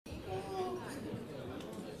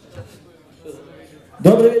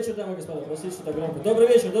Добрый вечер, дамы и господа. Простите, что так громко. Добрый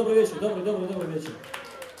вечер, добрый вечер, добрый вечер.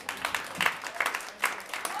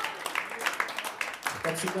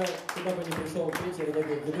 Как всегда, куда бы ни пришел третий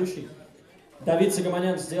рядовой ведущий, Давид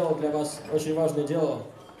Сагаманян сделал для вас очень важное дело,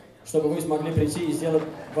 чтобы вы смогли прийти и сделать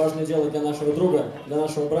важное дело для нашего друга, для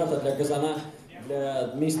нашего брата, для Газана,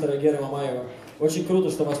 для мистера Германа Мамаева. Очень круто,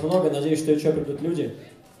 что вас много, надеюсь, что еще придут люди.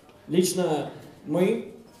 Лично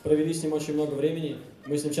мы провели с ним очень много времени,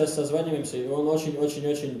 мы с ним часто созваниваемся, и он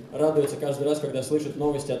очень-очень-очень радуется каждый раз, когда слышит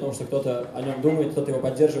новости о том, что кто-то о нем думает, кто-то его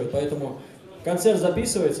поддерживает, поэтому концерт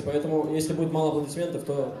записывается, поэтому если будет мало аплодисментов,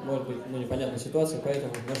 то может быть непонятная ситуация,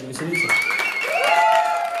 поэтому нужно веселиться.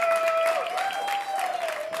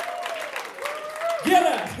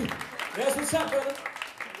 Гера! Я сам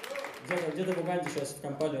где-то в Уганде сейчас в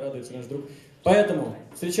компании радуется наш друг. Поэтому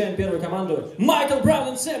встречаем первую команду. Майкл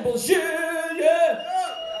Браун Ensemble!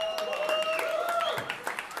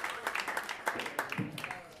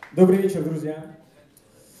 Добрый вечер, друзья.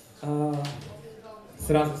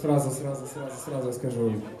 Сразу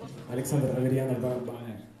скажу. Александр Аверьянов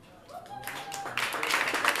барабаны.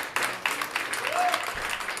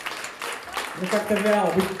 Ну как-то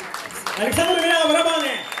вяло. Александр Аверьянов барабаны!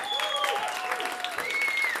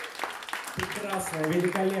 Прекрасная,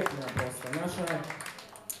 великолепная просто. Наша...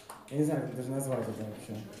 Я не знаю, как даже назвать это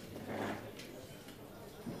вообще.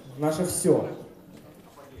 Наше все.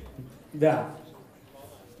 Да.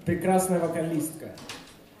 Прекрасная вокалистка.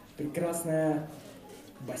 Прекрасная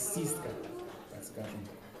басистка, так скажем.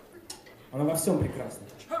 Она во всем прекрасна.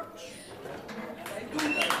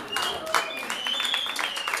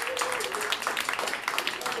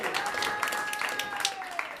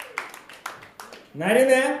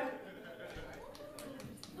 Нарине!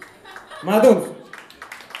 Мадунс!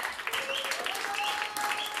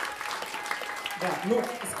 Да, ну,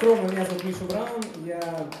 скромно, меня зовут Миша Браун,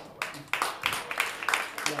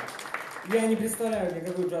 я не представляю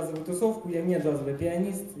никакую джазовую тусовку, я не джазовый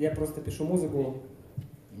пианист, я просто пишу музыку,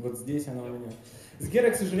 вот здесь она у меня. С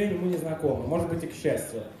Герой, к сожалению, мы не знакомы, может быть и к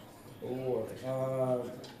счастью. Вот.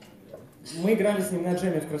 Мы играли с ним на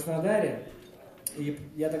джеме в Краснодаре, и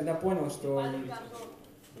я тогда понял, что...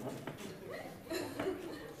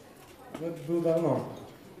 Ну, это было давно.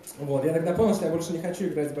 Вот. Я тогда понял, что я больше не хочу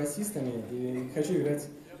играть с басистами, и хочу играть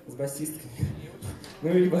с басистками.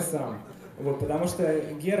 Ну, либо сам. Вот, потому что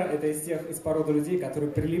Гера — это из породы людей,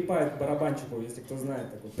 которые прилипают к барабанчику, если кто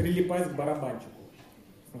знает такое. Прилипать к барабанчику.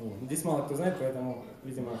 Вот. Здесь мало кто знает, поэтому,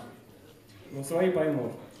 видимо, свои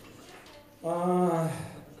поймут.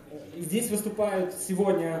 Здесь выступают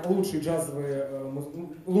сегодня лучшие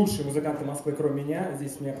лучшие музыканты Москвы, кроме меня.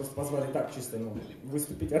 Здесь меня просто позвали так чисто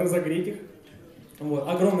выступить, разогреть их. Вот.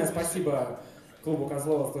 Огромное спасибо клубу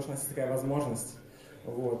Козлова за то, что у нас есть такая возможность.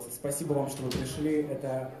 Вот. Спасибо вам, что вы пришли.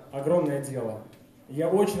 Это огромное дело. Я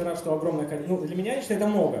очень рад, что огромное количество... Ну, для меня лично это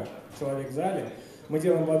много человек в зале. Мы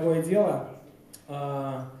делаем благое дело.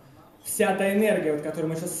 Вся та энергия, которую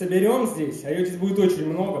мы сейчас соберем здесь, а ее здесь будет очень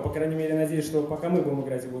много, по крайней мере, надеюсь, что пока мы будем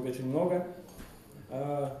играть, их будет очень много,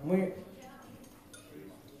 мы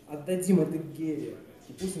отдадим это Гере.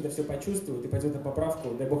 И пусть он это все почувствует и пойдет на поправку.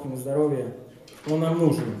 Дай Бог ему здоровья. Он нам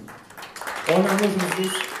нужен. Он нам нужен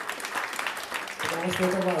здесь. Потому что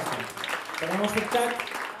это важно. Потому что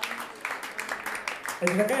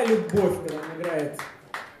это такая любовь, когда он играет.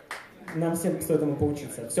 Нам всем стоит ему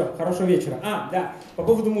поучиться. Все, хорошего вечера. Да, по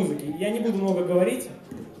поводу музыки. Я не буду много говорить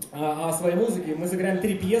о своей музыке. Мы сыграем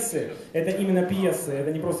 3 пьесы. Это именно пьесы,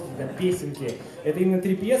 это не просто какие-то песенки. Это именно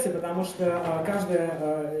 3 пьесы, потому что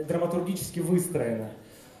каждая драматургически выстроена.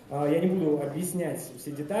 Я не буду объяснять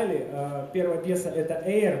все детали. Первая пьеса — это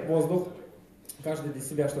Air, воздух. Каждый для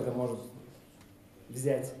себя что-то может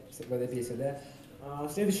взять в этой песне, да?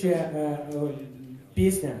 Следующая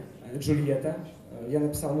песня Джульетта. Я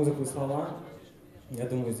написал музыку и слова. Я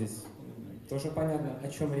думаю, здесь тоже понятно, о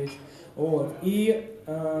чем речь. Вот. И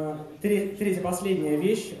третья, последняя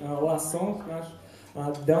вещь, last song наш,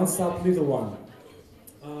 Don't Stop Little One.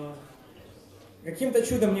 Каким-то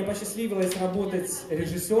чудом мне посчастливилось работать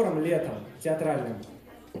режиссером летом, театральным.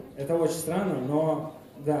 Это очень странно, но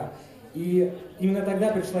да. И именно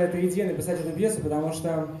тогда пришла эта идея написать эту пьесу, потому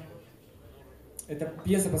что эта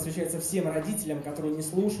пьеса посвящается всем родителям, которые не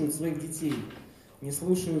слушают своих детей, не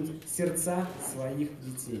слушают сердца своих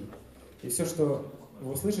детей. И все, что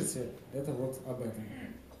вы услышите, это вот об этом.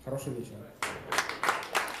 Хорошего вечера.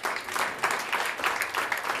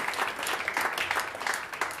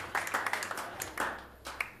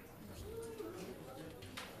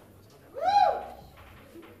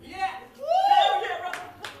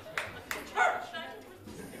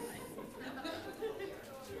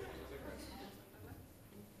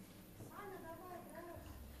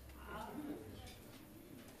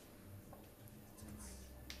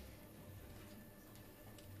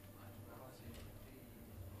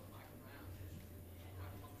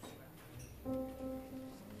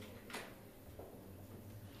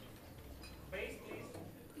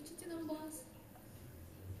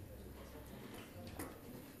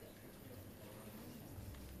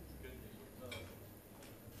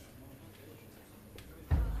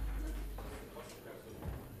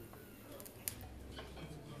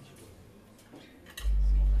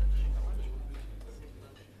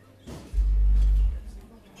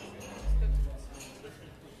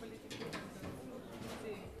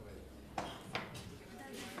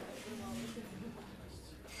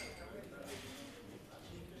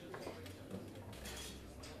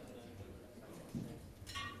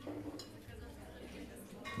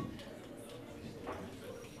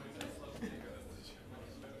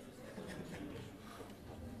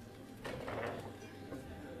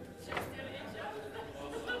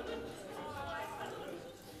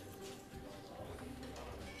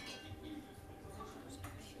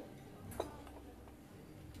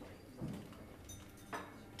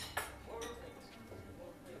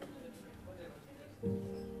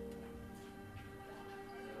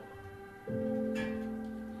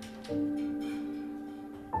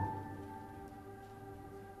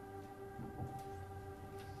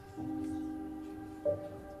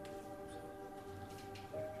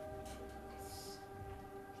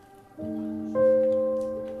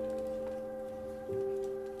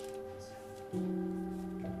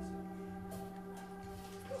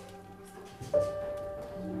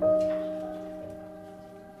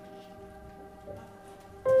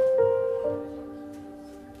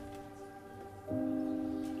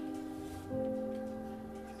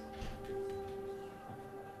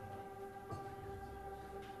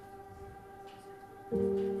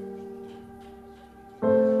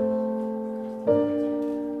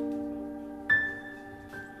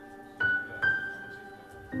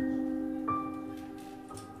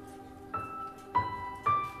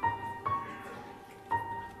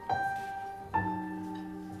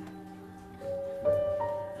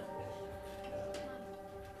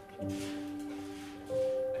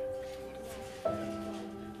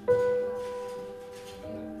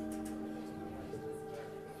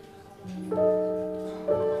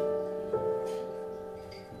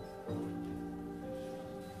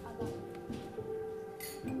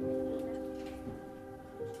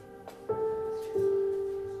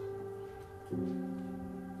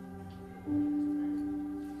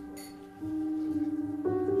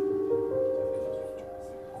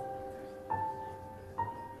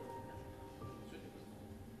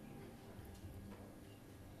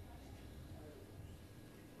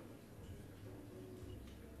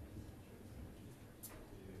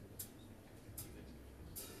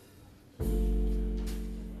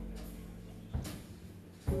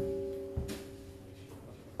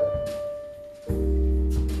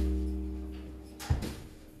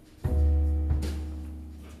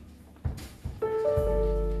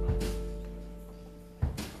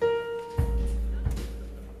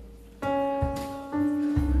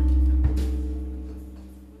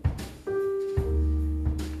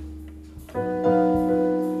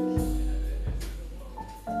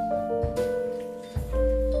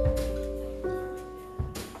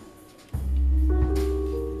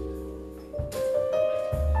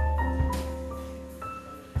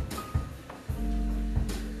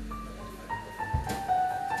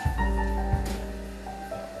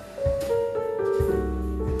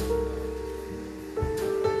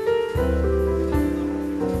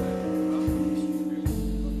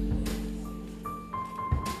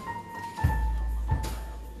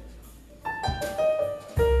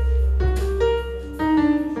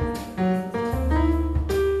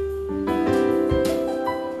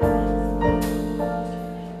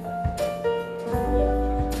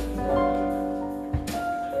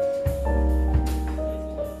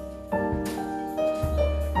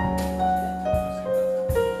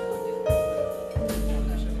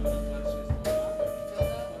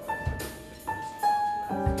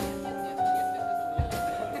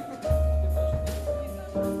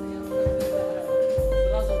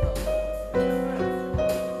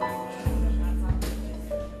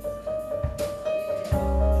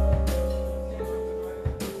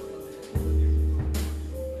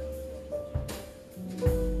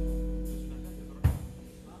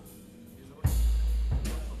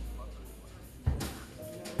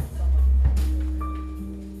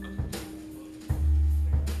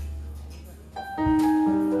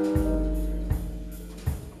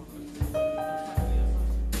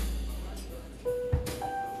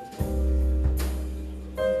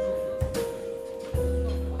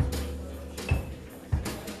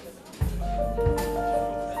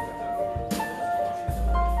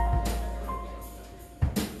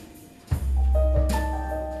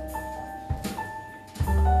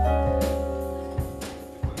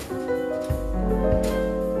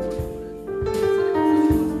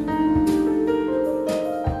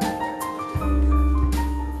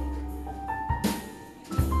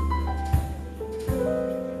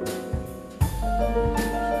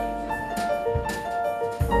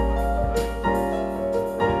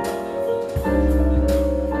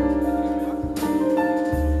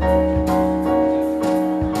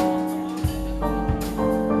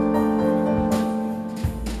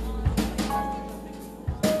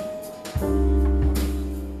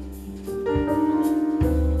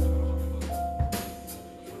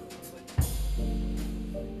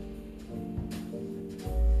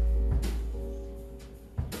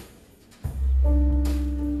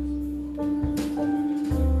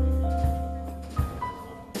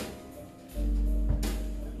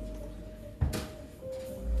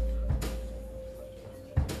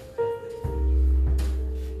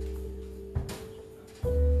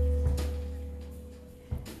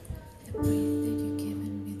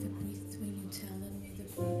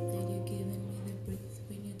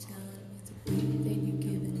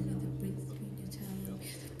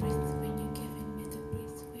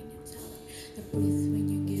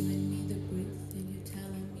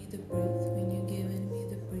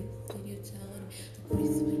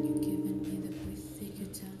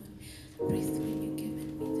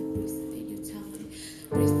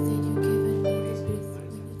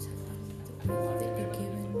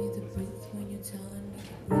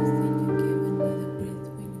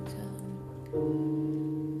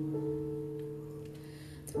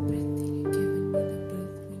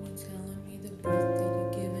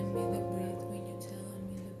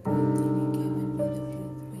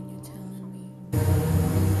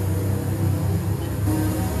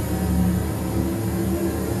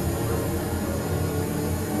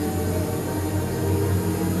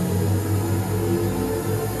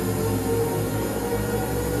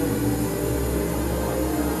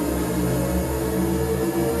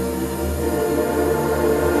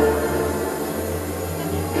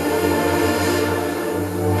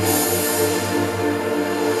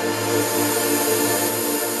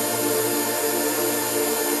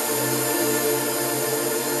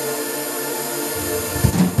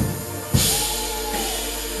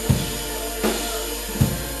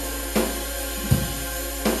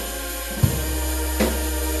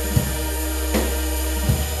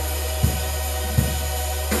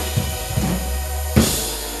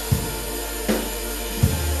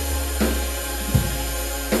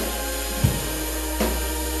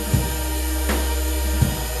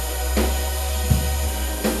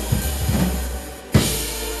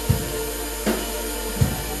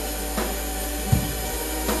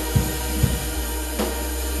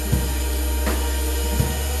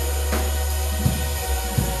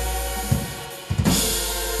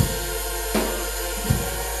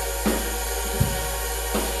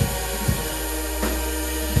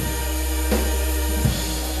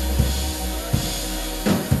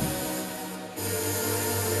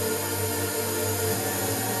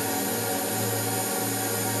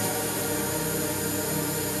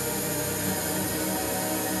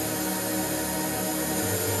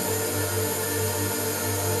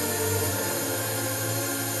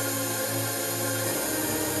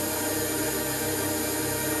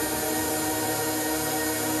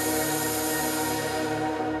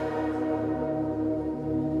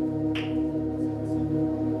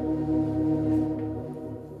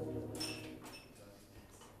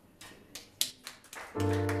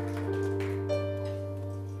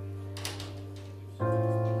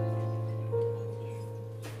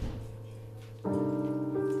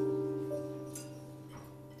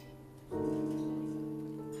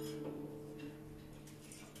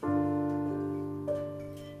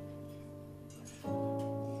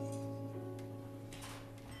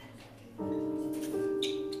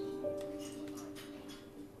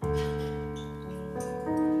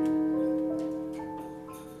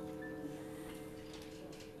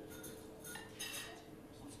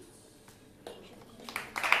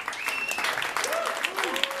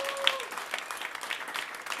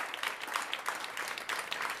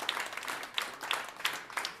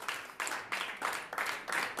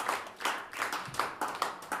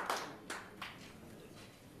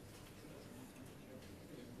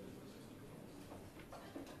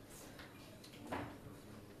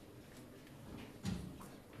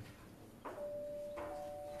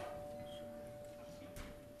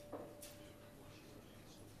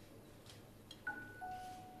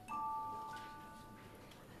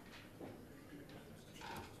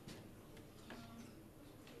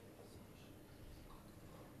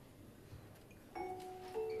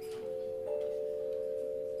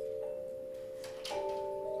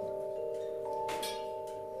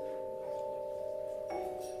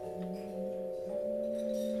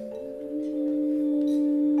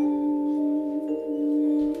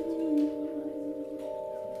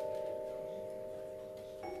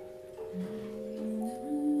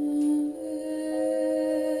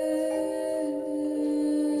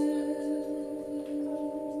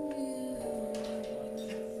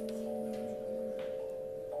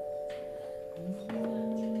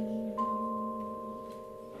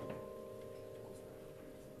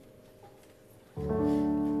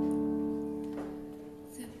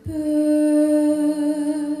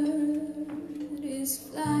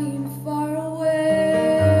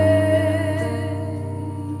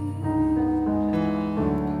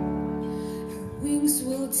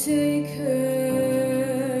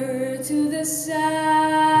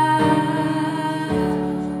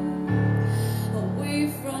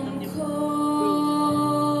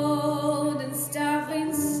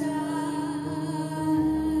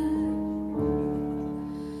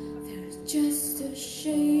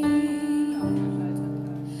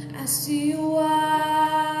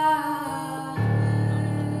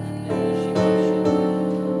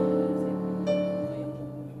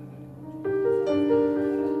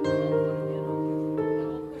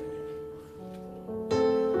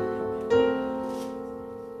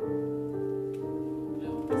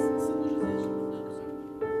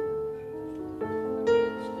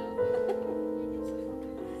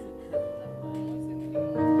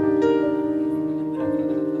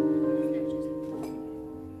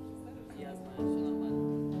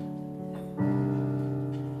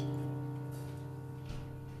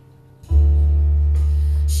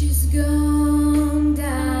 gone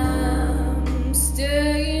down, I'm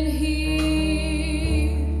staying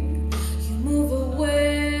here. You move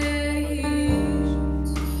away,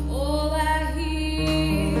 it's all I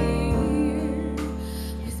hear.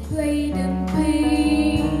 With blatant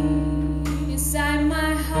pain inside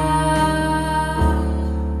my heart,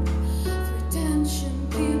 the tension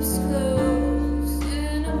keeps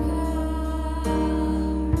closing apart.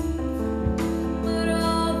 But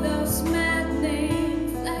all those maddening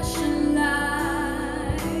flashing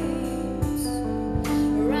lights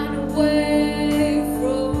run away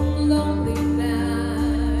from lonely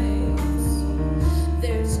nights.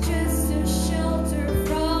 There's just a shelter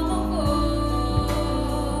from a void.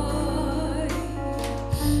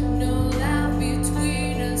 No love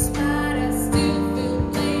between us, but I still feel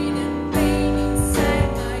blatant pain inside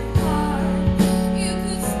my heart. You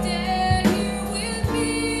could stay here with me,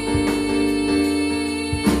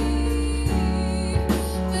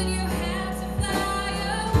 but you had to fly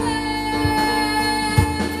away.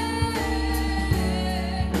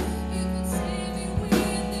 You could save me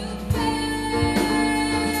with the pain,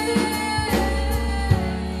 but for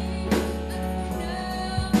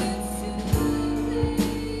now it's too late.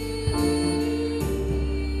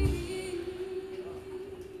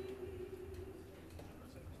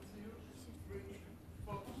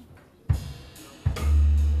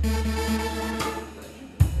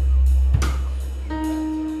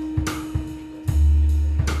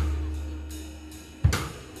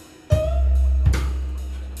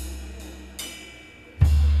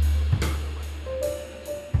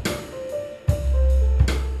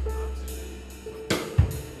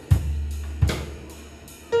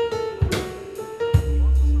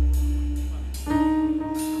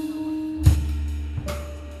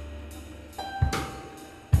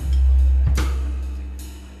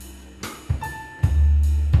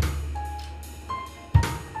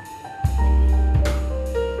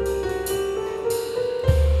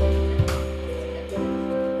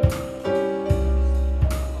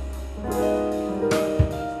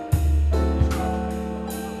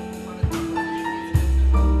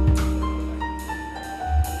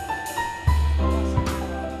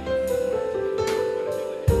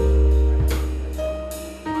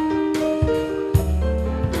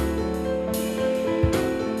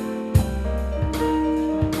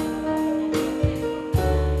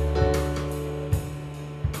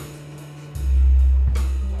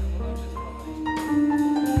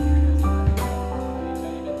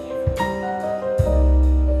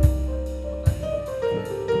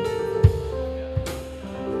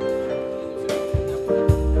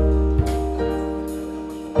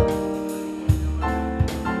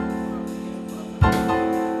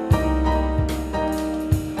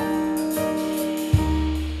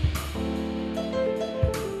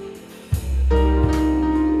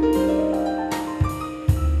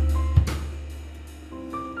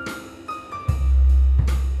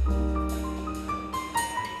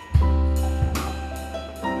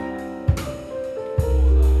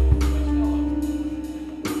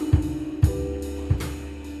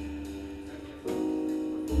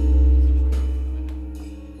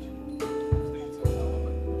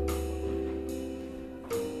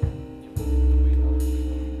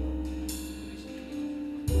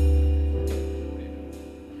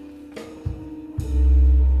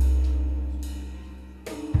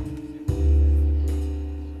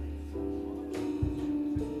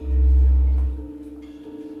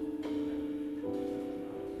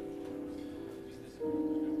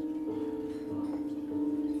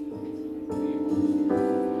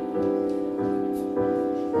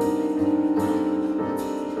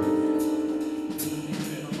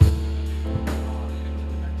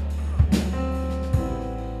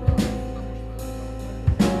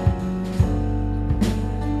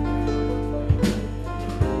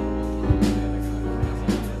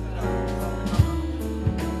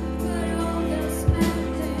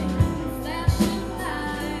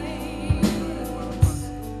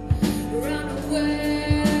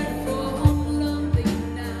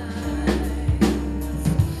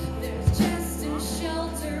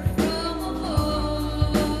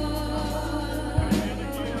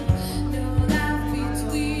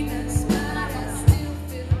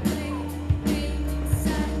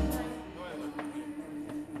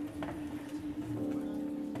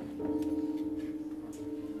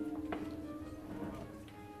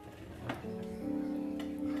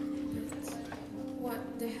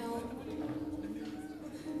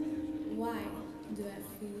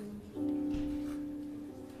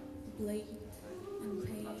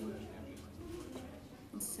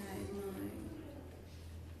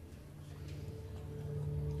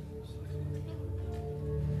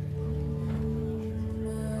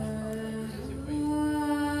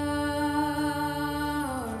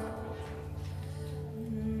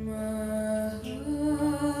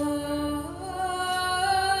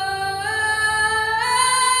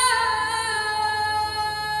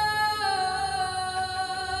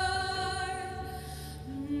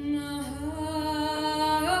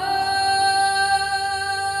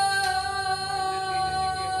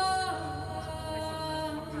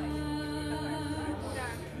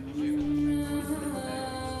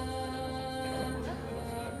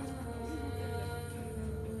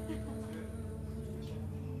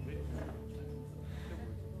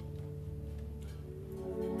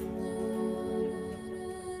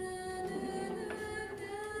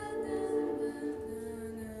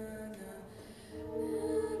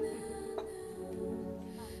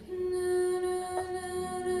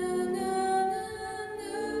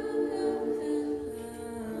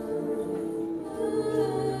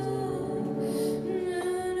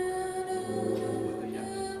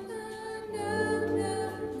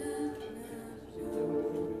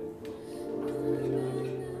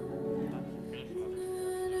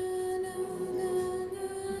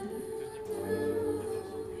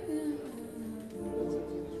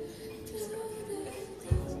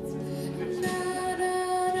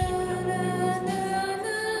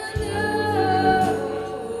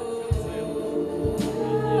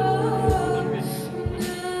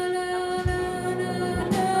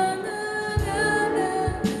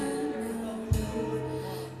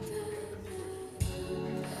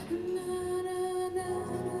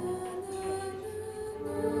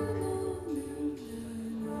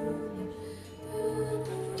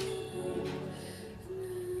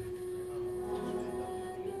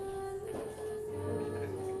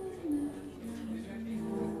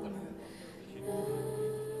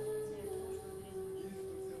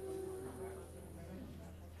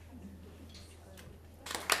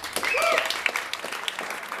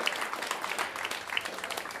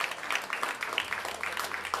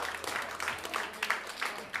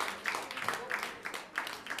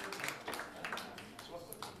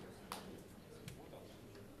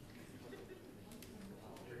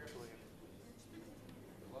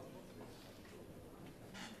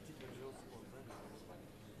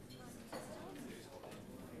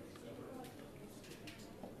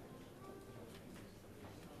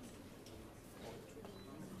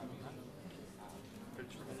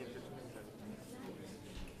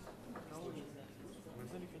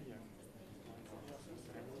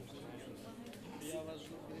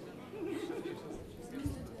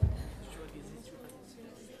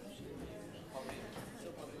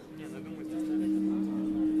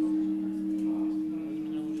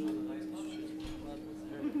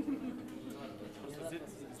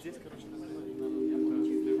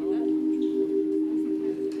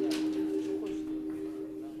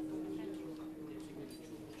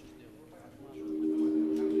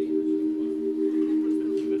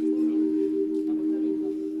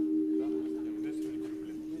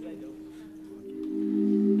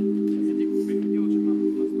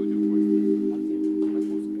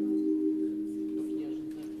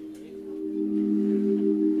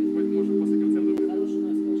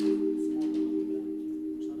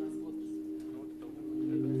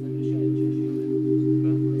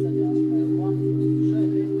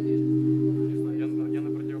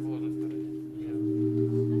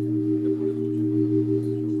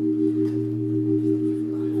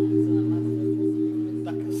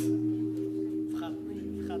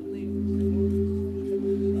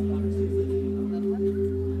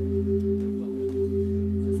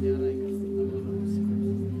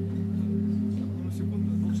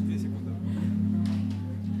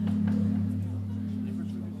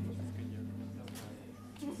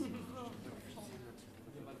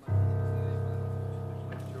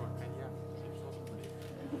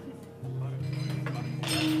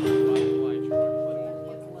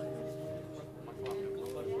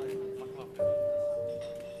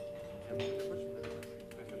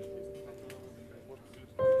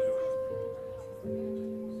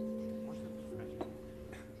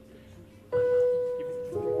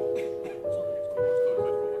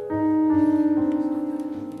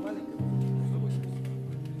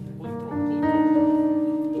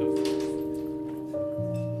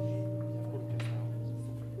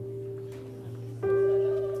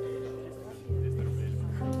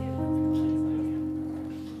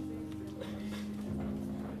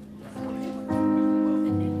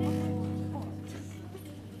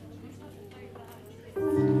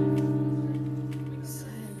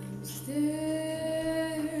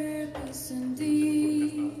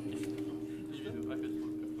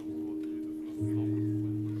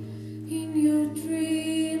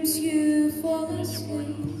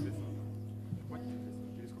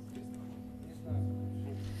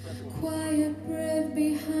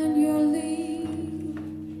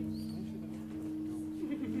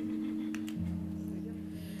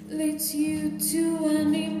 leads you to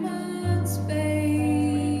an immense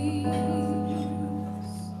space.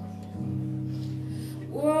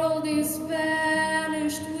 World is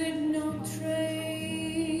vanished with no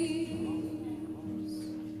trace.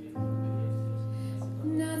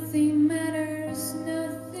 Nothing matters,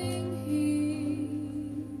 nothing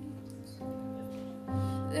heeds.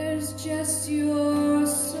 There's just your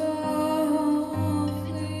soul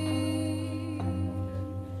fleet.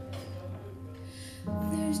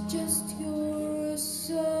 There's just your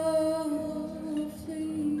soul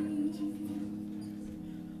fleet.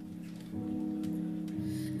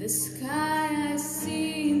 The sky I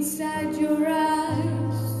see inside your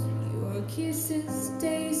eyes. Your kisses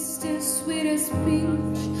taste as sweet as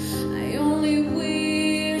peach. I only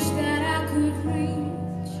wish that I could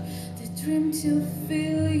reach the dream to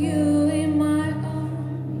feel you in my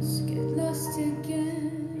arms. Get lost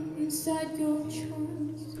again inside your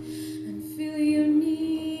charms and feel you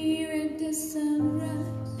near at the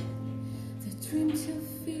sunrise. The dream to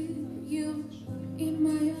feel you in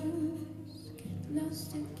my arms. Get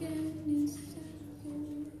lost again inside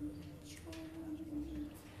your charms.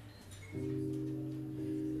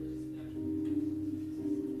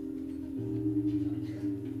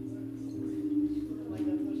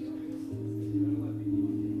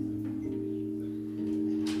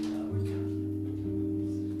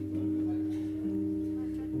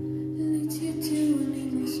 Leads you to an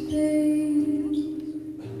endless space.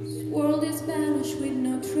 World is vanished with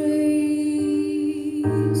no trace.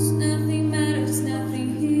 Nothing matters,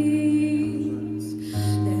 nothing heeds.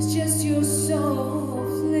 There's just your soul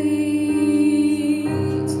fleets.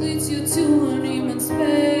 Leads you to an immense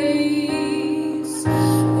space.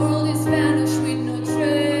 World is vanished with no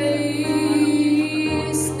trace.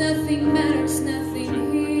 Nothing matters,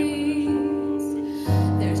 nothing heeds.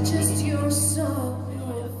 There's just your soul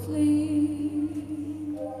fleets.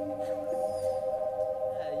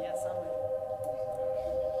 Я самый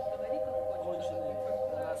конченый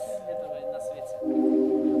раз этого на свете.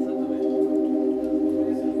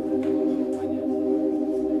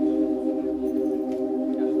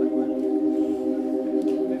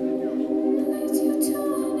 Leads you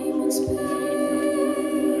to an immense space.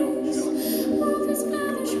 World is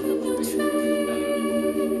vanished with no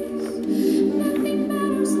trace. Nothing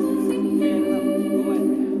matters, nothing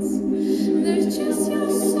heeds. There's just your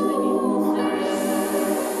soul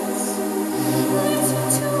fleets. Leads you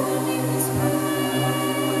to an immense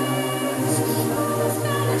space. World is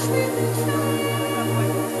vanished with no trace.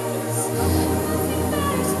 Nothing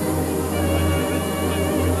matters, nothing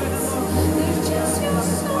heeds. There's just your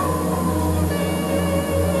soul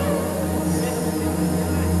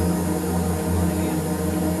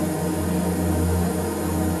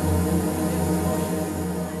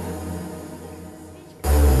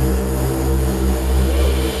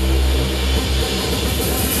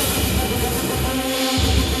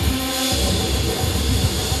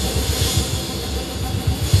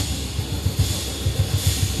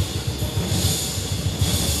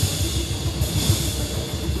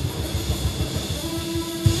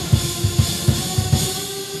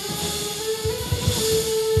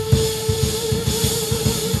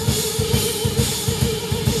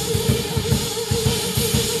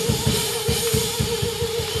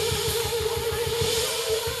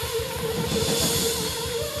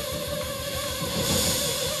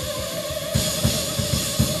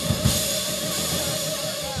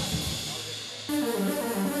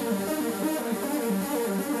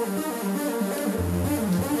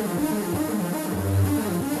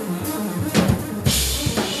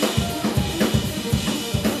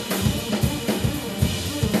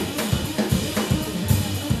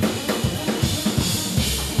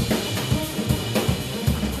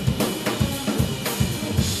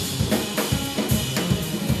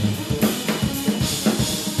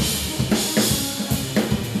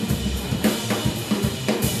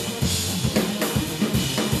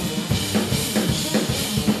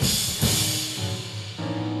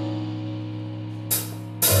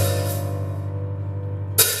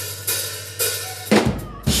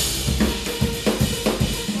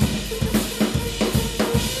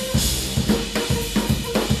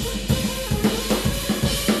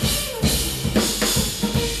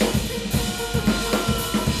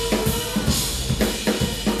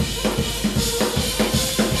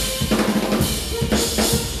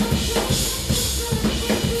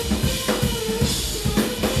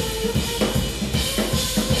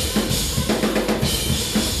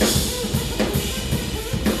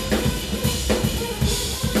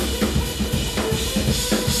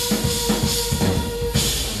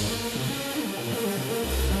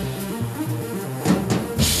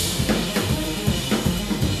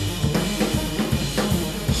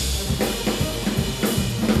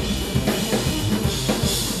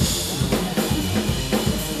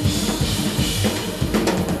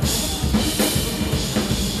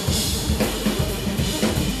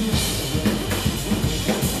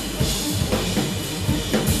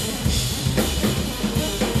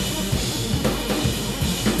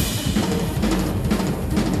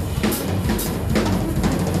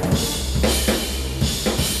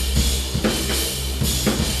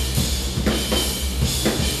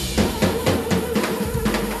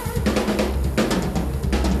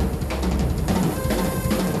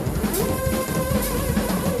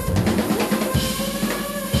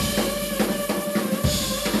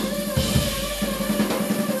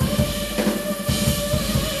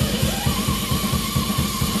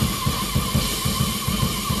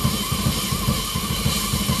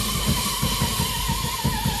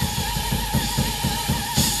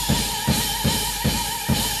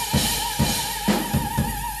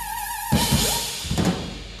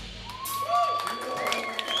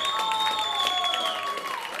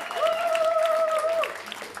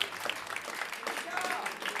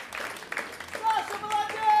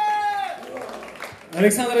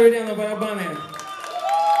Александр Аверьянов, барабаны.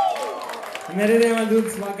 Меридем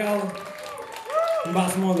Альдукс, вокал,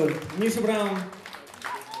 бас-модуль. Миша Браун.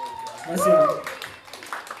 Спасибо.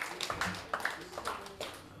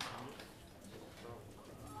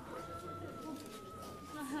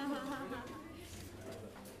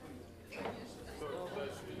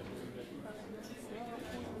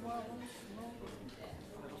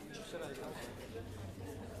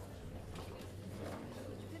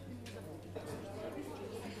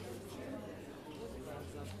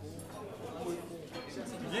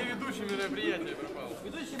 Где ведущий мероприятия пропал?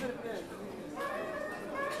 Ведущий мероприятие.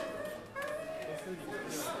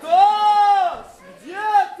 Стас! Где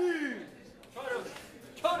ты?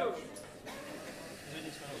 Чарюш!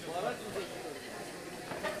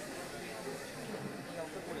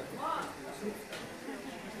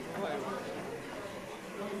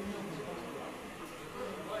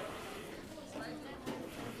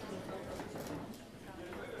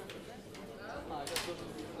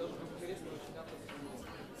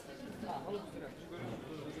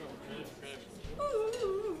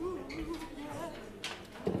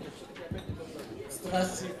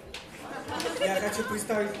 Здравствуйте. Я хочу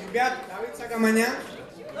представить ребят. Давид Сагаманян.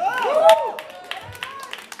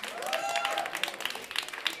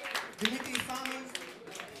 Дмитрий Фамов.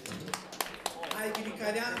 Айгири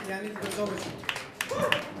Карян, Леонид Грозович.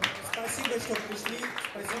 Спасибо, что пришли.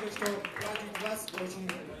 Спасибо, что ради вас очень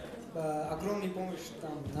огромную помощь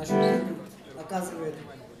там нашим оказывает.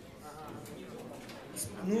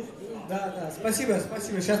 Ну, да, спасибо.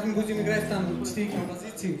 Сейчас мы будем играть там 4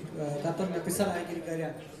 композиции, которые написал Айгири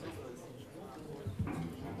Карян.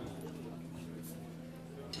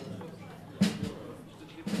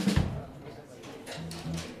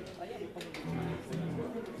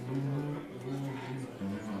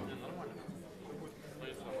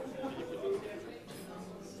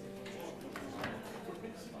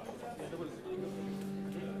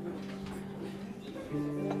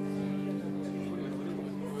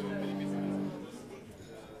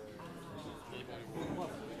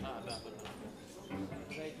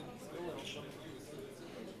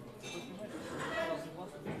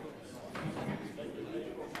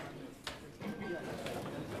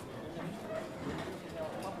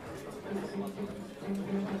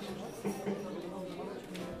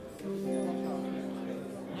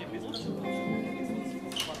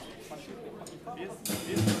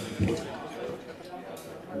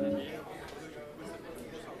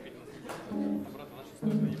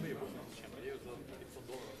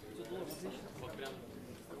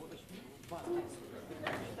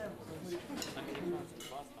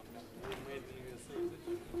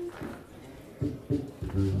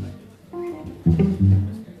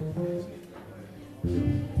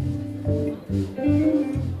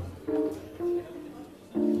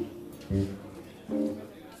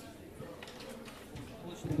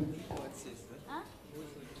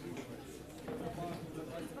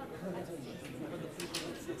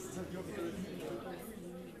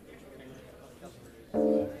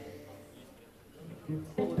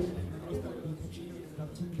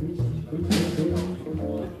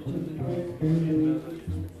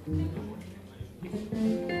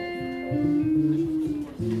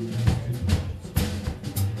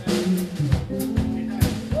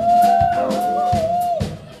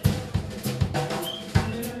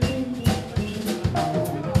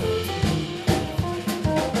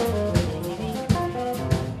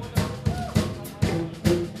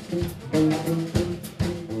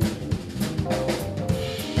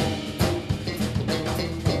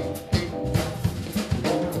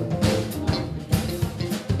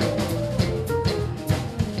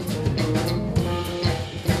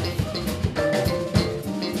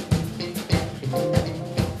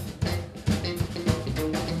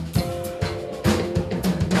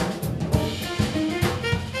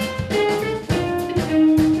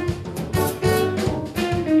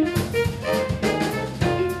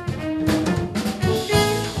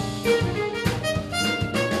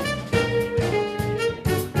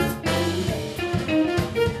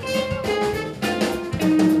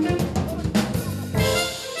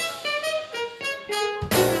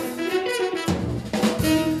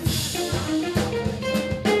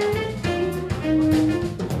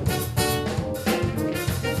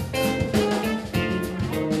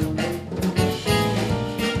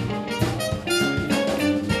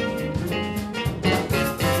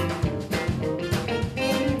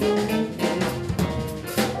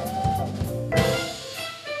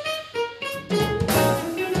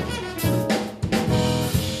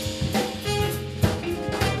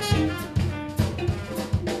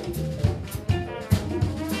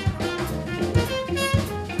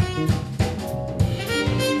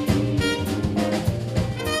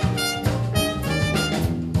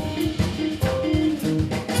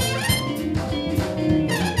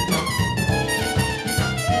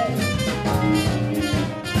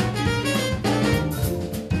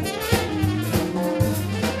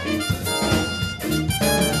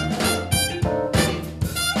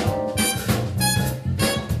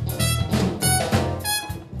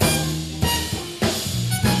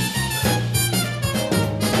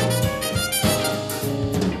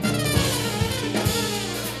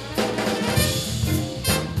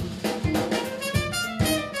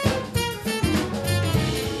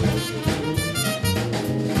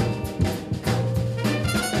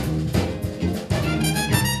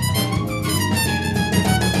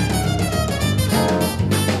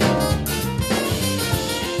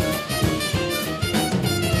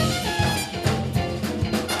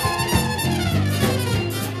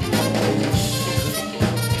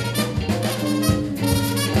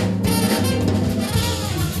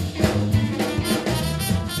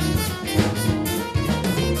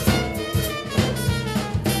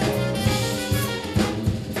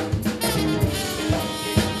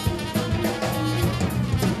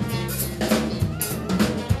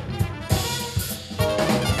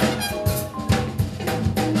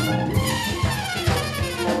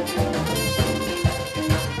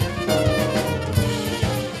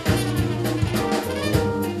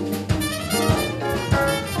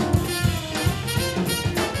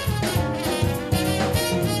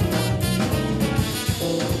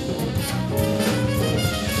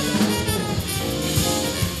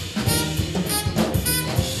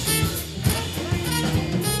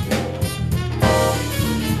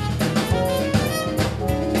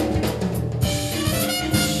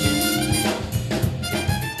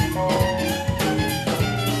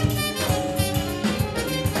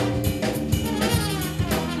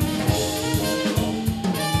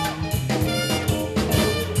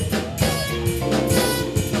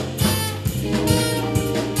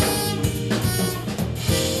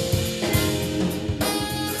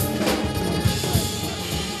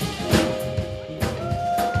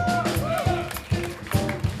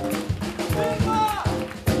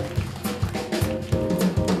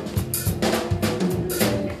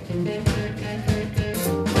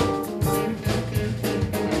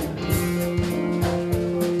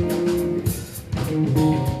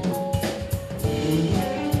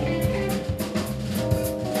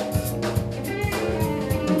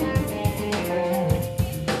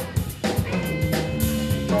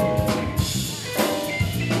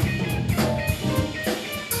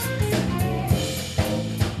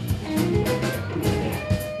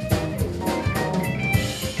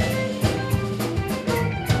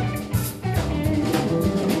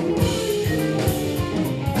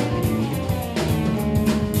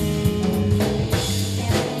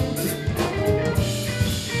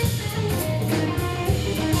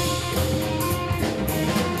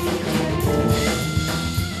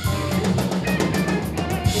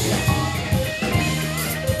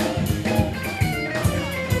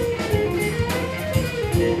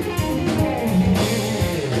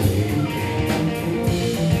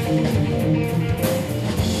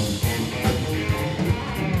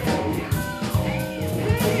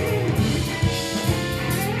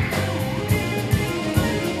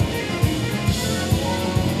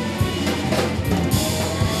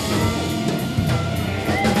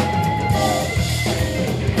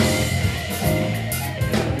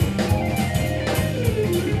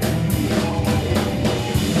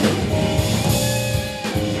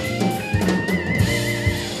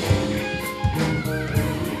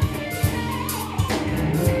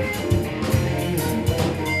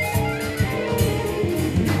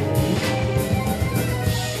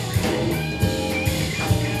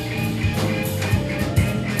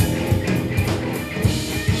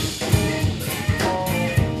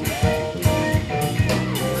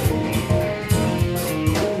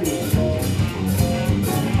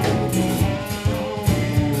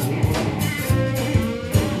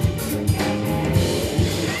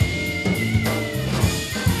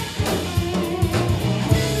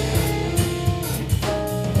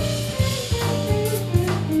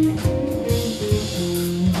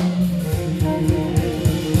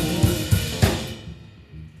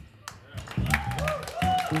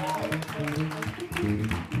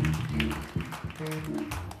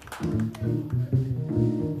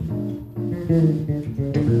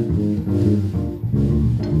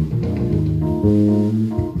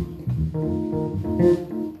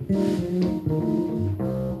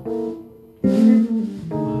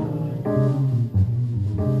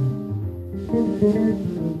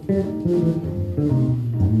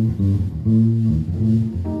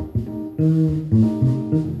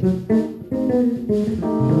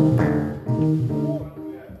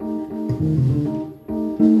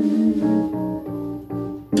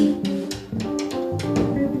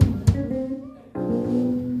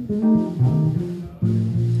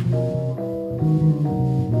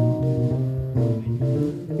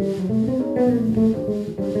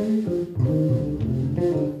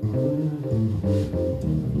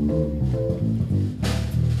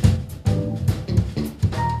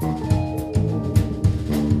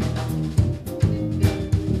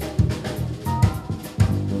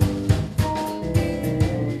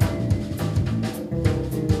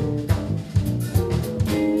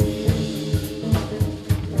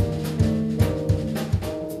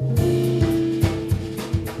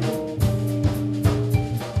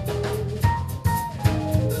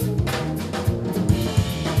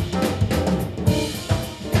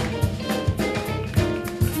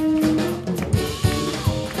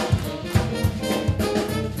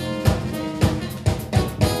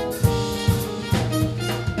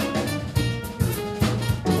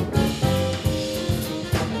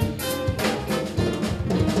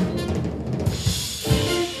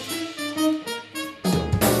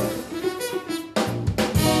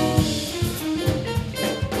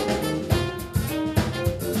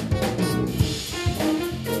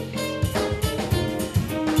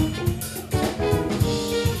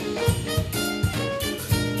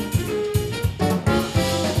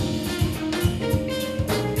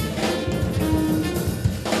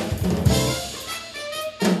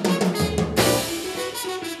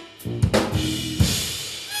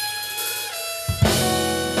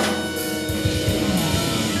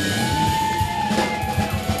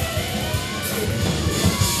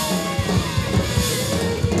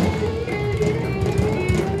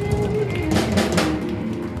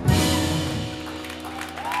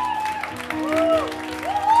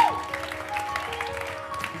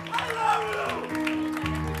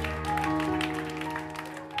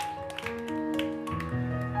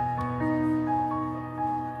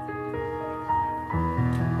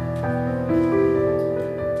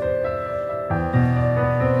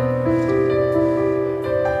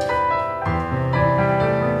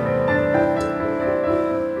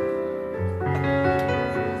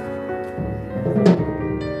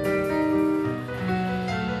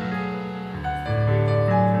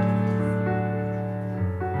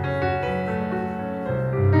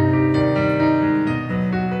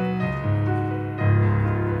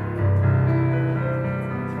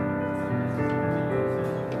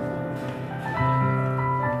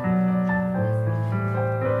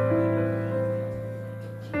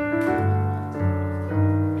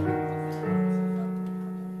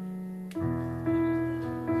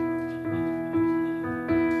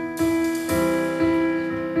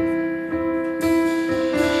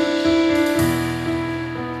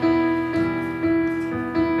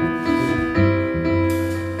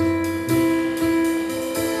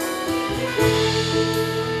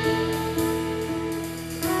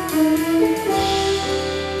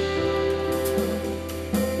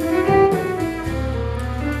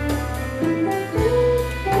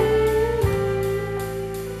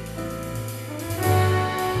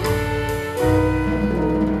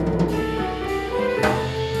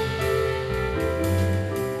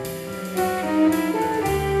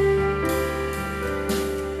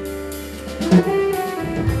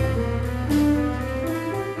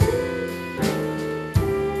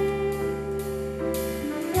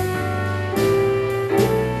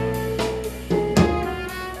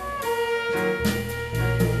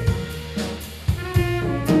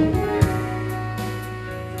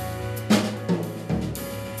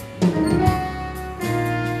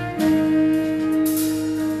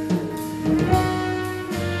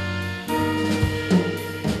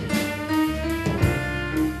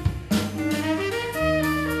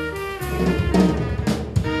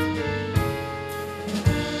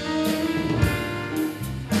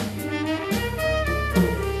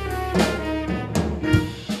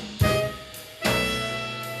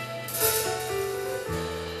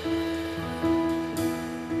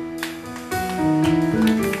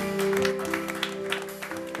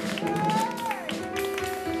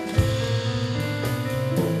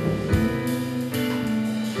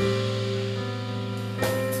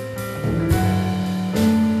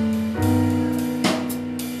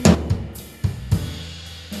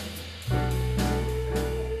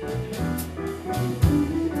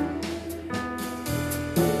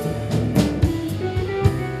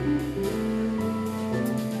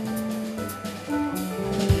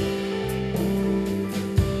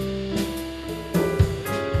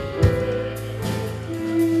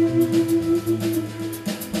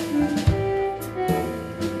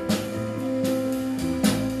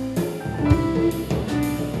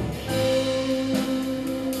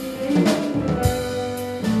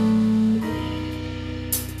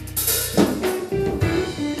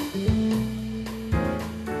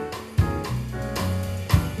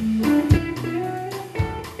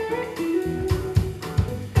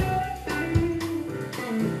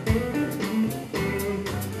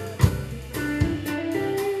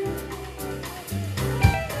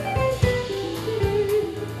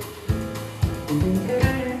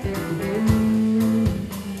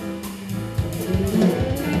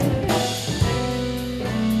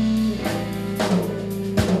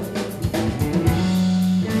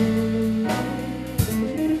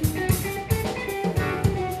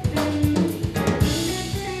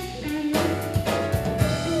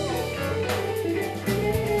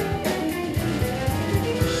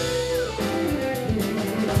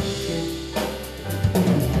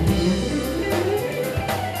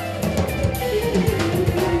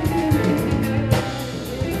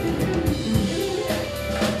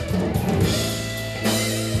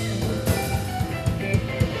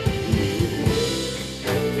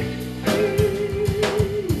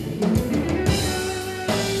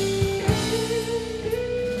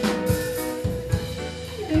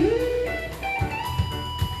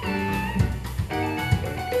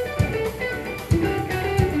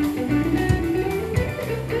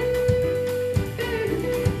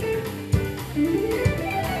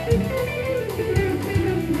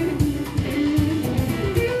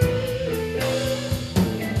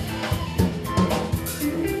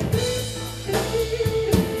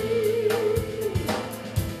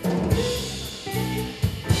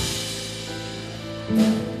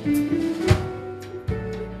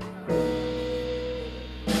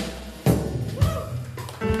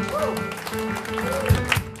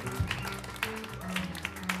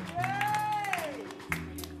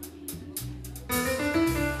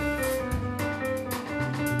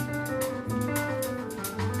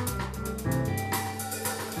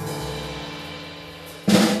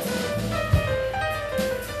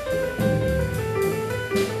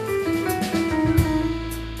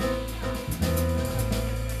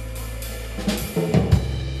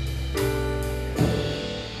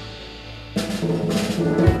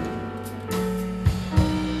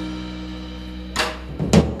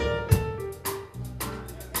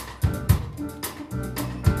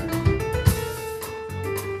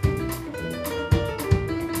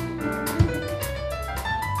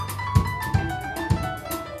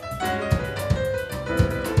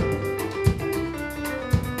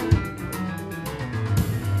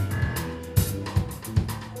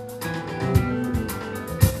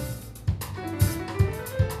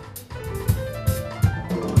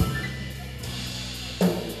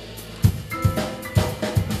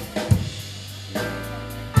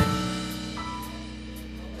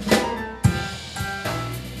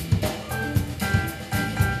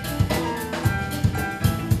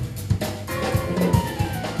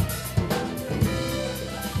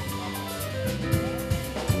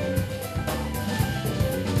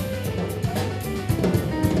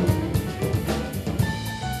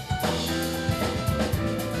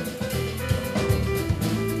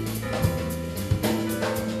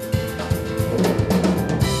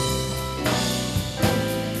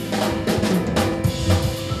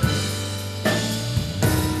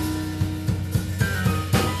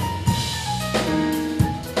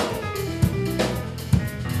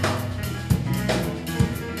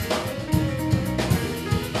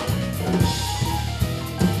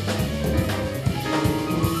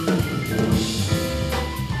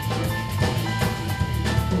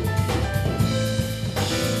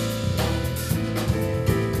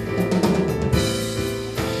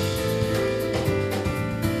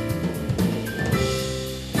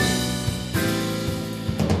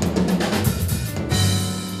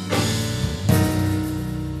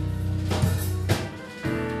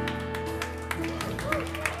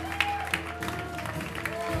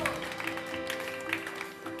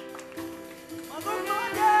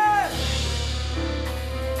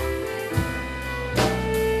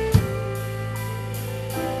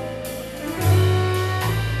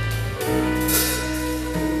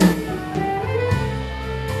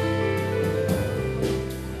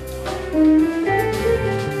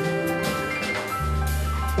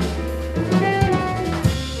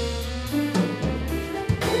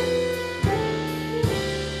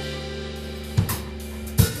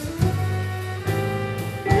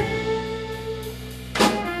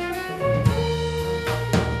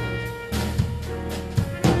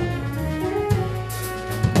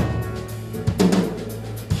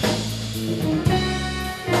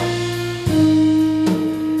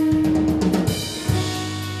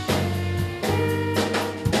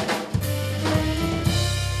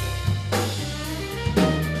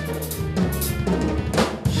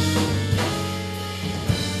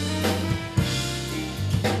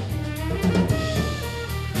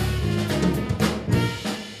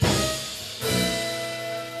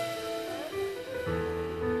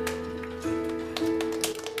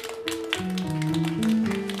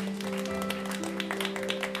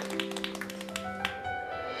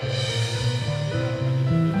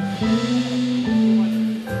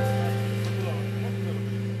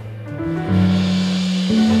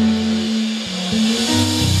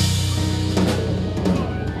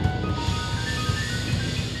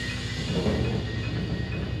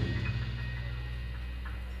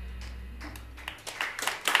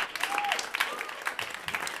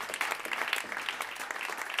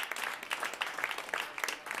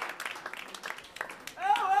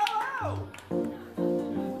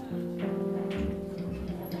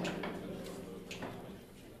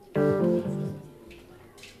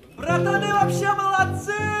 вообще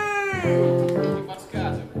молодцы! Не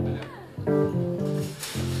подсказывай, бля.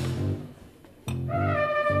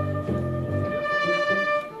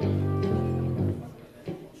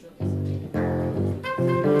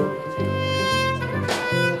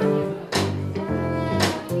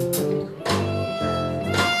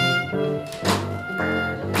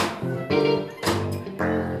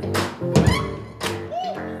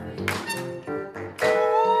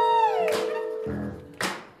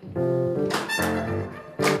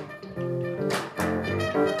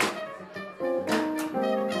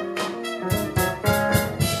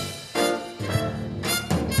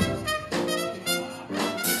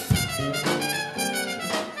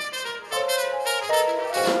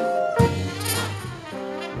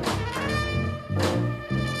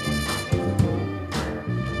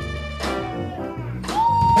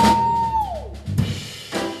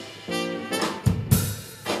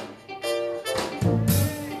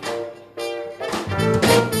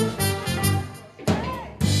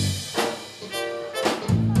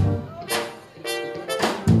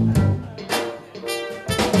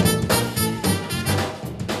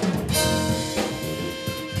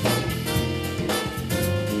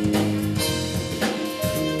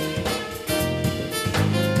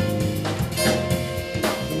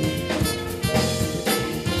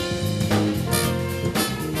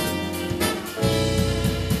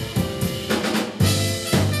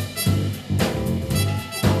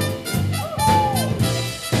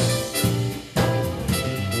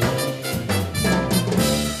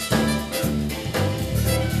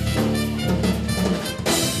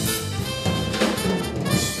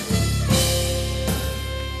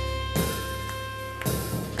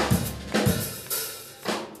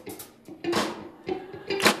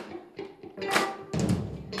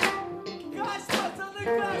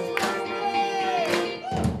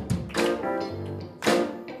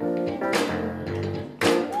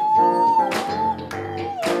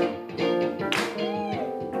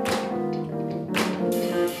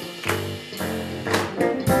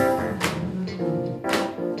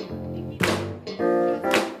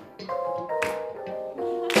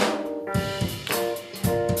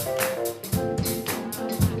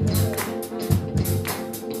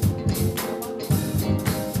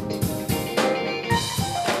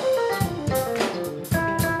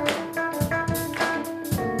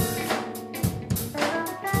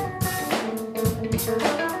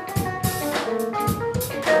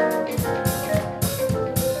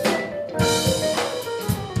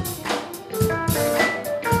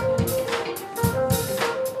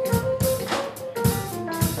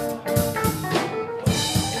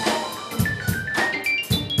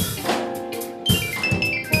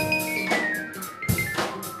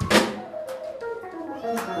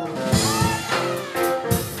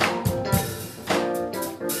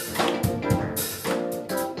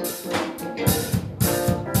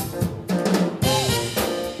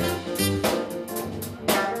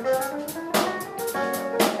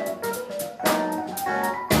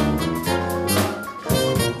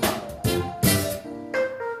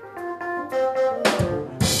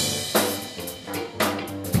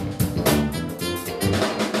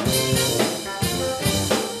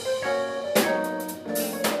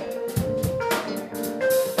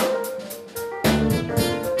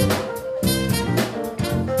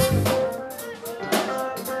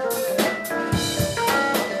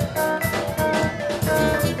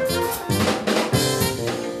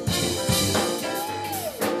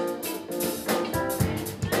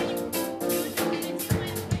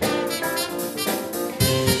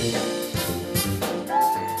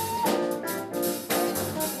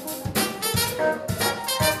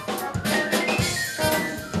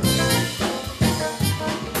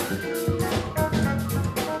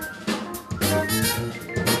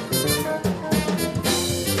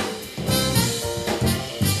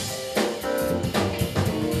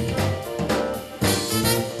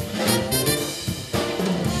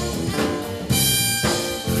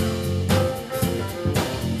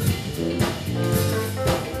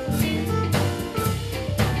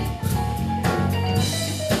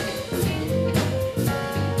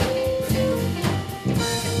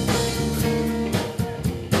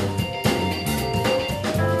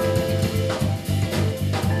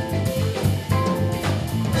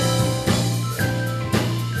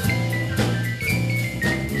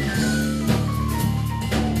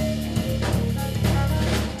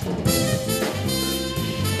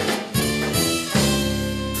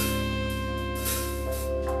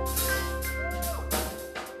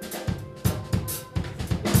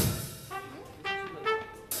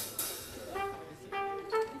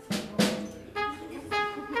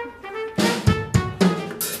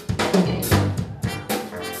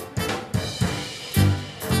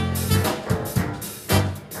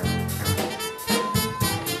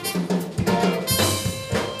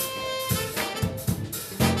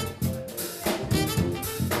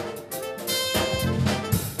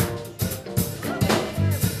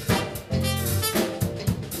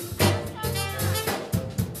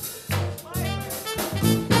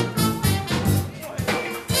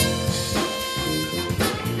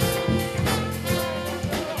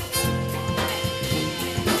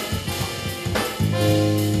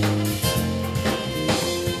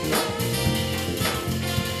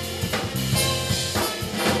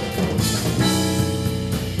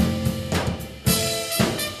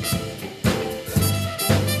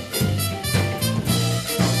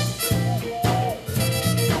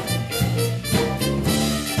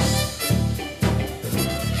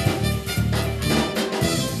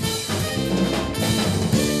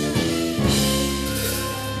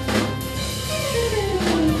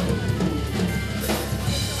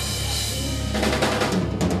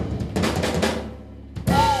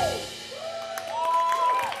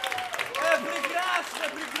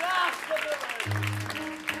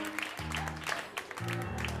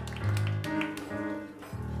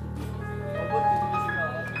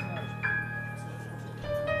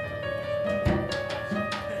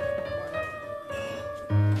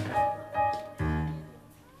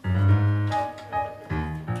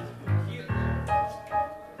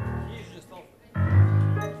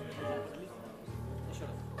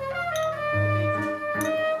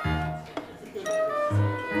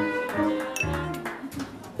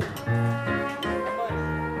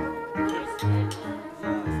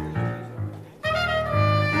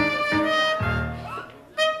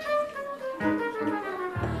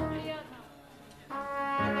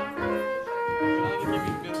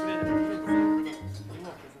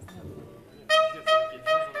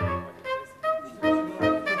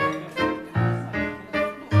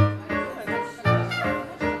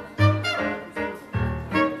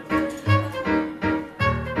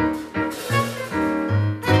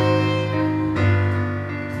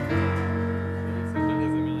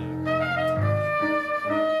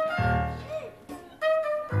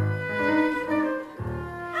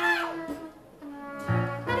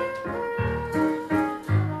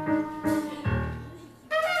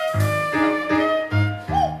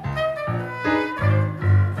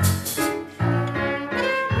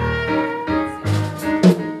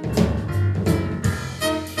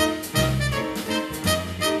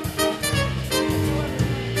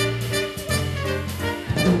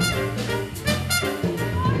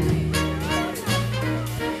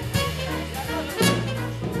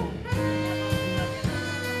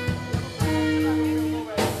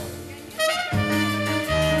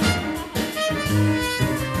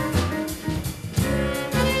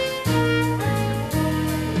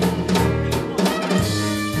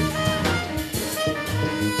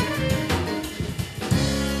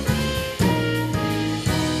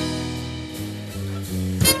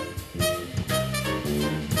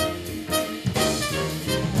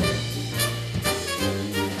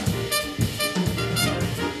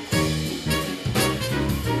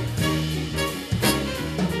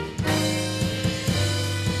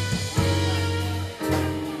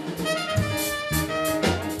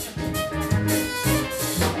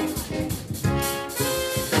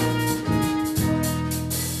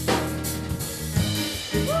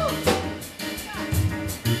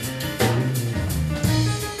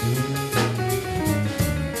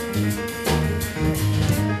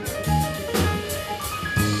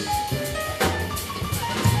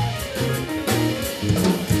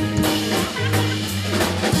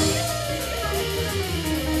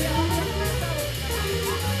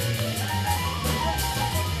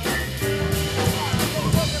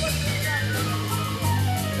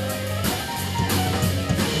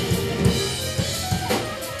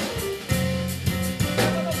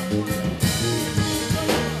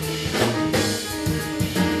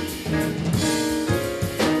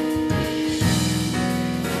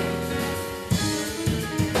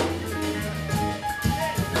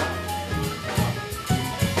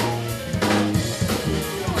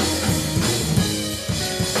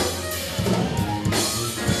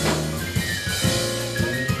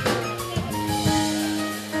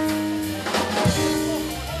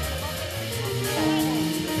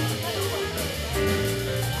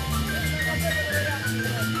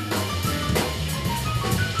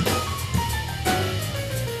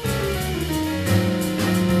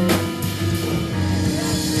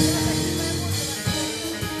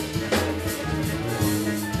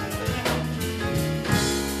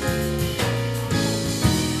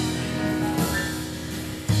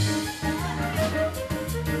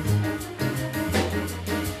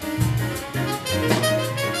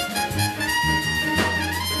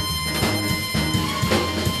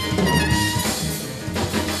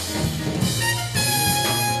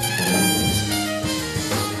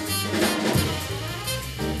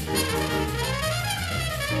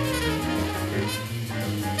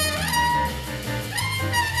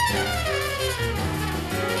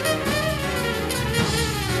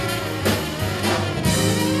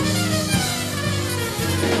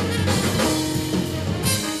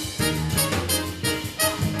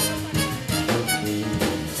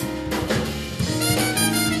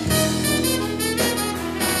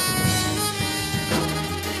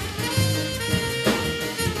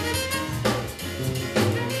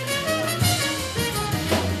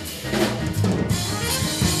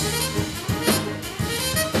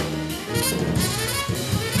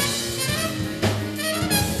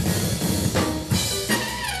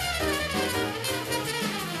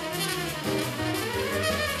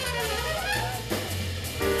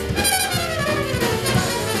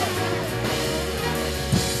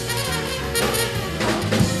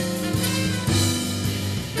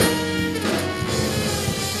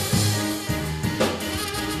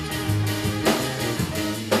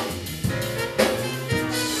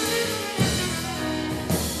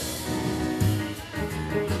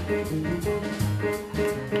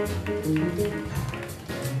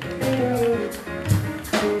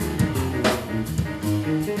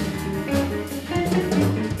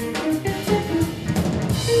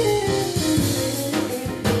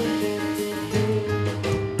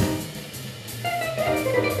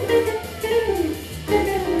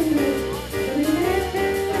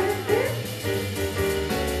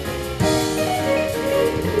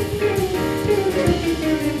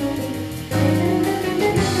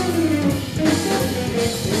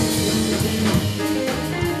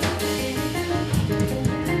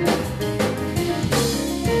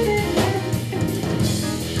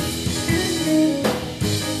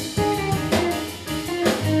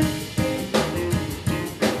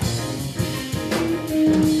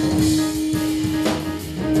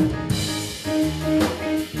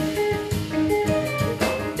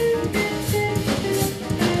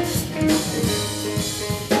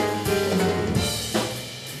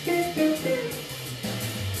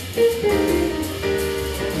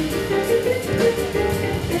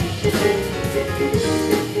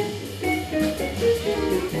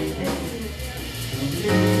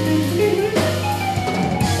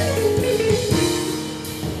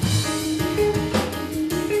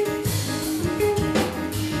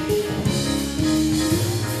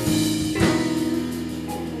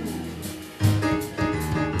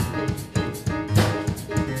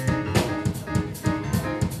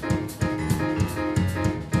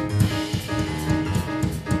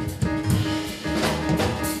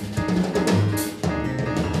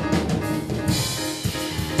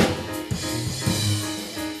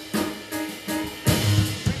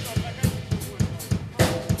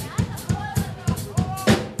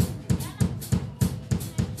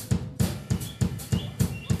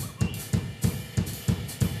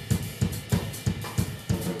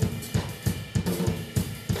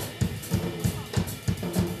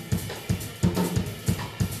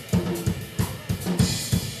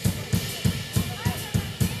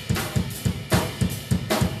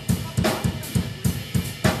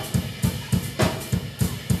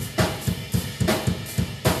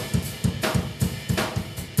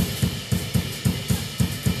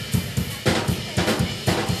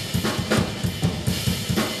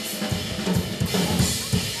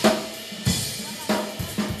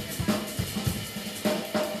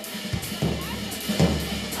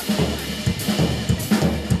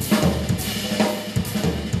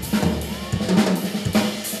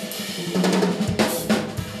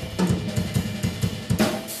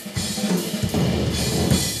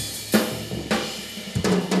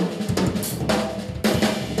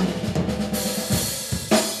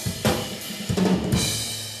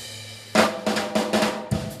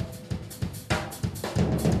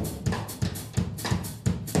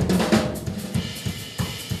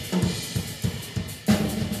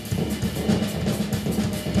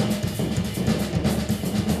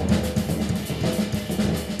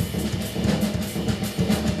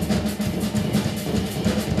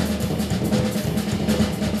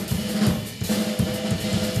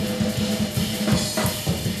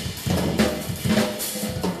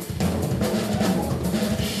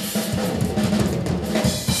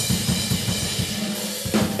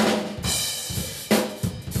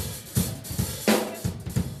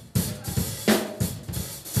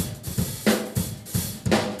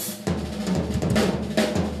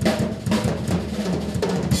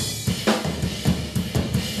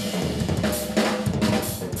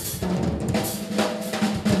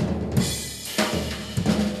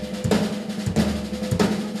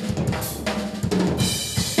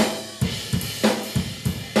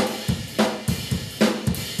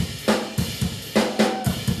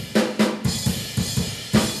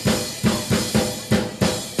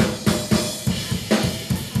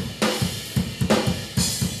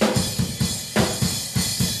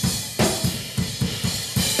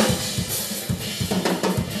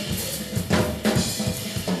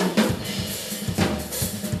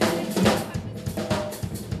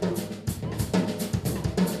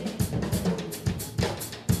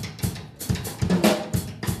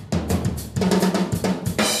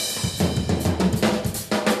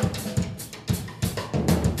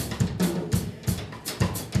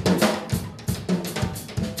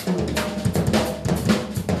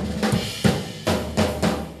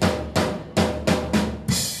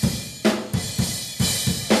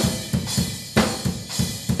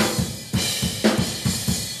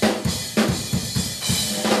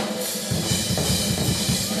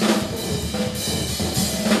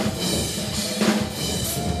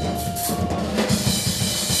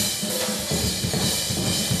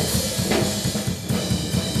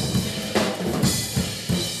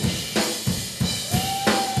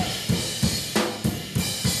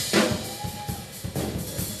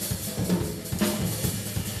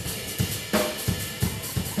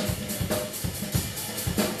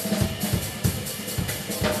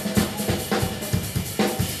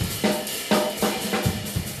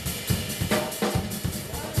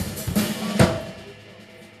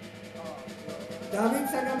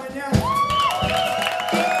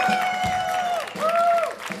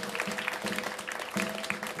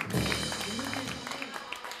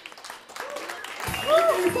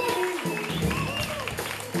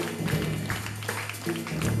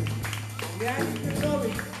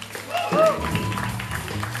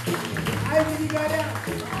 Аплодисменты горят.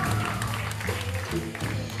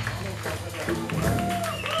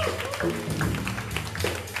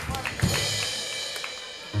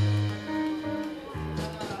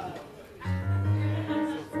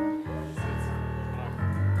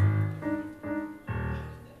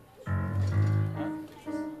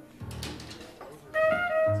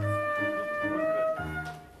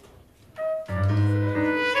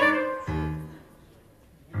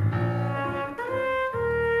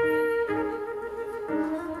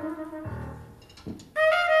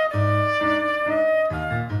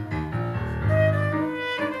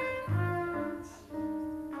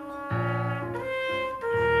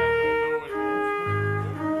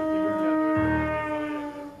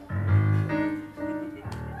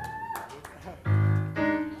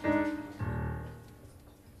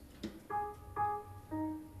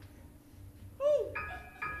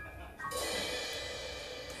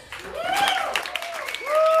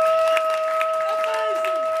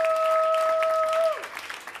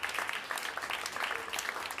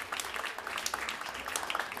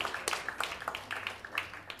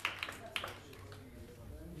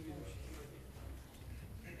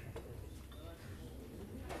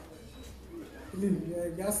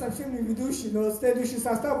 Я совсем не ведущий, но следующий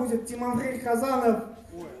состав будет Тимофей Хазанов.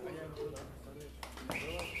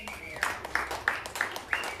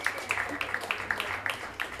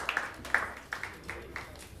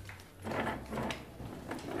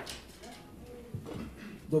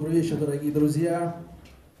 Добрый вечер, дорогие друзья.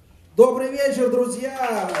 Добрый вечер,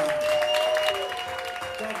 друзья!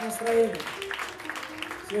 Как настроение?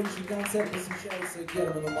 Сегодняшний концерт посвящается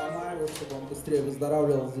Герману Мамаеву, чтобы он быстрее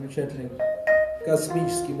выздоравливал. Замечательный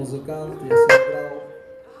космический музыкант. Я с ним играл.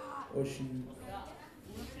 Очень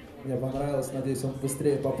мне понравилось. Надеюсь, он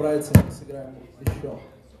быстрее поправится, и мы сыграем еще.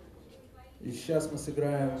 И сейчас мы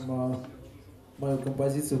сыграем мою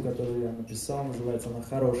композицию, которую я написал. Называется она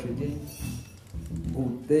 «Хороший день».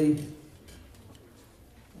 Good Day.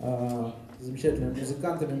 Замечательными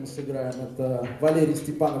музыкантами мы сыграем. Это Валерий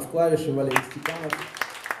Степанов клавиши, Валерий Степанов.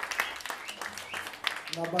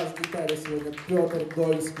 На бас-гитаре сегодня Петр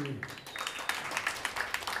Дольский.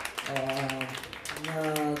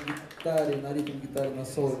 На гитаре, на ритм-гитаре, на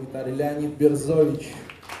соло-гитаре Леонид Берзович.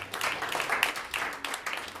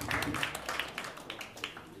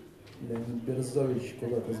 Леонид Берзович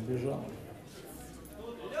куда-то сбежал.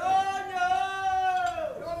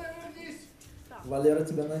 Валера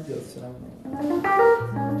тебя найдет все равно.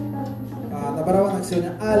 На барабанах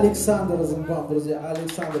сегодня Александр Зимбан, друзья.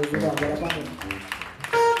 Александр Зимбан, барабаны.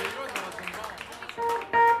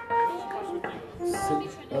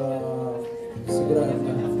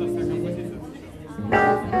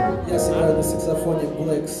 Я сыграю на саксофоне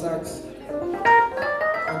Black Sax.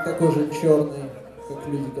 Он такой же черный, как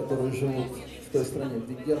люди, которые живут в той стране,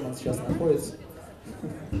 где Герман сейчас находится.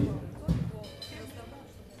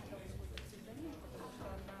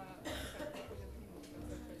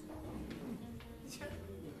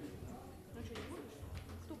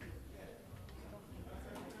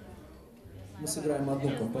 Мы сыграем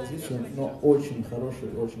одну композицию, но очень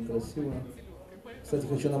хорошую, очень красивую. Кстати,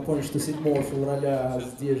 хочу напомнить, что 7 февраля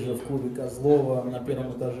здесь же, в клубе Козлова, на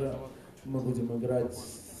первом этаже, мы будем играть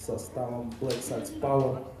с составом Black Sax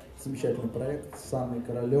Power. Замечательный проект с Анной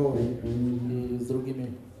Королевой и с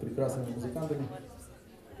другими прекрасными музыкантами.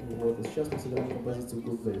 Вот. И сейчас мы сыграем композицию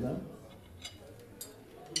Good Day, да?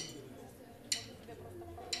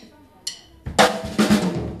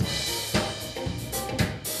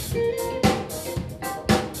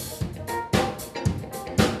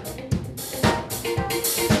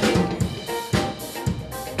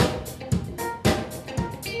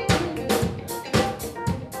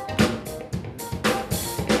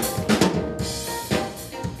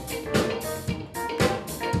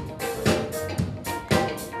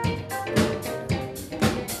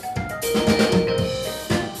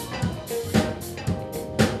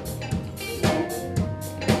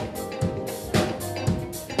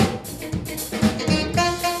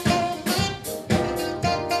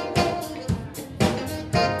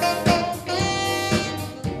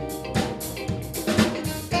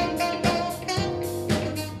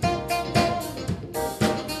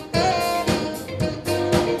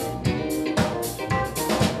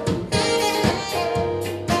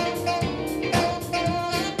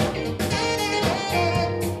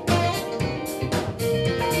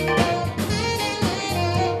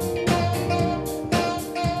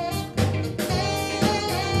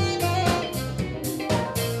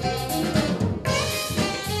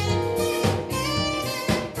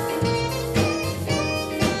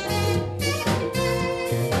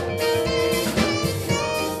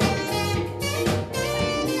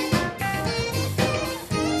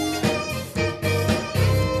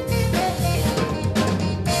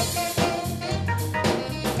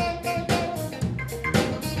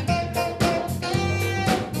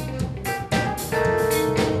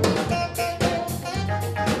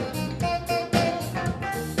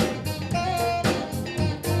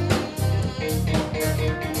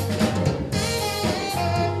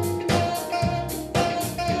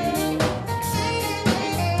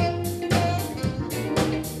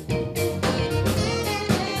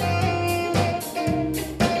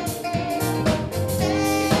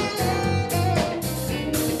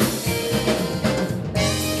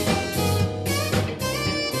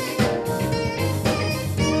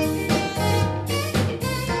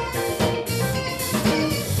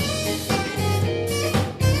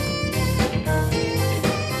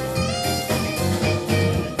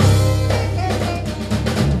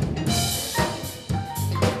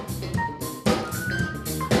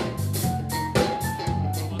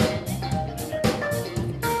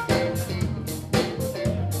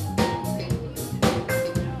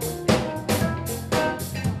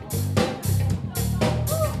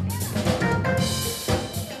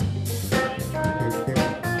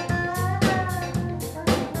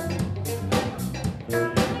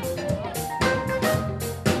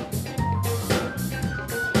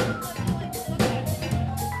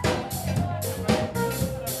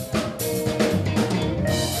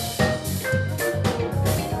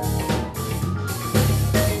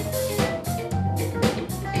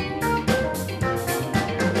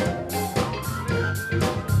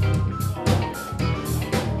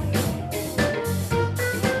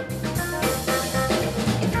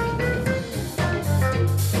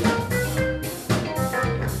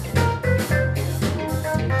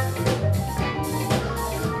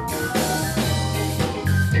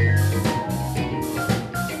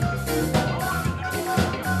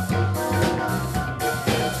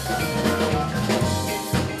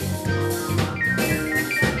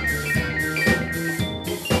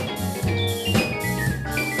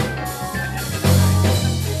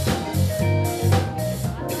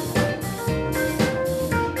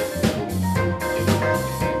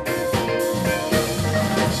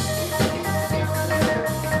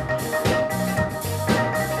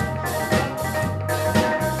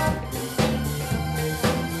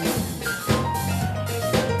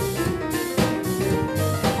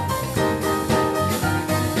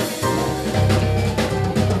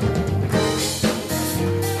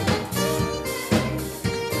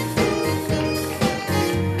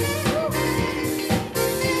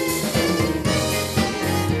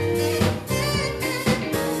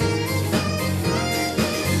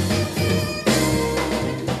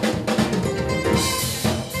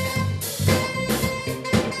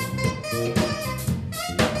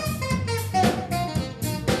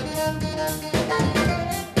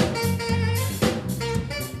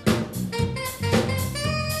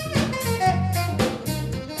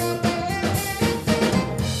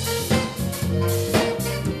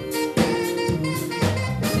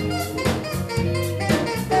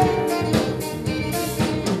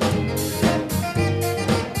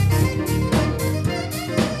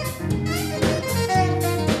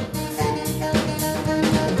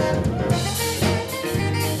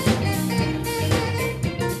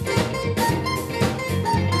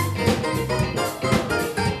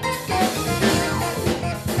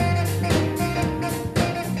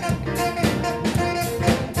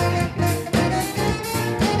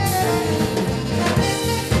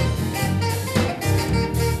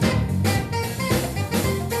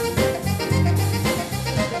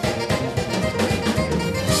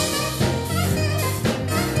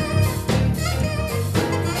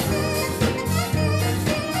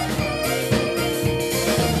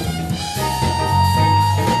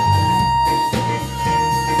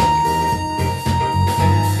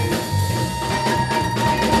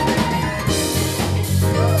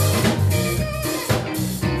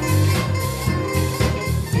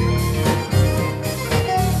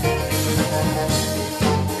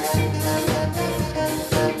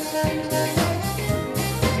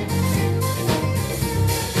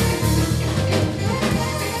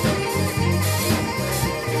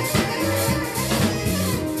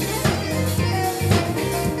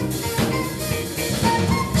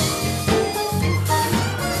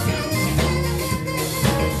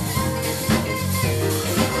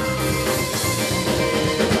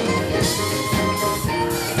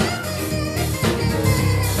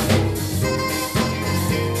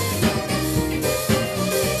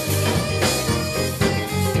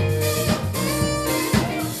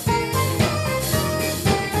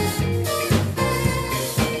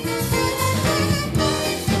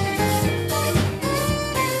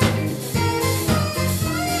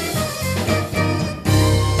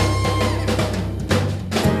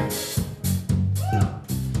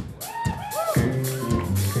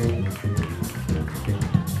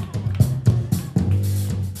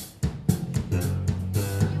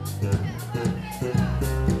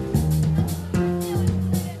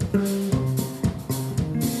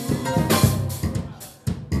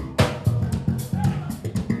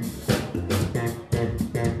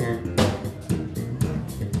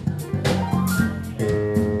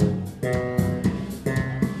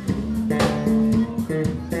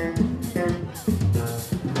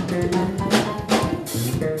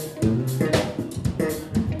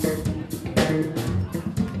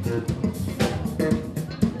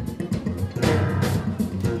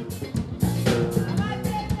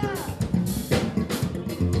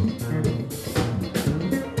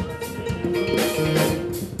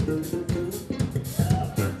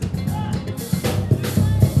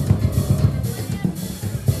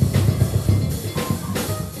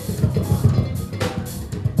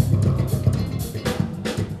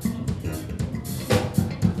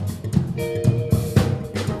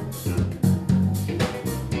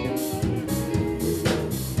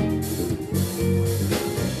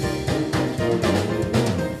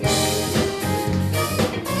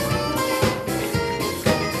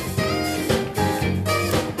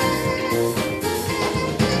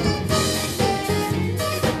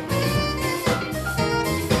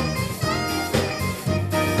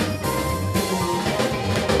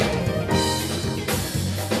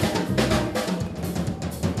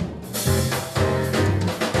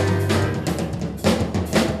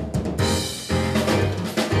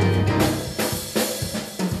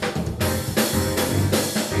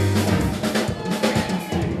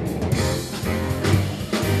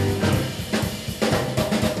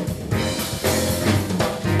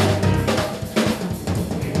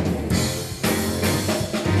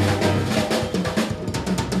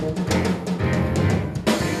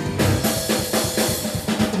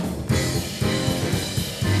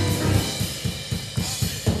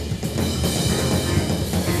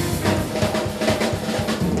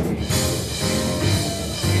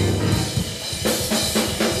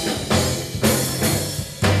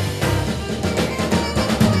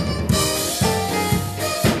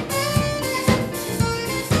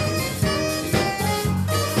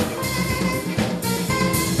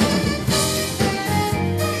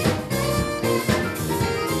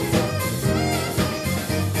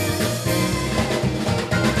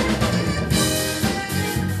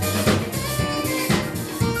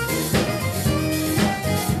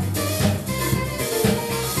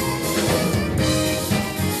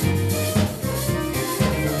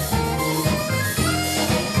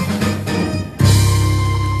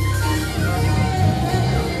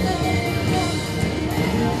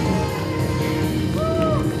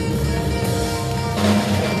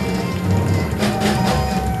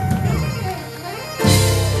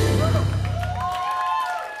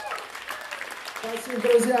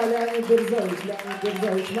 Леонид Берзович,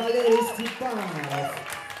 Валерий Степанов,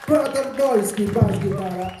 Петр Дольский,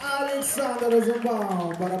 бас-гитара, Александр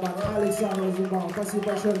Розенбаум, барабаны, Александр Розенбаум. Спасибо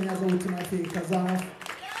большое, меня зовут Тимофей Казанов.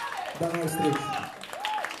 До новых встреч.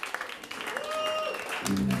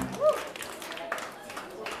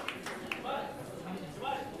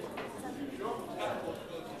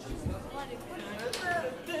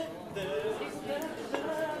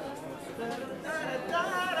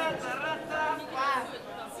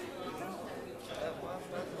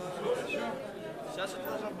 Сейчас это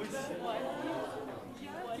должно быть.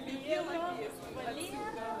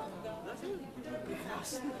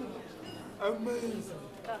 Amazing.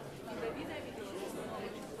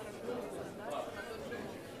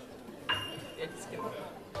 Я тебе скину.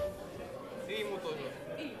 Ты ему тоже.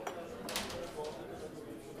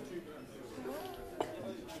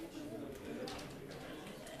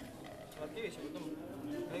 Сладкий вечер, потом.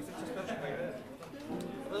 Они, кстати, сейчас хорошо поиграют.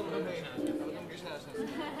 Потом грешняешь нас.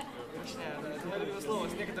 Грешняешь, да. Это мое любимое слово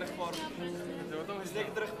с некоторых пор. С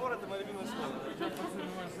некоторых пор это мое любимое слово.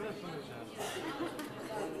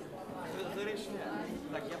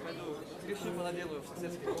 Так, я пойду грешню понаделаю в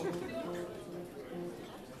соседской комнате.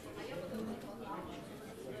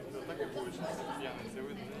 Так и будет, пьяный, все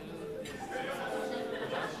выйдет.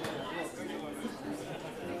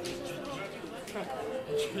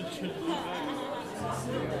 Чуть-чуть.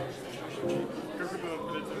 Как это,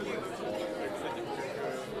 блядь, кстати,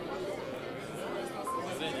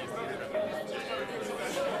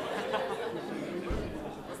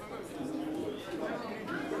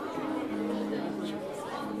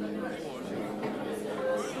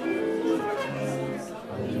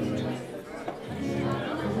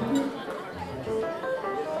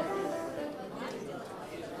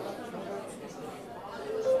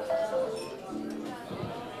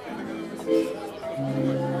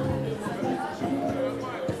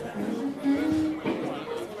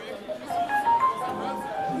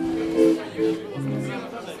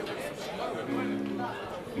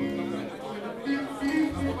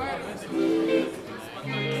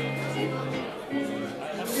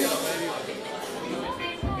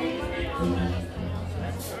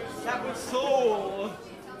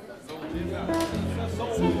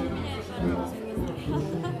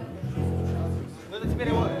 ну это теперь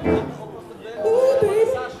его.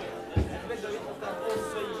 Саша, теперь Давид поставил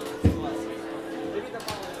свои ситуации. Давид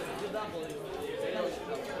опал, еда была.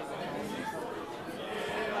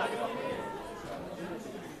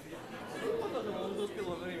 Он не успел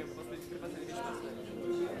во время последней вещи поставить.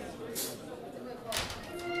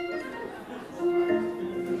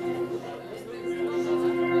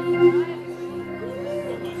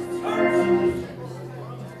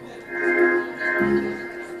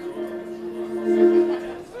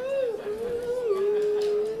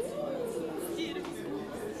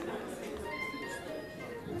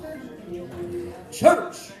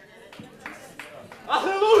 Church!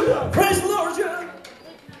 Hallelujah! Praise the Lord, yeah!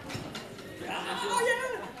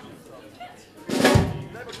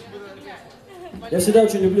 Я всегда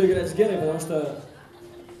очень люблю играть с Герой, потому что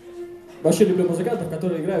вообще люблю музыкантов,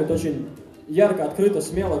 которые играют очень ярко, открыто,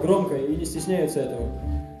 смело, громко и не стесняются этого.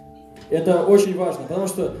 Это очень важно, потому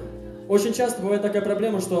что очень часто бывает такая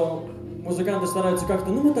проблема, что музыканты стараются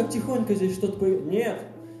как-то, ну мы так тихонько здесь что-то поиграем. Нет,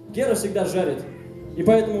 Гера всегда жарит. И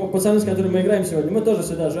поэтому пацаны, с которыми мы играем сегодня, мы тоже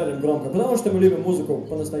всегда жарим громко, потому что мы любим музыку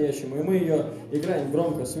по-настоящему, и мы ее играем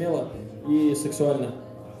громко, смело и сексуально.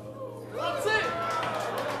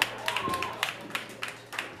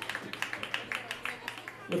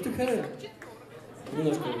 Вот ты хорошо.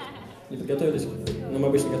 Немножко не подготовились, но мы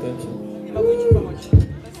обычно готовимся. Не могу ничего помочь.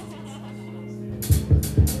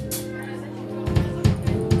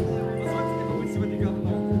 Позвольте побыть сегодня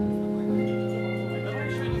говно. Давай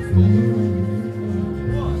еще один стол.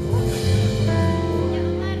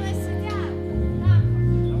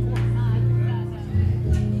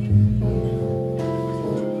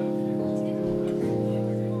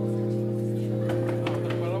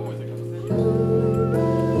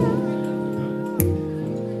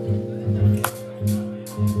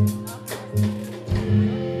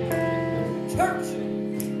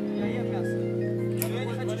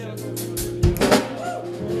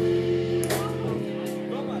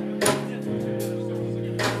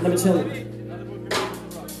 Let me tell you.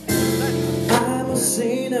 I'm a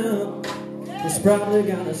sinner who's probably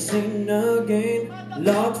gonna sin again.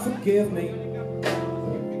 Lord, forgive me.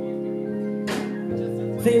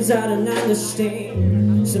 Things I don't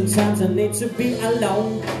understand. Sometimes I need to be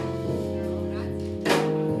alone.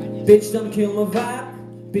 Bitch, don't kill my vibe.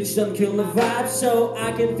 Bitch, don't kill my vibe. So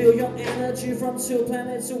I can feel your energy from 2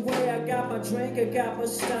 planets away. I got my drink, I got my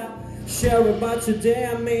style. share it, but today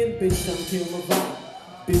I mean, bitch, don't kill my vibe.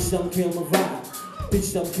 Bitch, don't kill my vibe.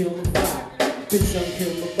 Bitch, don't kill my vibe. Bitch, don't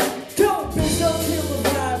kill my vibe. Go, bitch, don't kill my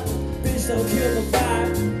vibe. Bitch, don't kill my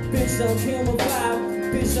vibe. Bitch, don't kill my vibe.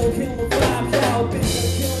 Bitch, don't kill my vibe. Yo, bitch,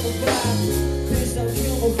 don't kill my vibe. Bitch, don't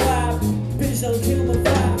kill my vibe. Bitch, don't kill my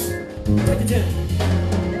vibe. Break it down.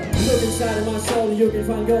 Look inside of my soul and you can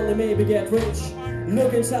find gold and maybe get rich.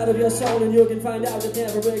 Look inside of your soul and you can find out it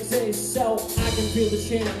never exists. So I can feel the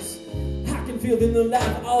chance. I can feel the new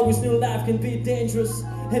life. Always knew life can be dangerous.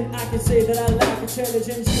 And I can say that I lack intelligence.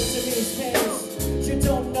 You to me is painless. You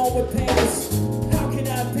don't know what pain is. How can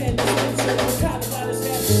I pen this picture? I'm kind of out of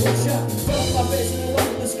hand to reach up. Put on my face and walk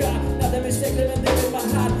in the sky. Not that mistake that I'm in my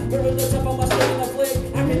heart. We're in the top of my state and I flick.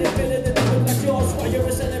 I can admit it and it look like yours. While you're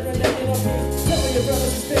a celebrity and I'm me. Tell me your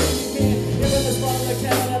brothers is facing you can. You're in the spot on the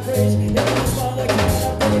camera and I bridge. You're in the spot on the camera and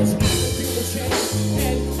I bridge. I can feel the change.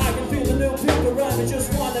 And I can feel the new people around me just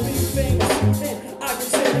wanna be famous. And I can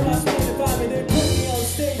say to my spirit if I'm in there, put me on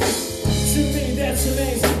stage. To me, that's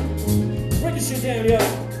amazing. Break your shit down, yo.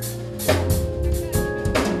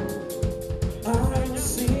 I've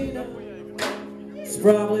seen it. It's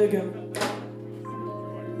probably good.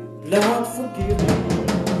 Lord, forgive me.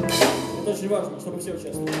 Это очень важно, чтобы все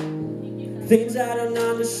участвовали. Things I don't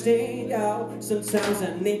understand, yo. Sometimes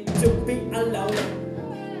I need to be alone.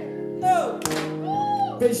 Oh.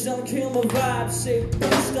 Bitch, don't kill my vibe, say,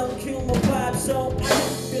 bitch, don't kill my vibe. So I can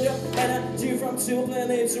feel your energy from two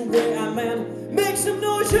planets away. I'm at, make some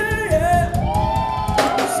noise, yeah.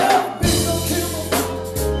 So, bitch, don't kill my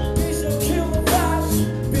vibe. Bitch, don't kill my vibe.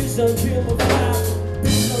 Bitch, don't kill my vibe.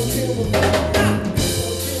 Bitch, don't kill my vibe.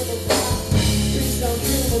 Bitch, don't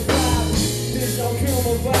kill my vibe. Bitch, don't kill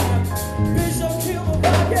my vibe. Bitch, don't kill my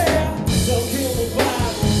vibe, yeah. Don't kill my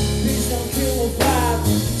vibe. Bitch, don't kill my vibe.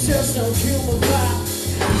 Just don't kill my vibe.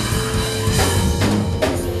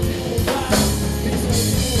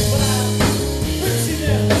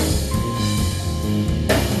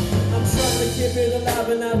 Keep it alive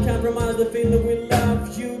and not compromise the feeling we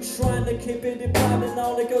love. You trying to keep it deprived and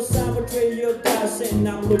only goes time between your dice. And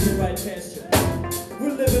I'm looking right past you.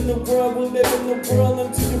 We live in the world on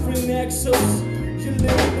two different axles. You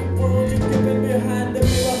live in the world, you're keeping behind the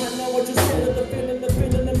mirror. I know what you're scared of, the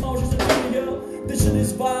feeling, emotions and video. This shit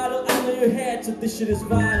is vital, I know your head, so this shit is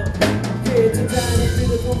vital. Yeah, it's a time to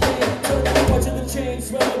feel it from pain. So now watching the change,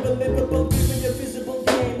 swell unbelievable, keeping your visible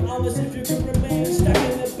game. Unless if you can remain stuck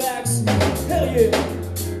in the backs. Hell yeah!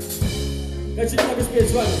 Хочу немного спеть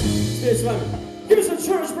с вами. Give me some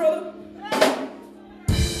church, brother!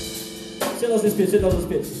 Все должны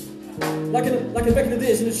спеть. Like in back in the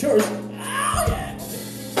days in the church. Oh yeah!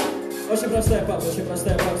 Очень простая партия.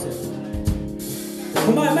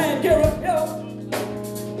 My man, Garrett, yo!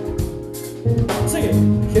 Sing it!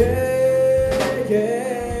 Yeah, yeah!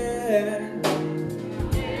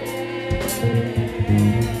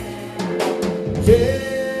 Yeah!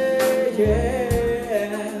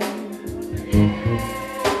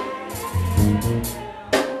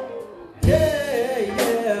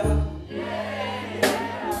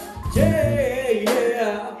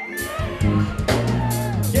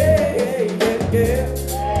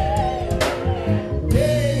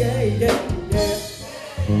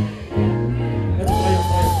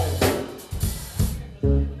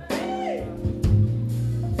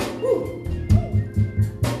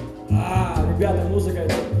 Ребята, музыка,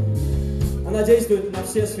 она действует на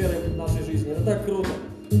все сферы нашей жизни. Это так круто.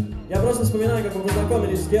 Я просто вспоминаю, как мы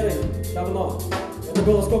познакомились с Герой давно. Это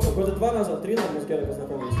было сколько? Года 2 назад? 3, наверное, мы с Герой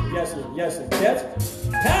познакомились. Я с ним. 5?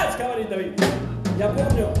 5, говорит Давид! Я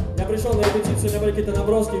помню, я пришел на репетицию, у меня были какие-то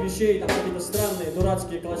наброски вещей, там какие-то странные,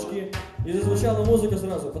 дурацкие клочки. И зазвучала музыка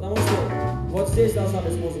сразу, потому что вот здесь должна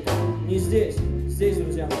быть музыка. Не здесь. Здесь,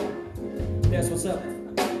 друзья мои. Yes, what's up?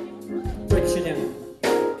 Break it down.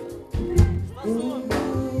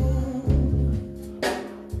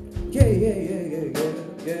 Yeah, yeah, yeah, yeah, yeah,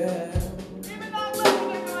 yeah.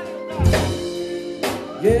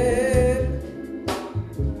 Yeah.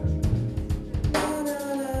 Na, na,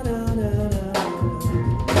 na, na, na.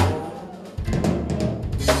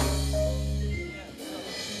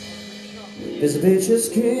 This bitch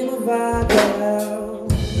just kill my vibe out.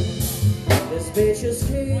 This bitch just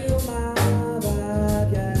kill my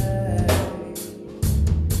vibe, yeah.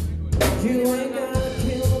 You ain't gonna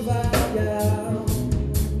kill my vibe, yeah.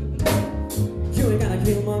 You ain't gonna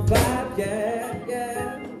kill my vibe, yeah,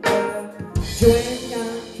 yeah, yeah. You ain't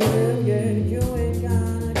gonna kill, yeah, you ain't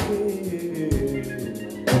gonna kill.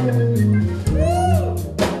 Woo!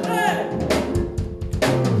 Hey!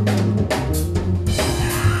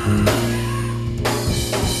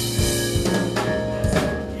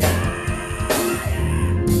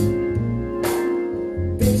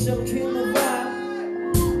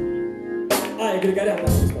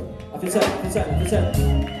 Концерт.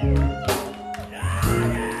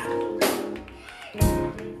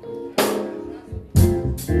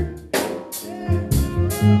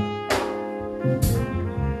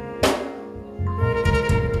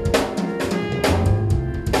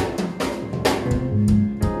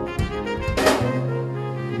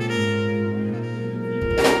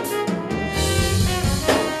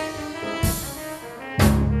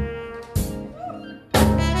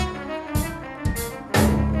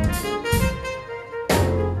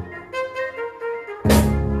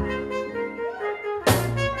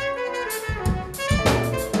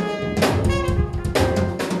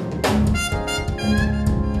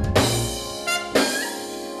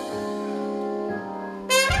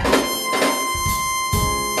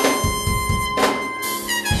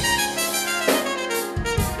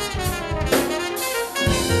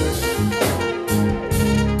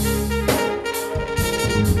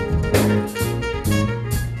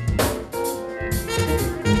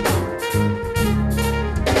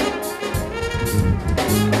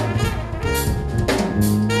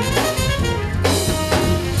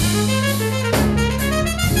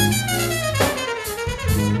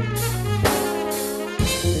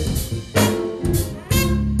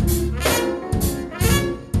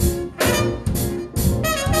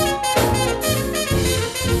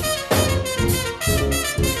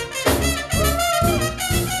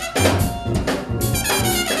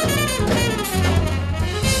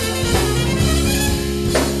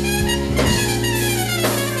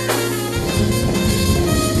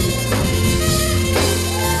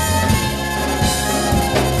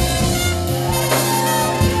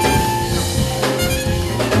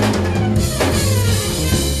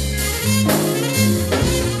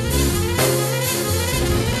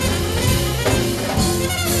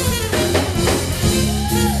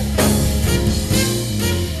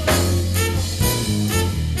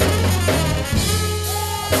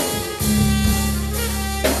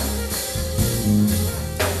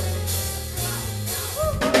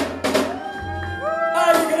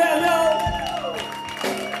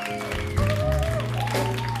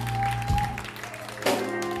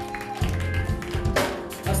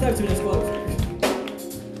 Оставьте меня с головой.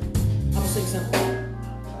 I'm gonna sing something.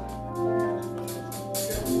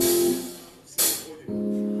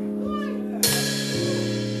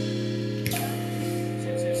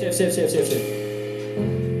 Все.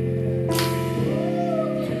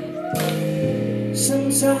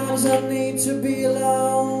 Sometimes I need to be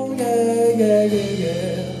alone, yeah.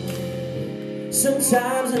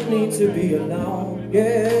 Sometimes I need to be alone,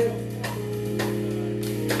 yeah.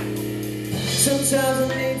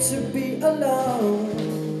 Sometimes I need to be alone.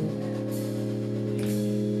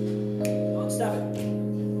 Oh, stop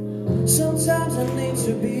it. Sometimes I need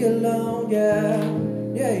to be alone, yeah.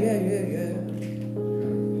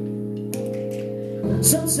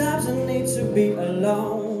 Sometimes I need to be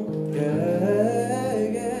alone, yeah.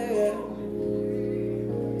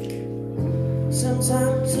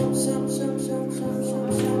 Sometimes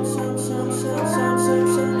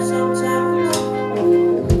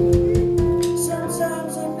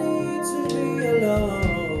I need to be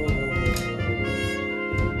alone.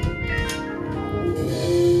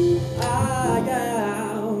 I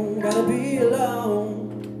gotta be alone.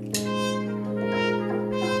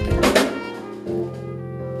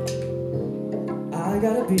 I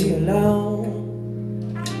gotta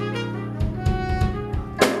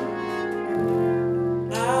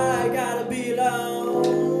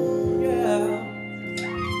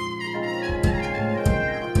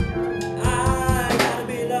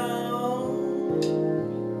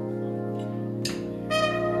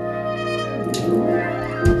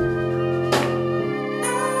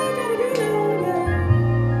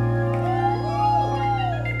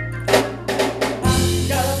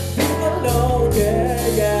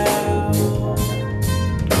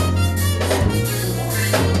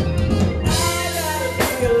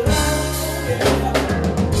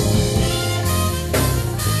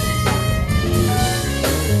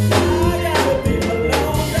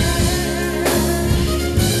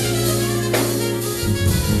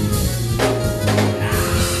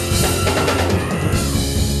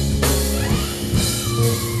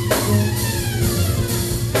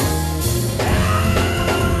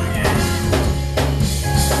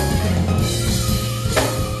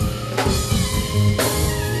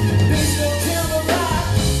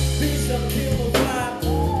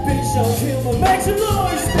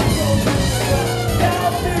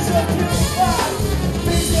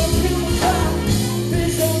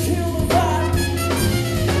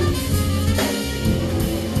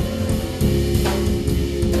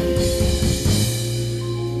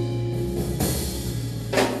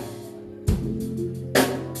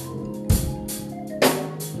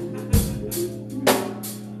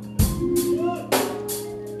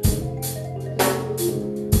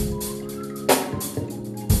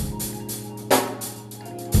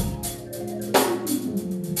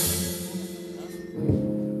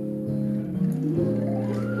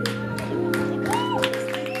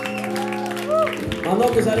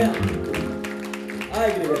Манок и Зарян.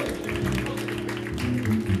 Ай, Григорий.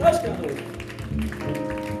 Точка, ну.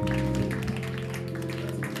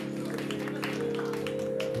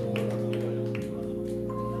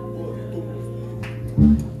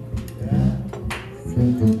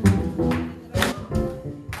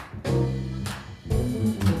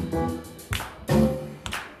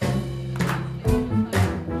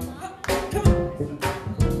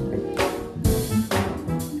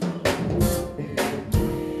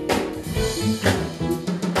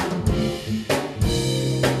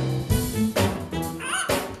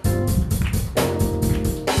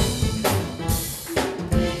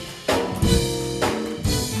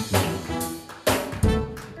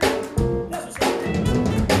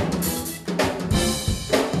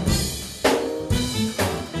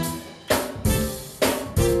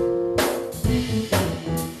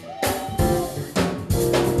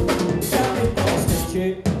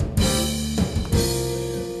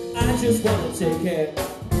 I just wanna take it.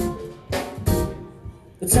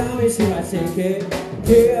 The time is here, I take it.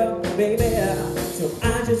 Yeah, baby. So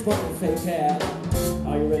I just wanna fake it.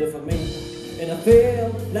 Are you ready for me? And I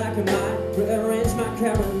feel like I might rearrange my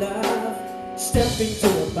current love. Step into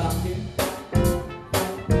the bucket.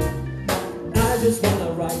 I just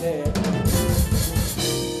wanna ride it.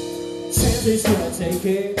 Chances here, I take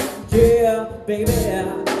it. Yeah, baby.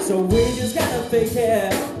 So we just gotta fake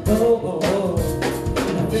it. Oh, oh, oh.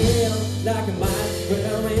 And I feel like I might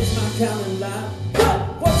rearrange my calendar.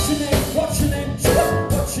 What's your name? What's your name?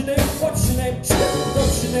 What's your name? What's your name?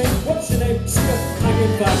 What's your name? What's your name? I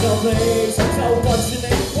can find no place. So what's your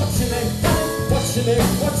name? What's your name? What's your name?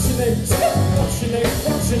 What's your name? What's your name?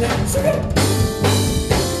 What's your name?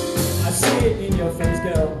 I see it in your face,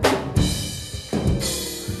 girl.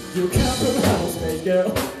 You come from outer space, girl.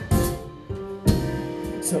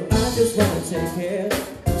 So I just wanna take it.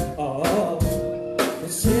 Oh, the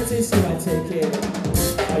chances here I take it.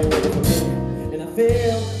 Are you ready for me? And I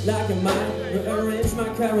feel like I might rearrange my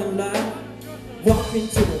current life. Walk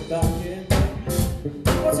into the bucket.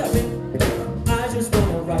 What's happening? I just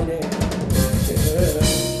wanna ride it. Yeah.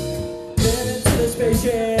 Then into the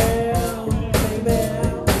spaceship, baby.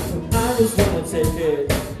 I just wanna take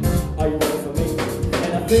it. Are you ready for me?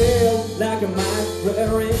 And I feel like I might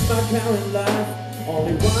rearrange my current life.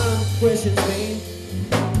 Only one question's me.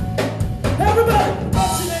 Everybody,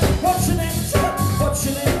 what's your name? What's your name? What's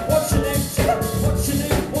your name? What's your name? What's your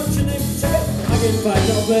name? What's your name? I can find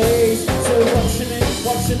no place. So what's your name?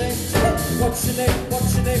 What's your name? What's your name?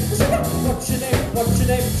 What's your name? What's your name? What's your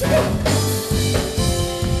name?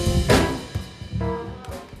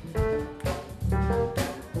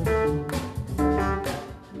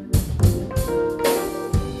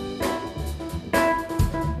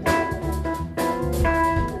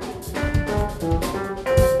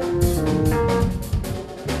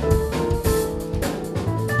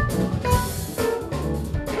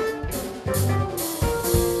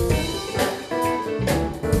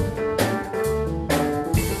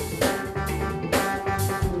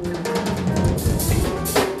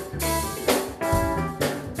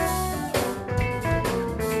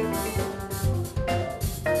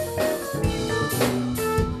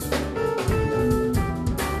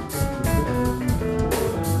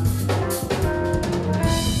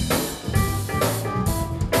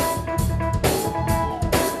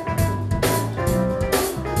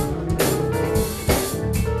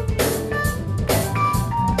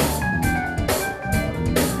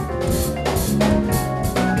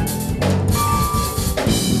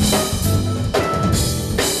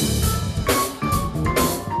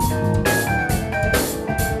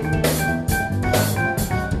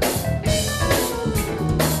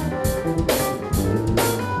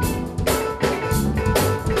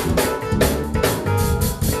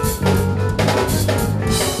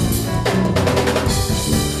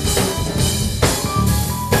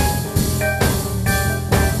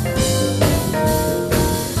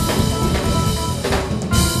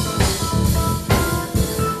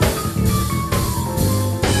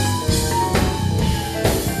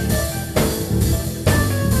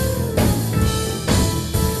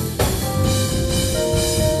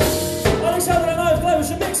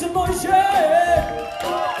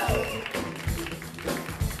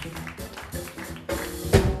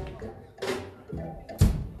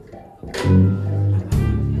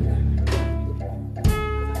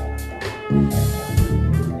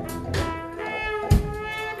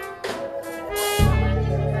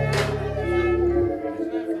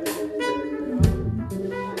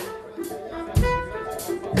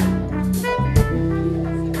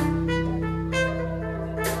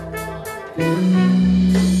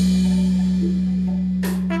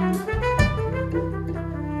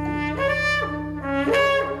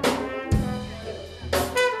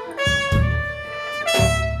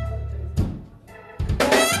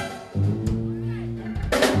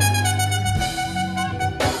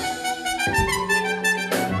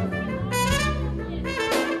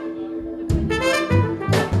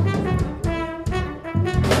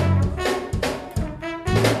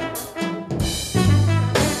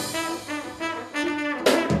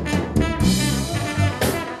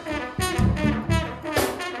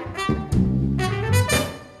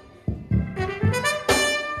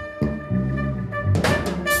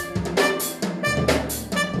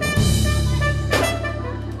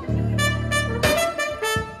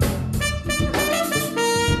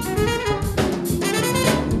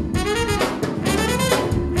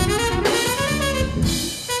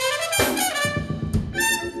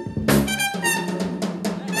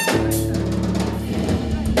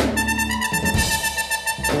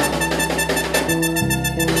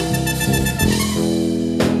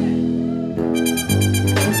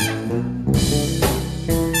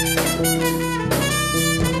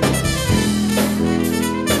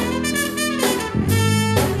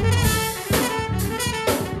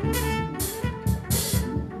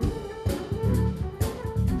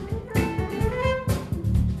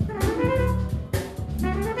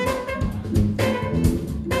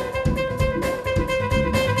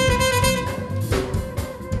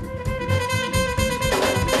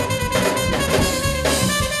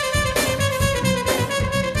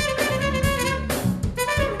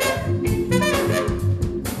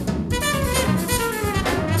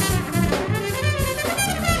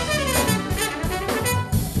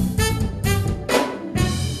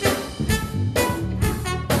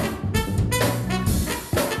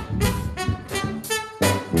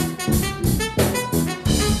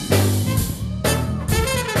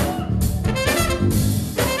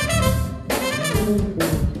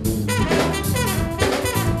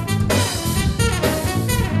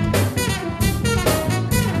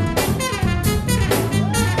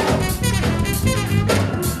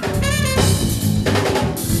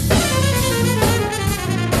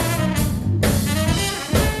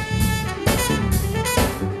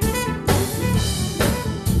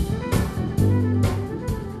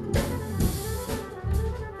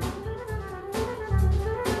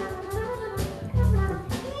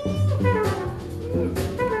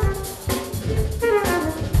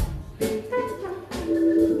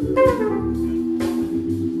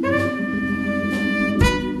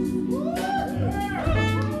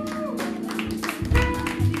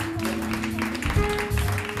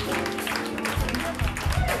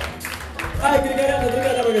 Ай, Григорян и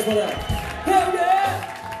другие дамы и господа. Hell yeah!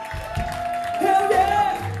 Hell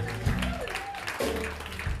yeah!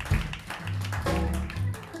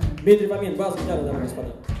 Дмитрий Фомин, бас-гитара, дамы и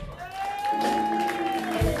господа.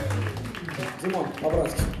 Димон,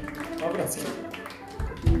 по-братски. По-братски.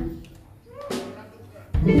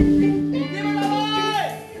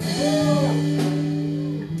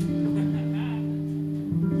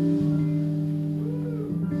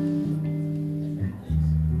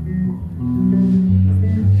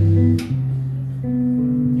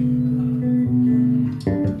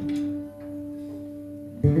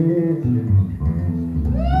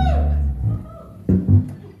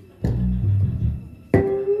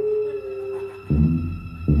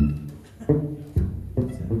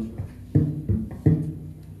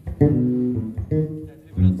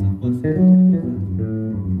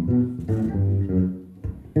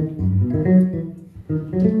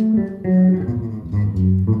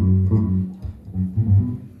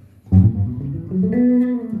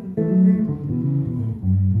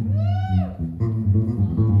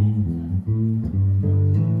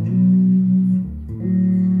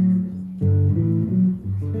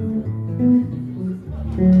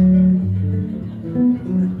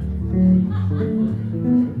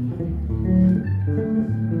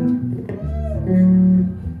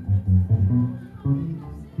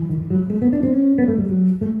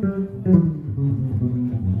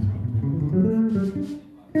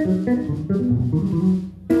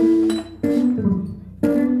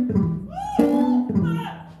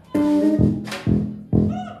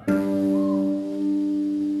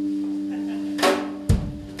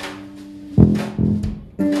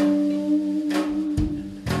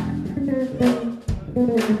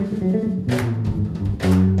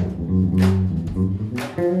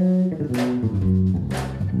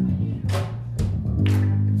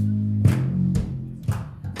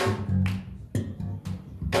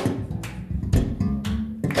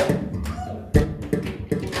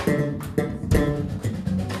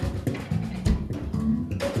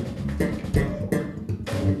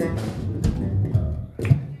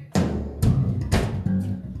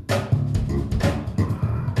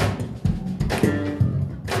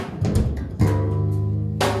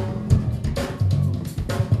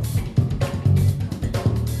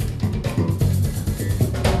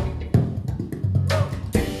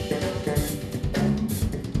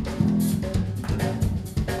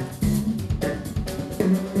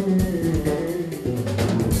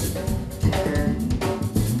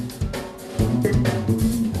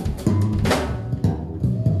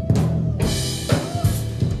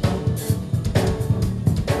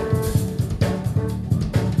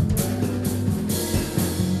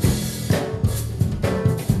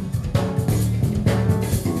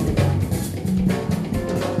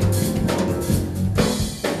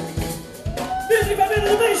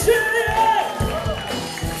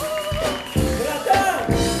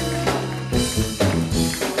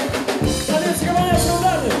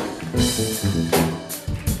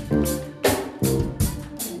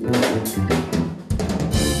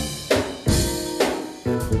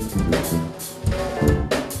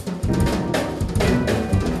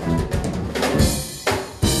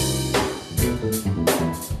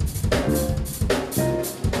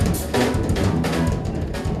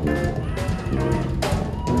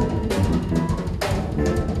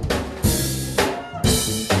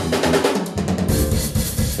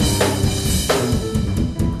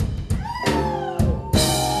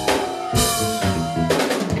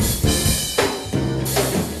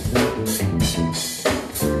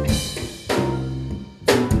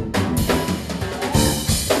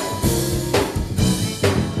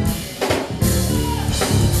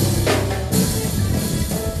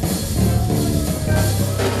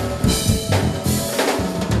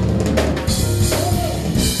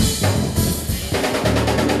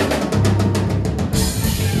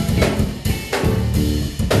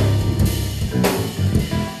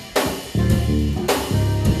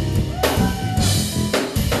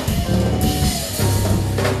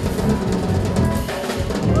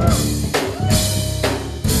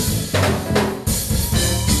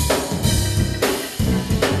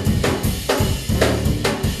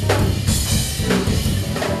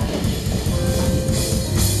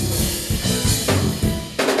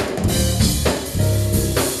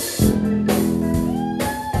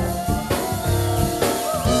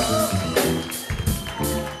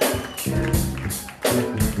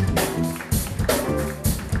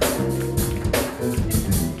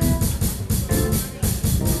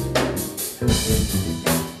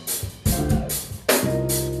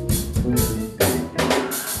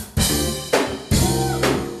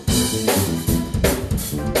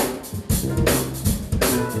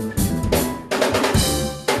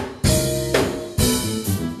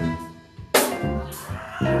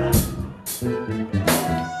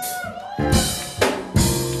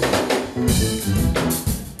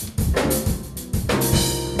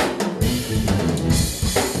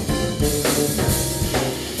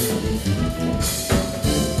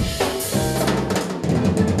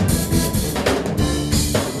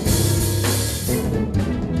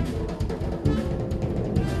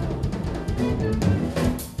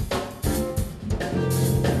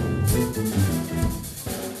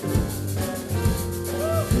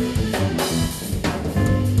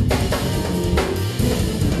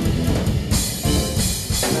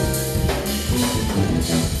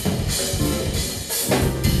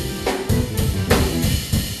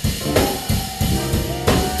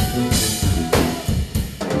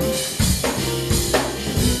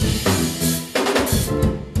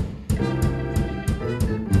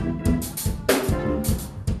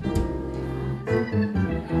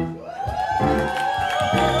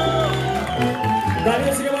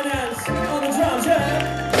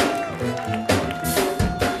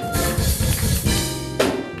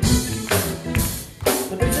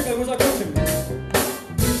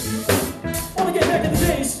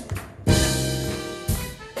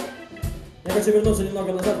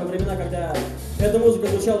 Эта музыка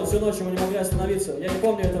звучала всю ночь, и мы не могли остановиться. Я не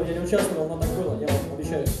помню этого, я не участвовал, но так было, я вам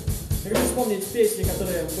обещаю. Я хочу вспомнить песни,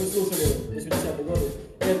 которые вы слушали в 80-е годы.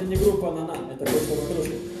 И это не группа «Нана», это кое-что вокруг.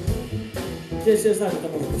 Здесь все знают эту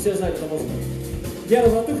музыку, все знают эту музыку. Гера,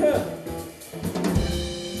 братуха!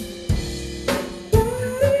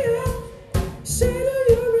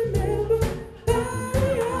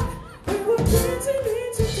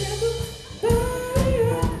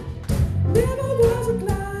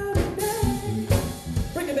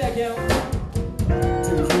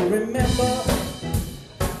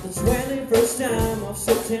 Time of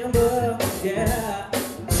September, yeah,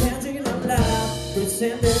 changing our life,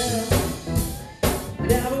 pretending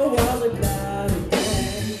never was a cloudy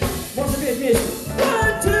day. Можно петь вместе.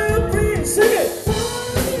 1, 2, 3, sing it,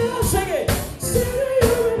 sing it, sing it,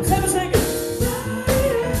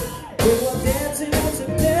 we were dancing in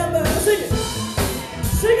September, sing it,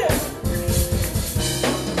 sing it.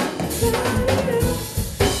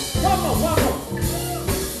 One more.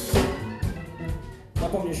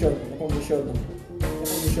 Напомню еще одну.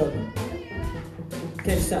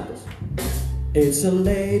 Can't stop this. It's a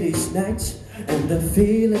ladies' night and the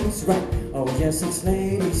feeling's right. Oh yes, it's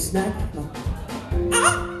ladies' night.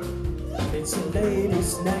 It's a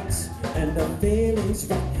ladies' night and the feeling's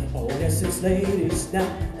right. Oh yes, it's ladies' night.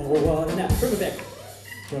 Oh what a night. Bring it back.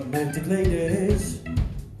 Romantic ladies.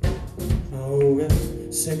 Oh yeah,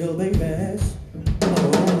 single babies.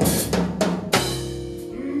 Oh.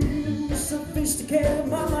 Sophisticated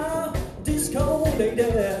mama, disco lady.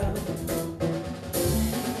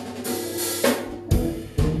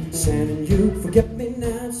 Sending you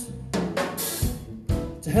forget-me-nots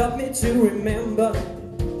to help me to remember.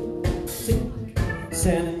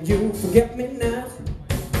 Sending you forget-me-nots,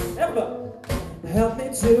 Everybody, help me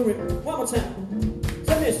to remember. one more time.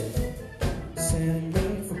 Send this. Sending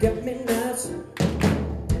me forget-me-nots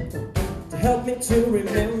to help me to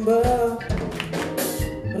remember.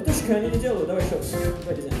 Братушка, они не делают, давай еще раз.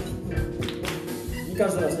 Давайте сделаем. Не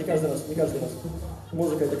каждый раз.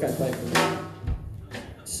 Музыка такая, поехали.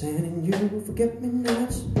 Sending you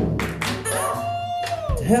forget-me-nots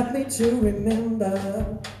to help me to remember,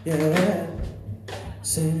 yeah.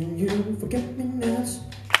 Sending you forget-me-nots,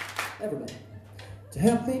 Everybody. to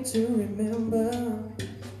help me to remember.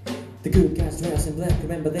 The good guys dressed in black,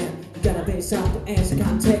 remember that. You gotta pay something to answer,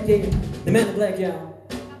 can't take it. The man in black, yeah.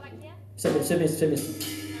 Все вместе.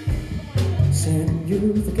 Sending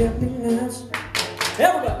you forget-me-nots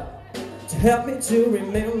Everybody. to help me to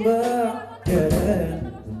remember, yeah.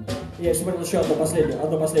 Я еще понял еще одну последнюю.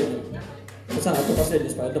 Пацаны, одну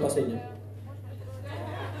последнюю.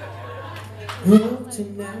 Groove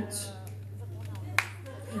tonight,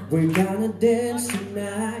 we're gonna dance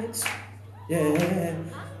tonight, yeah.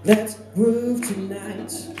 Let's groove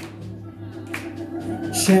tonight,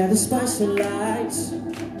 share the spice of light.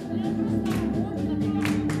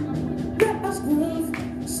 Let us groove,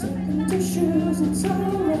 step into shoes, it's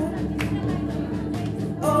alright.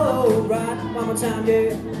 Alright, one more time,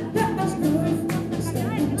 yeah. Let us groove,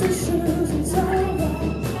 step into shoes, it's alright.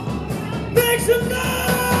 Make some noise!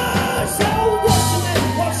 So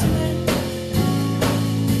what's your name?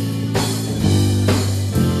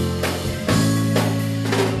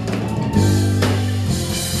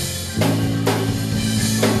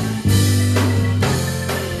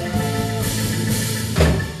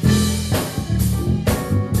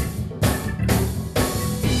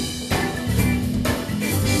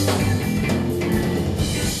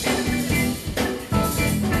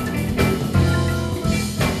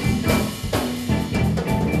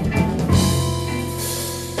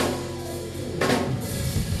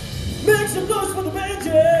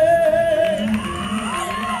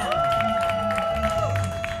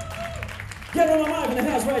 Gherman Mamaev in the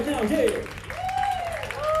house right now, yeah.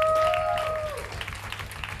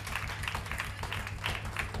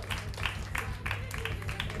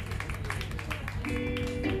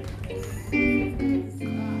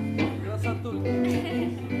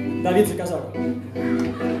 Давид заказал.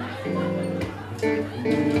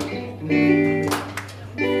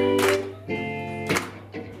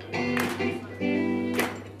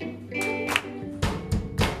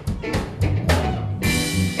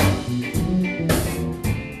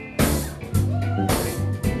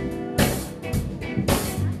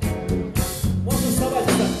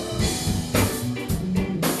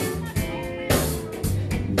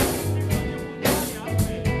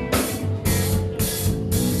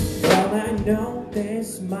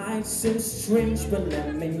 Might seem strange, but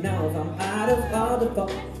let me know if I'm out of order for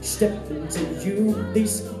step into you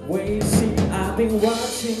this way. See, I've been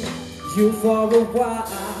watching you for a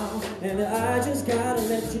while. And I just gotta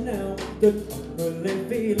let you know that I'm really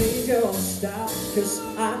feeling your style. Cause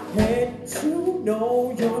I hate to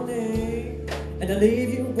know your name, and I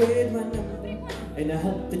leave you with my number, and I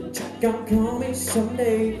hope that you can call me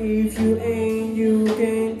someday. If you ain't, you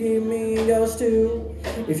can give me those two.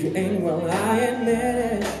 If you ain't, well, I ain't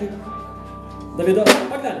mad at you. Давидов,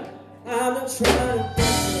 погнали! I'm not trying to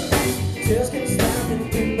just can't stop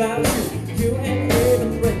thinking about you. You ain't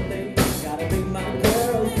even really gotta be my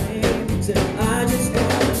girlfriend. Said I just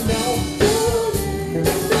wanna know your name.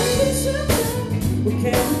 Maybe sometime we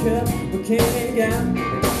can't hook up, we can't hang out.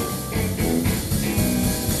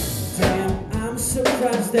 Damn, I'm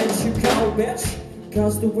surprised that you called, bitch.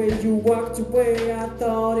 Cause the way you walked away, I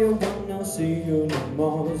thought you wanna see you no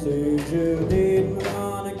more. Said you didn't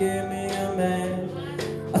wanna give me a man.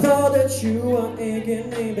 I thought that you were aching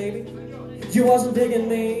me, baby. You wasn't digging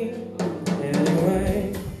me.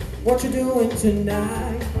 Anyway, what you doing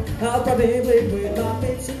tonight? I'll probably play with my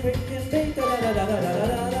mates and we can be da da da da da da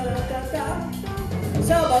da da da da.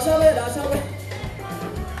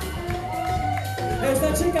 Esta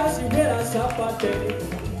chica si hubiera zapatero.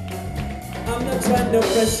 I'm not trying to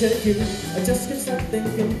pressure you, I just can't stop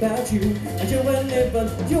thinking about you. You ain't even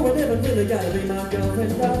really gotta be my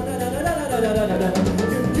girlfriend. Da, da, da, da, da, da, da, da, da.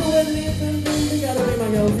 You ain't even really gotta be my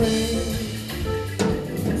girlfriend.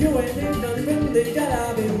 You ain't even really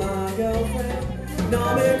gotta be my girlfriend. No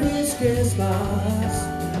me busques más.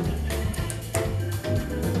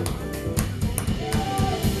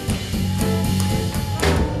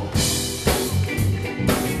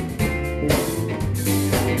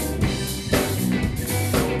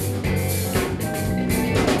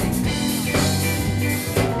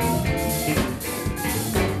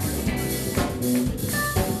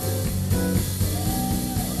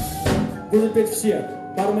 Будут петь все.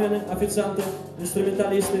 Бармены, официанты,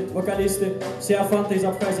 инструменталисты, вокалисты, все афанты из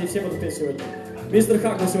Абхазии, все будут петь сегодня. Мистер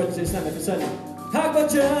Хакба сегодня здесь с нами официально.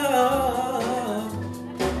 Хакбаджан!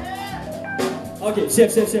 Окей, все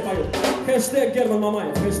поют. Хэштег Герман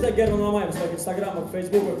Мамаев. Хэштег Герман Мамаев в своих инстаграмах,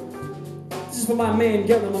 фейсбуках. This is for my man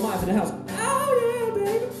Герман Мамаев in the house. Oh yeah,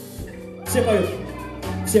 baby. Все поют.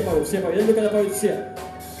 Я люблю, когда поют все.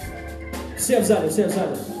 Все в зале.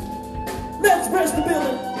 Let's press the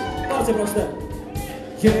building. Партия просто.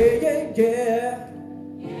 Yeah, yeah, yeah.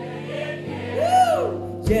 Woo!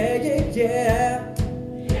 Yeah, yeah, yeah.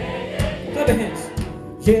 Clap your hands.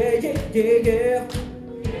 Yeah, yeah, yeah, yeah.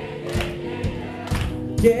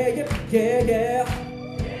 Yeah, yeah, yeah, yeah.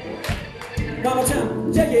 One more time.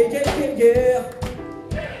 Yeah, yeah, yeah, yeah, yeah.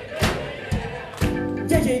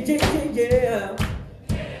 Yeah, yeah, yeah, yeah, yeah.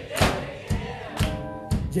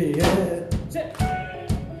 Yeah.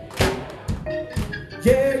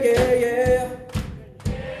 Yeah, yeah, yeah.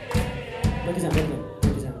 Break it down.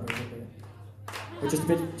 Хочу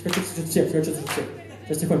спеть всех.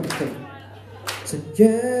 Сейчас тихонько. So,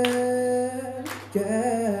 yeah,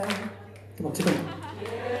 yeah. Come on, тихонько.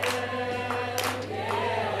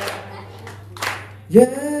 Yeah,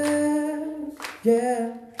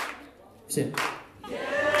 yeah. Все.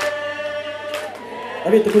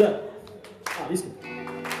 Давид, ты куда? Виски.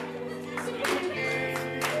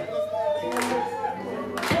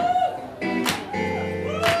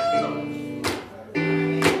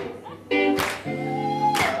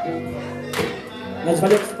 Значит,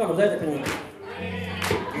 Валерий Степанов, да, я так понимаю?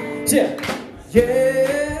 Все.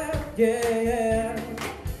 Yeah, yeah, yeah.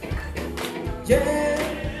 Yeah,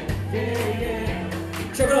 yeah, yeah.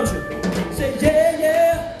 Еще громче. Say yeah,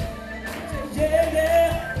 yeah. Say yeah, yeah.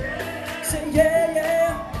 Say yeah,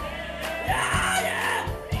 yeah. Yeah, yeah.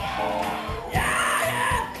 Yeah,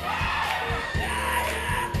 yeah.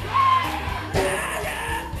 Yeah,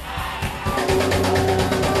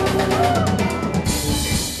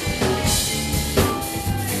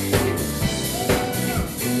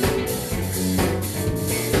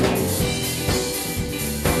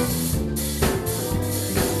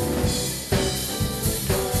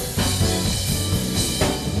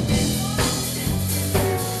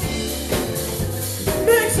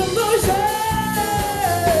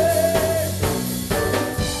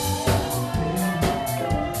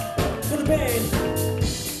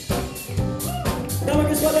 Дамы и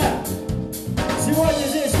господа, сегодня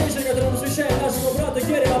здесь вечер, который мы посвящаем нашему брату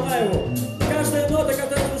Гере Мамаеву. Каждая нота,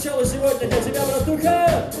 которая звучала сегодня для тебя,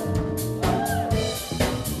 братуха.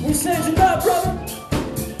 We send you love, brother.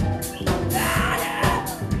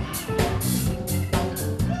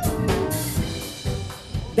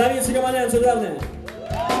 Давид Сигаманян, ударные.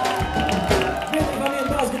 Дмитрий Фомин,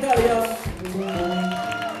 бас-гитара, я.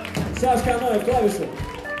 Сашка Аноев, клавиши.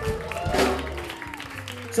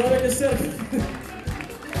 Человек из церкви.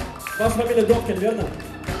 Ваша фамилия Добкин, верно?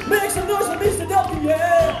 Make some noise for Mr. W,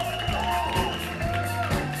 yeah!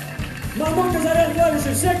 Мамулька, заряд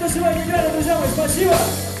клавиши. Все, кто сегодня играли, друзья мои, спасибо!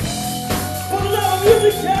 For the love of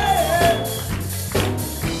music, yeah!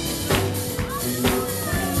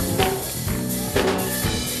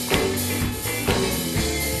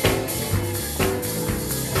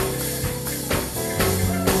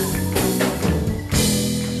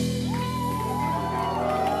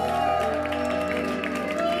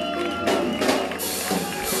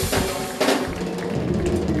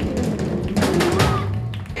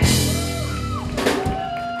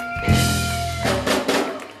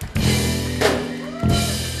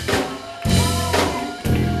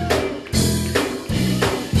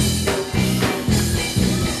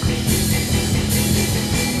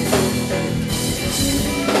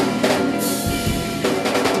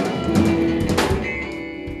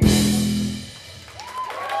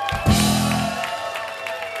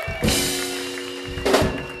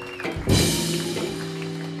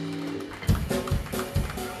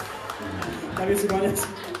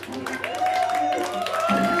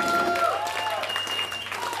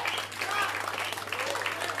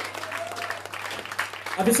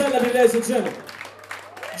 Официально объявляется джем.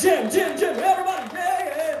 Джем, everybody, yeah.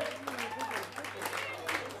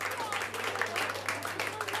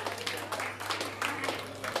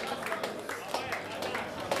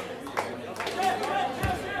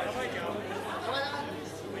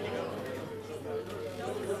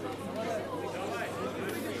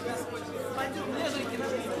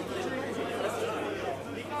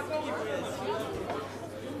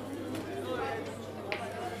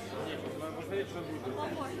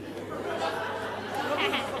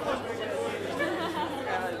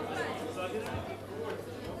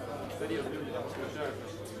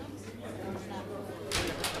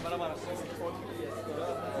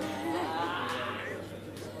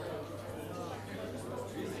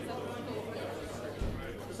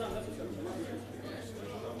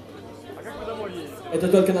 Это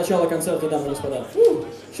только начало концерта, дамы и господа.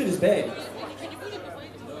 Shit is bad.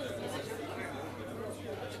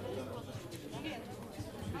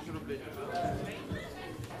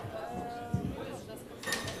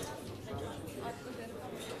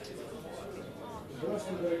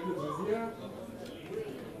 Здравствуйте, дорогие друзья.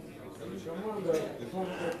 Команда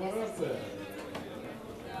 «Фан-корпорация»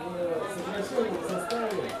 в сокращенном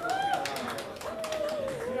составе.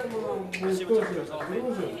 С Германом мы тоже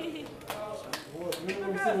дружим. Вот, мы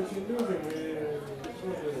его все очень любим и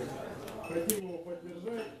тоже хотим его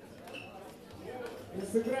поддержать. Мы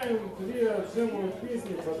сыграем две джемовых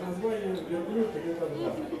песни под названием «Верблюд» и «Это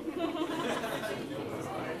два».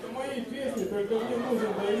 Это мои песни, только мне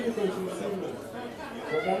нужен Давид очень сильно.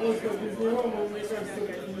 Потому что без него мы, мне кажется,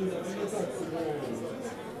 не так сыграем.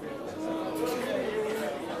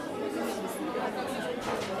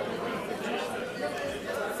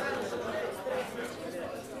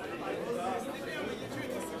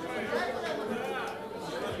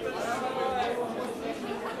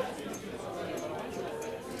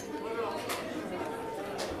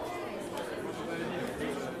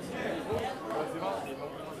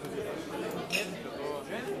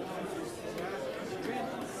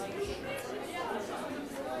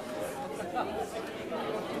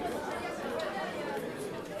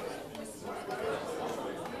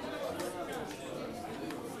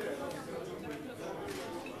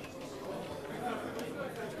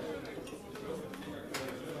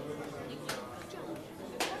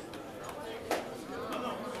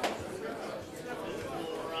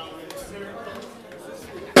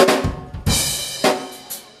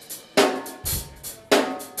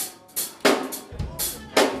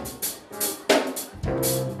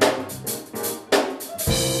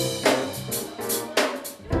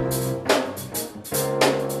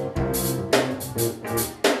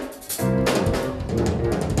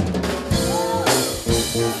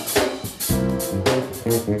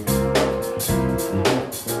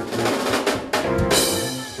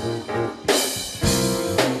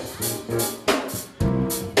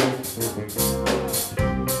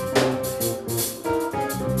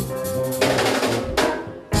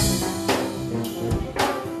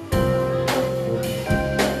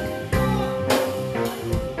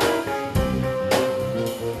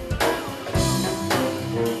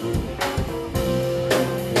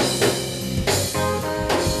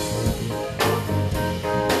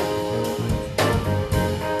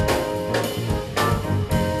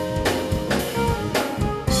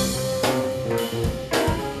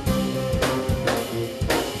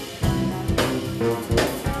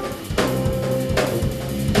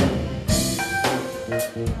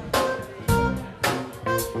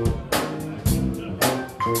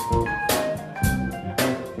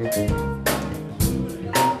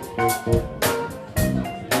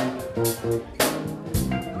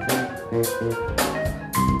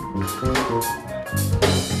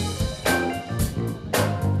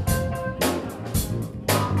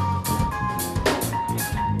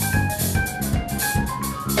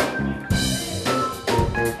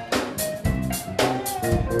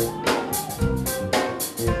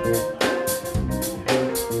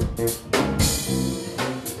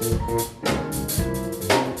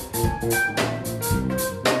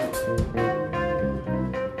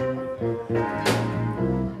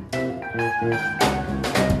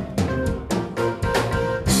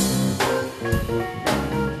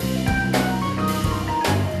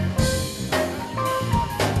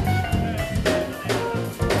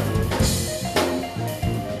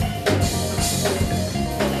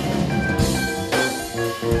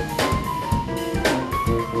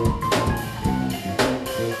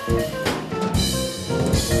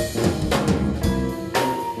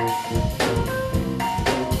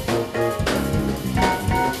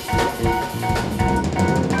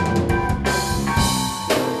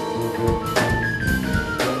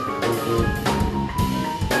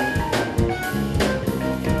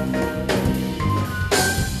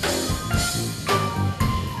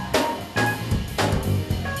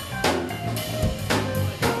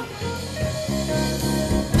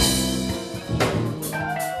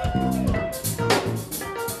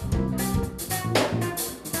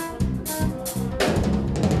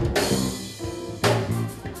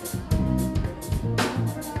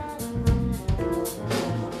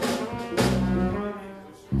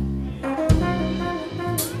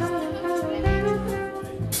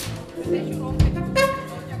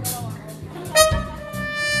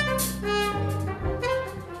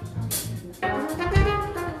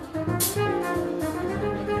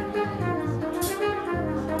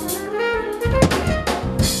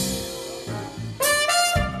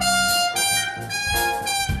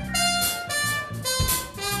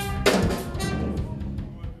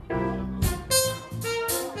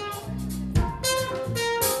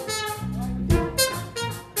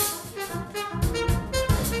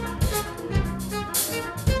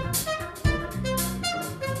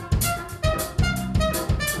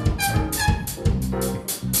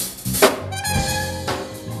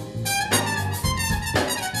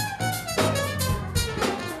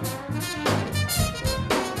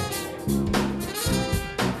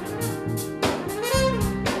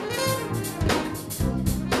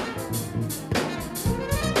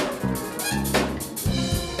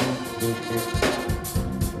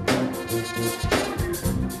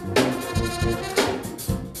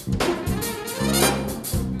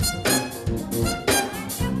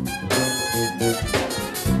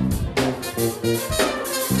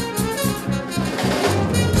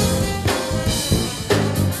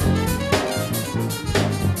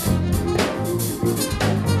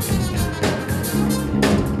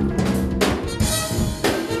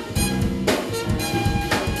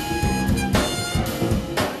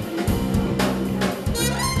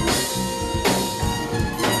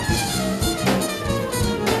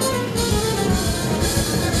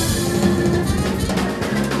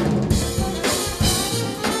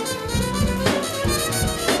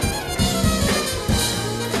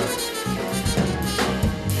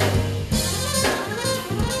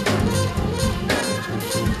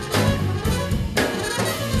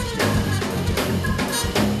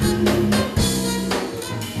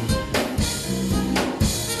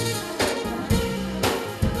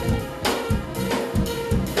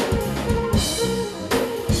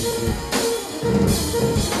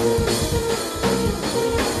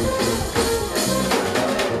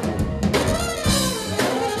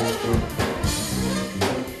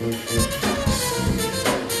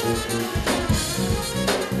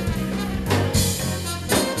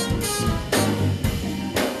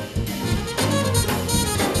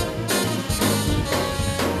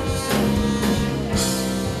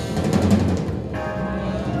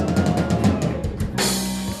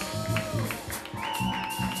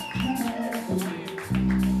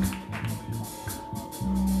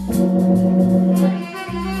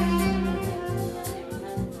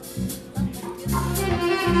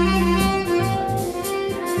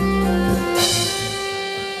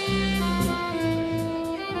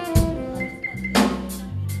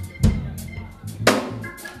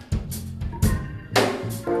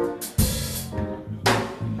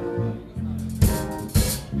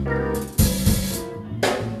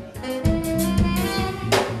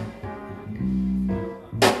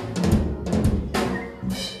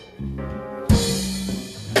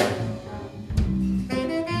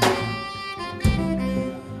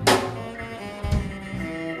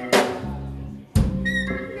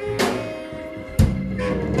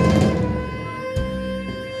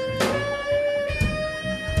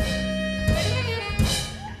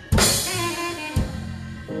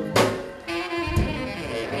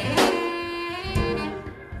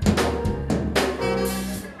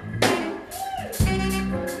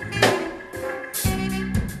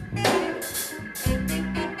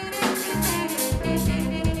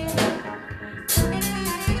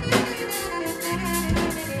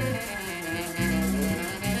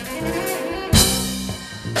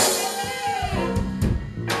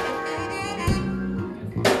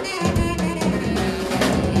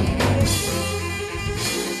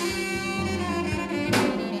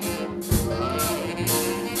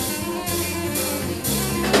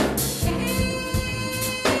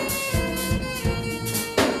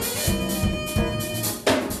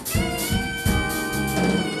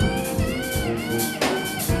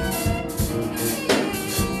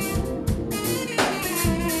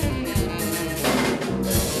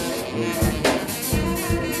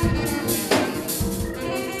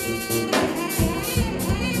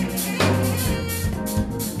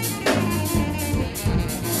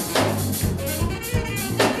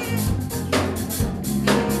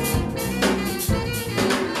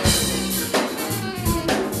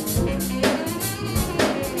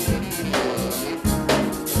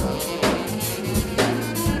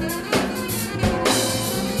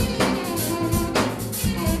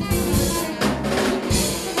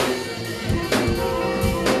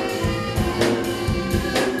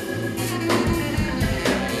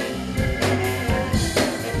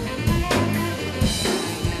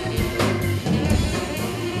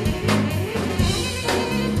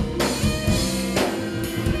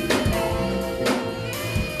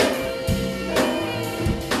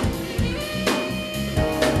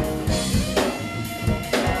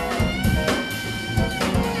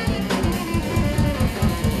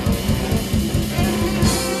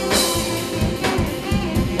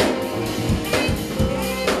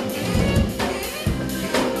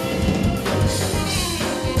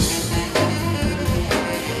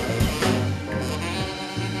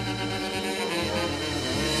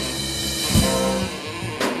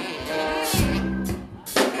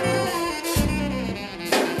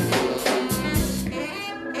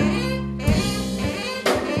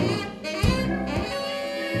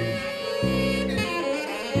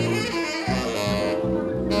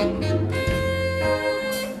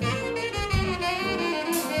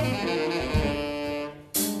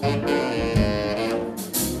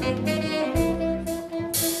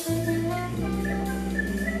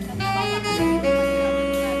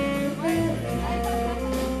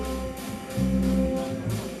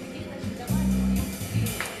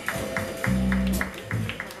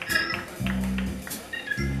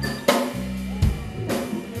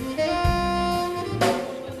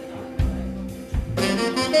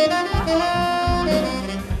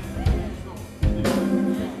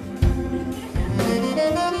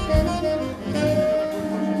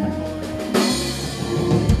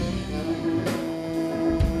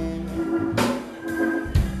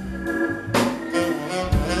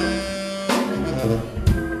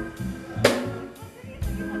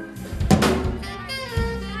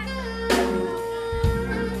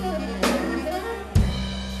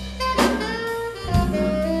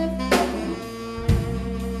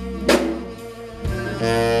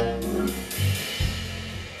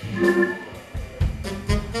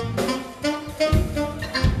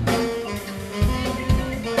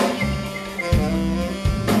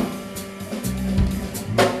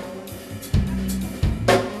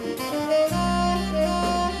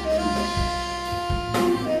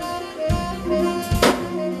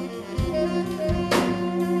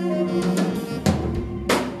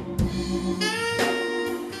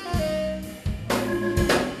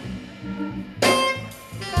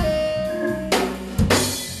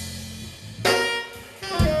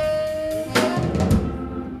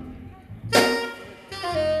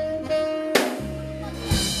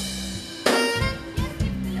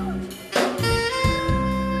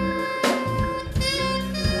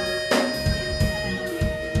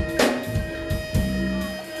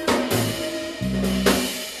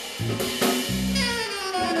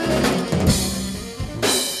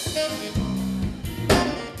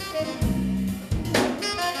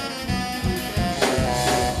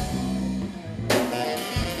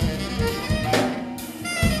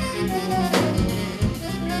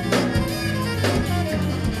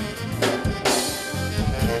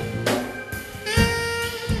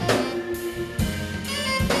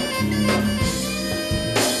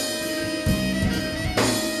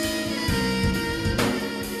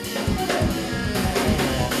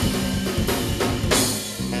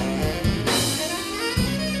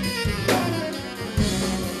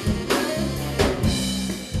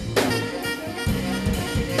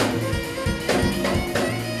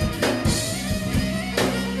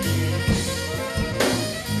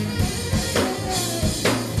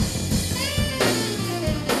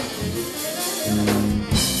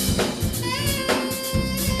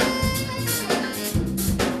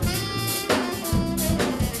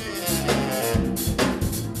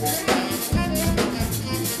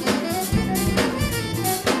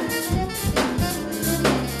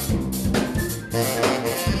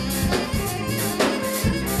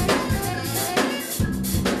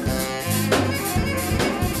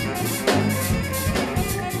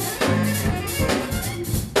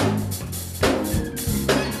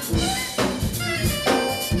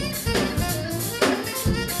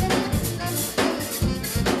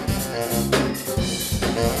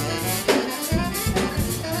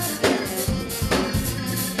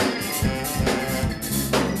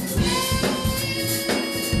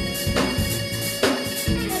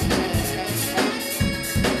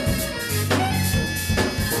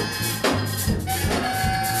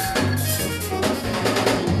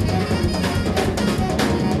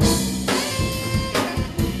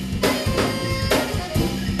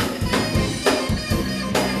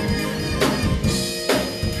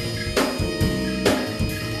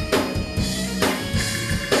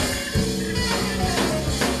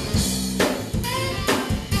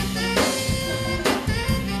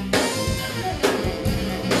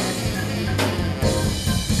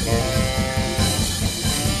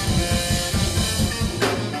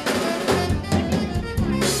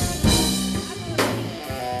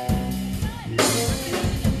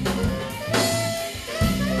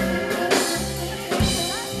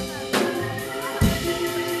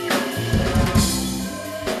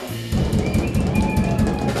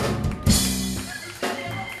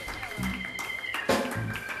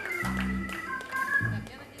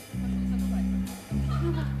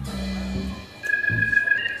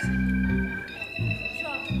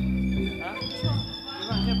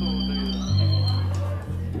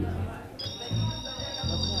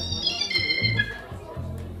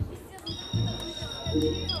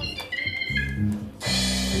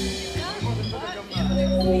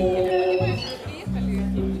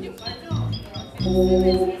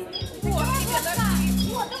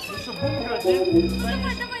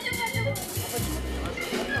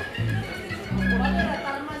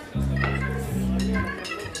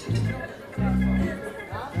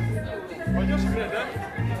 Пойдешь играть, да?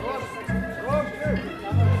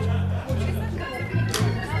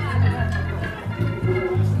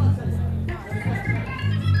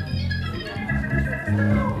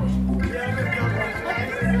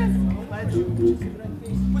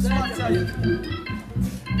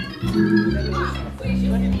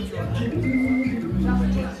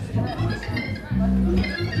 Пусть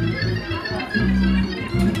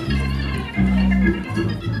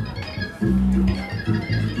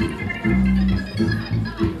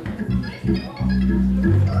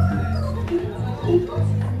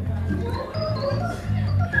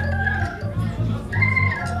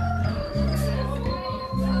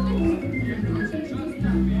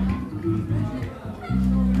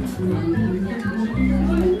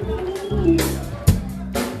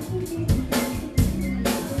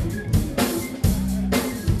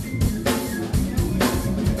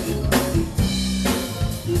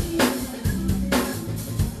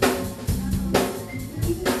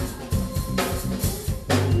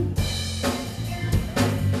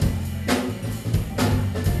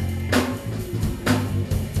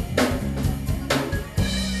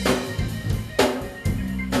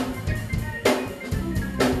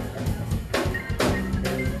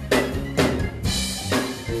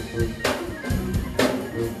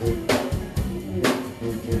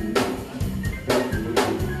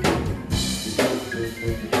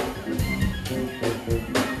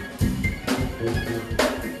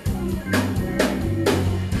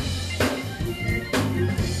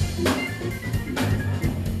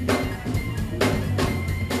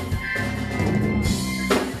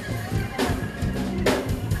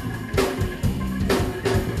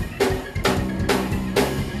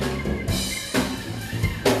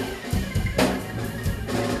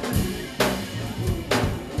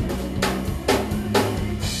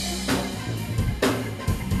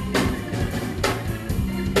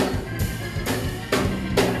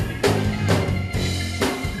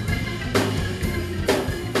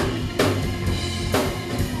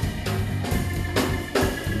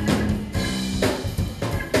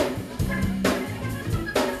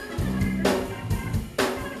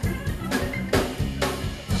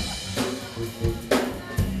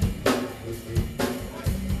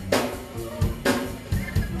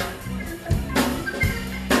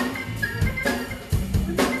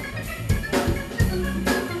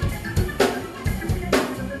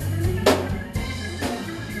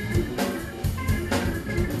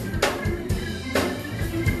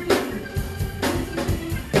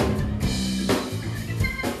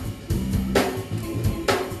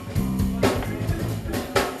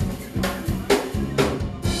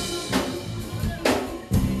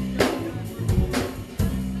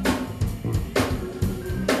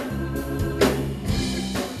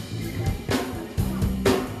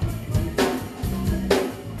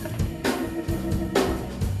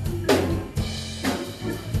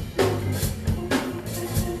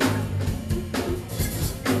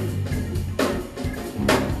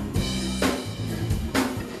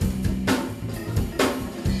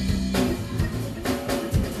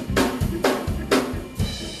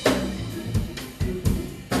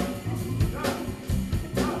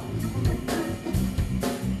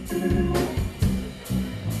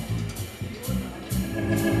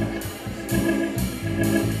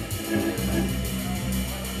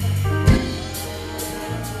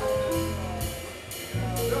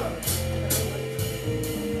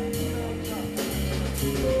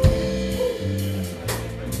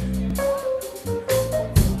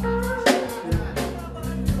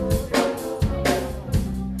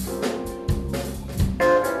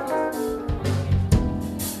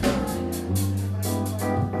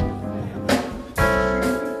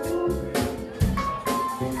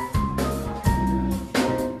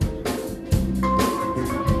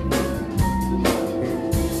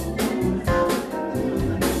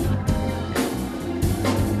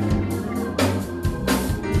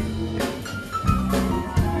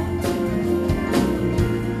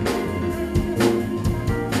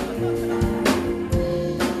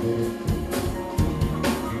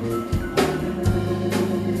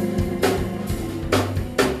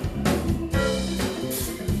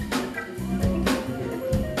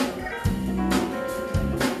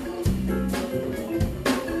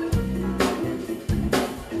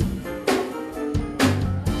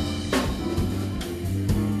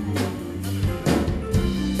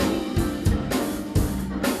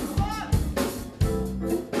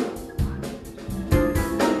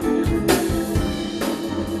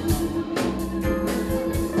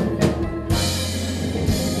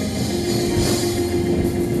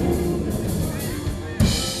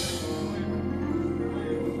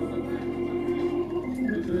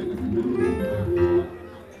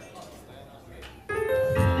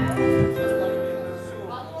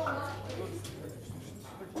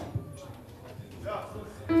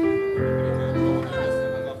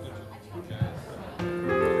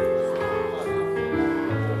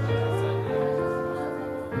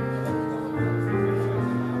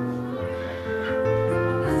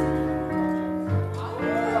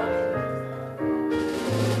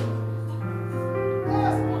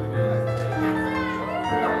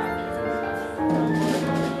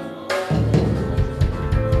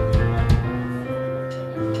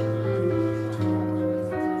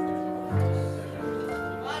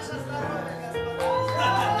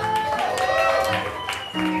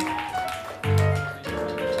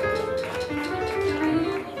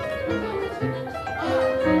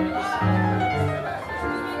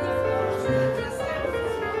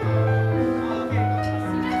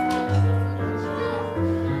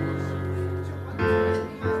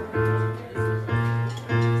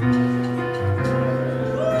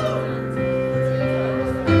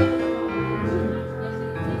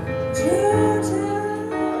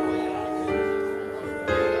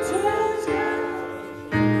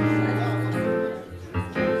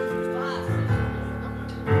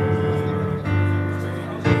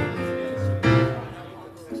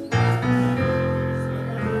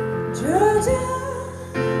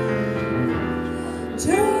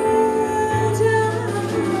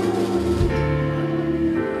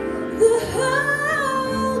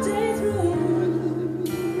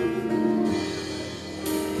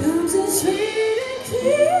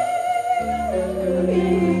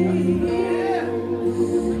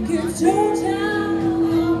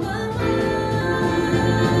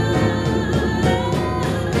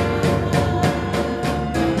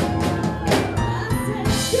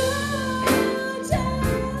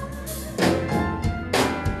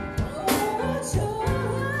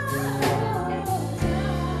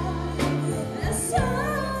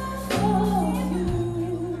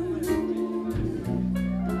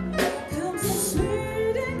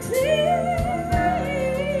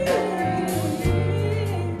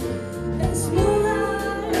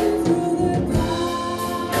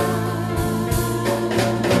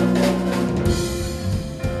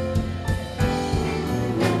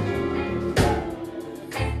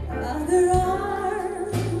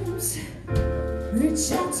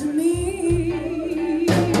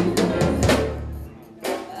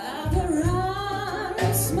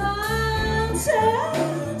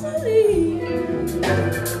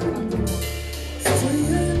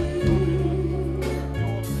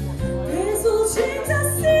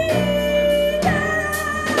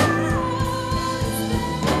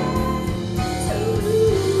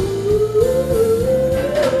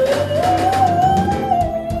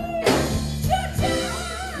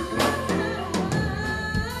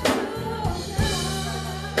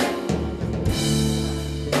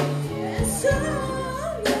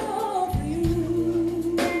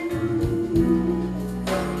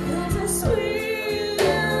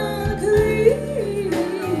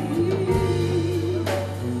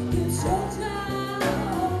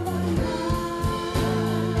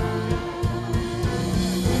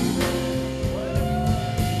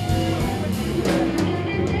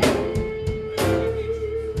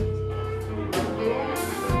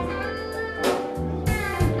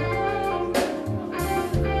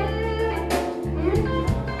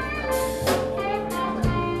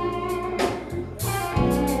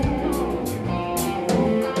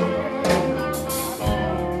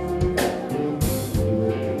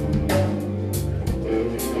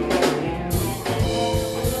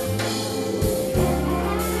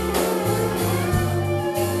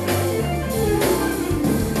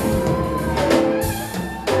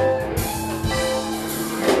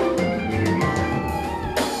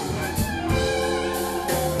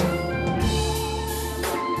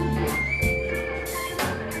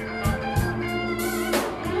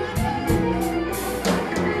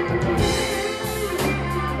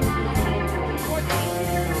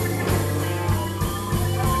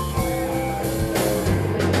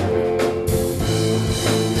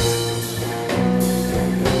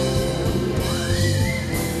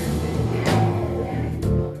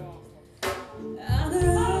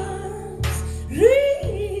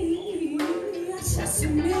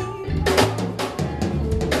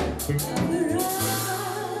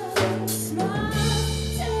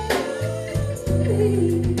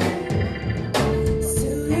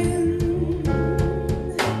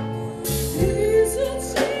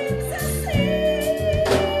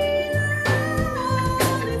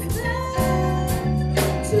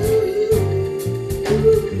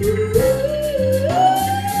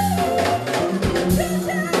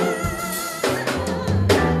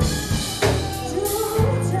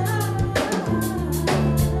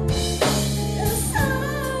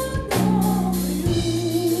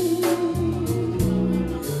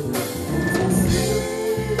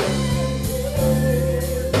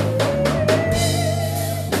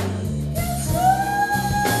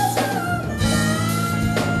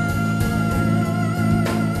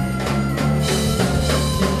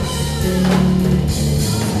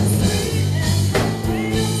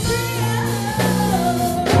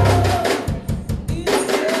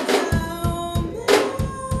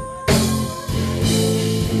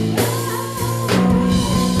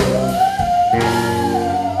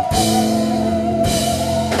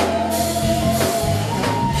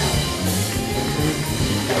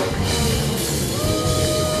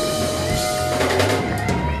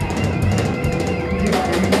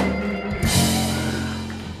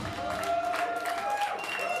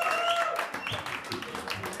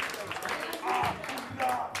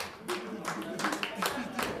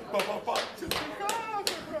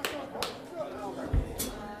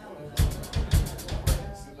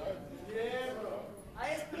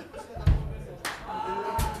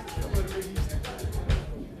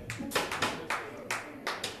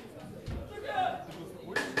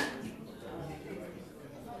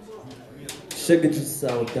Chega de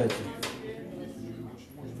saudade.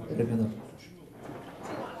 несколько минут.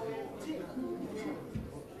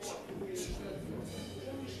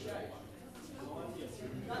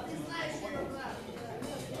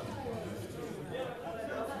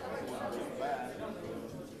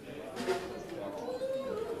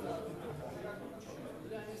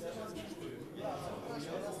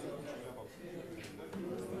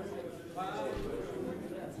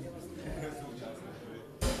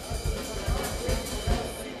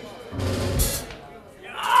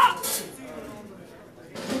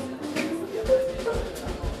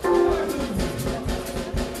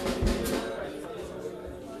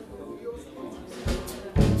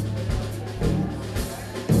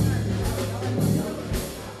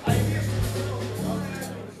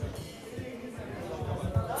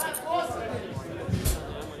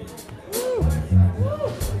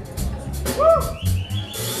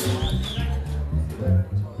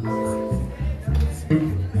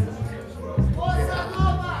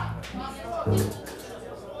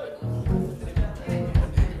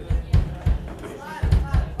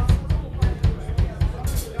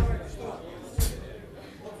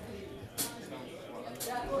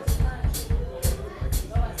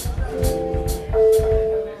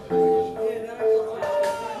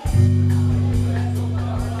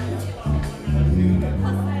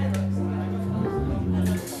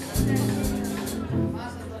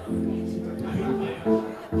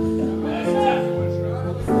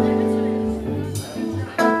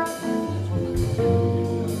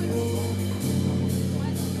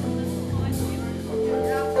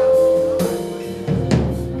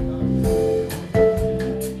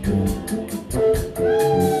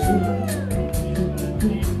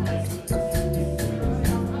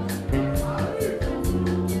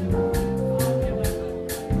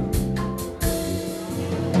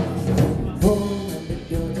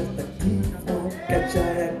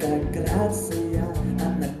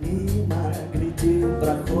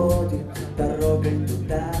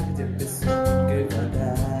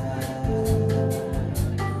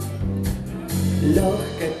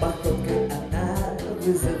 Легкой походкой она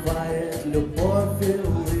вызывает любовь и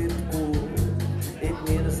улыбку, и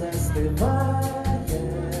мир застывает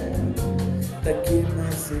таким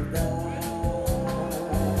навсегда.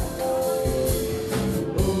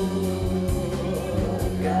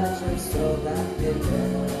 Как же все так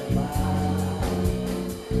нелепо.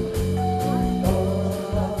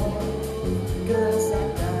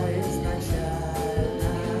 Красота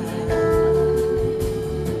изначально.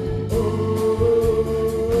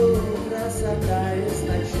 Красота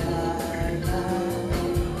изначально.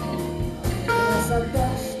 Красота,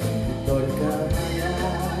 что только моя,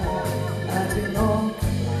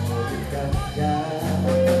 одинокая, как я.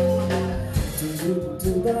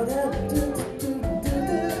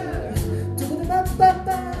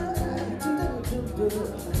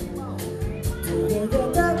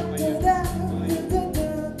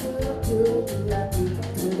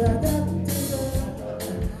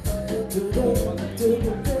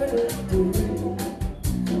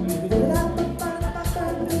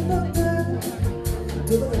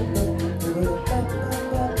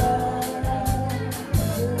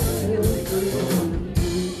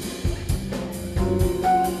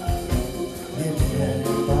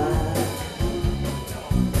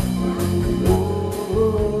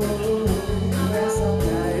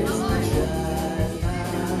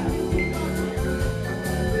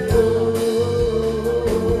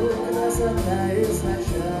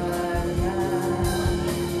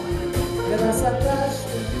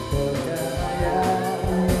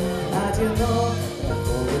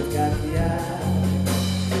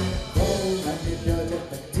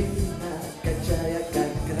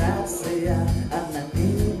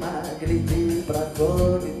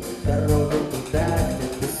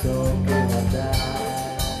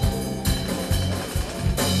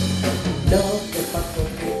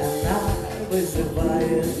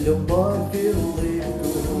 Любовь и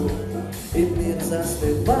улыбку, и мир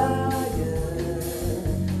застывает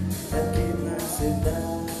таким навсегда,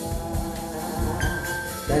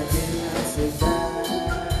 таким навсегда.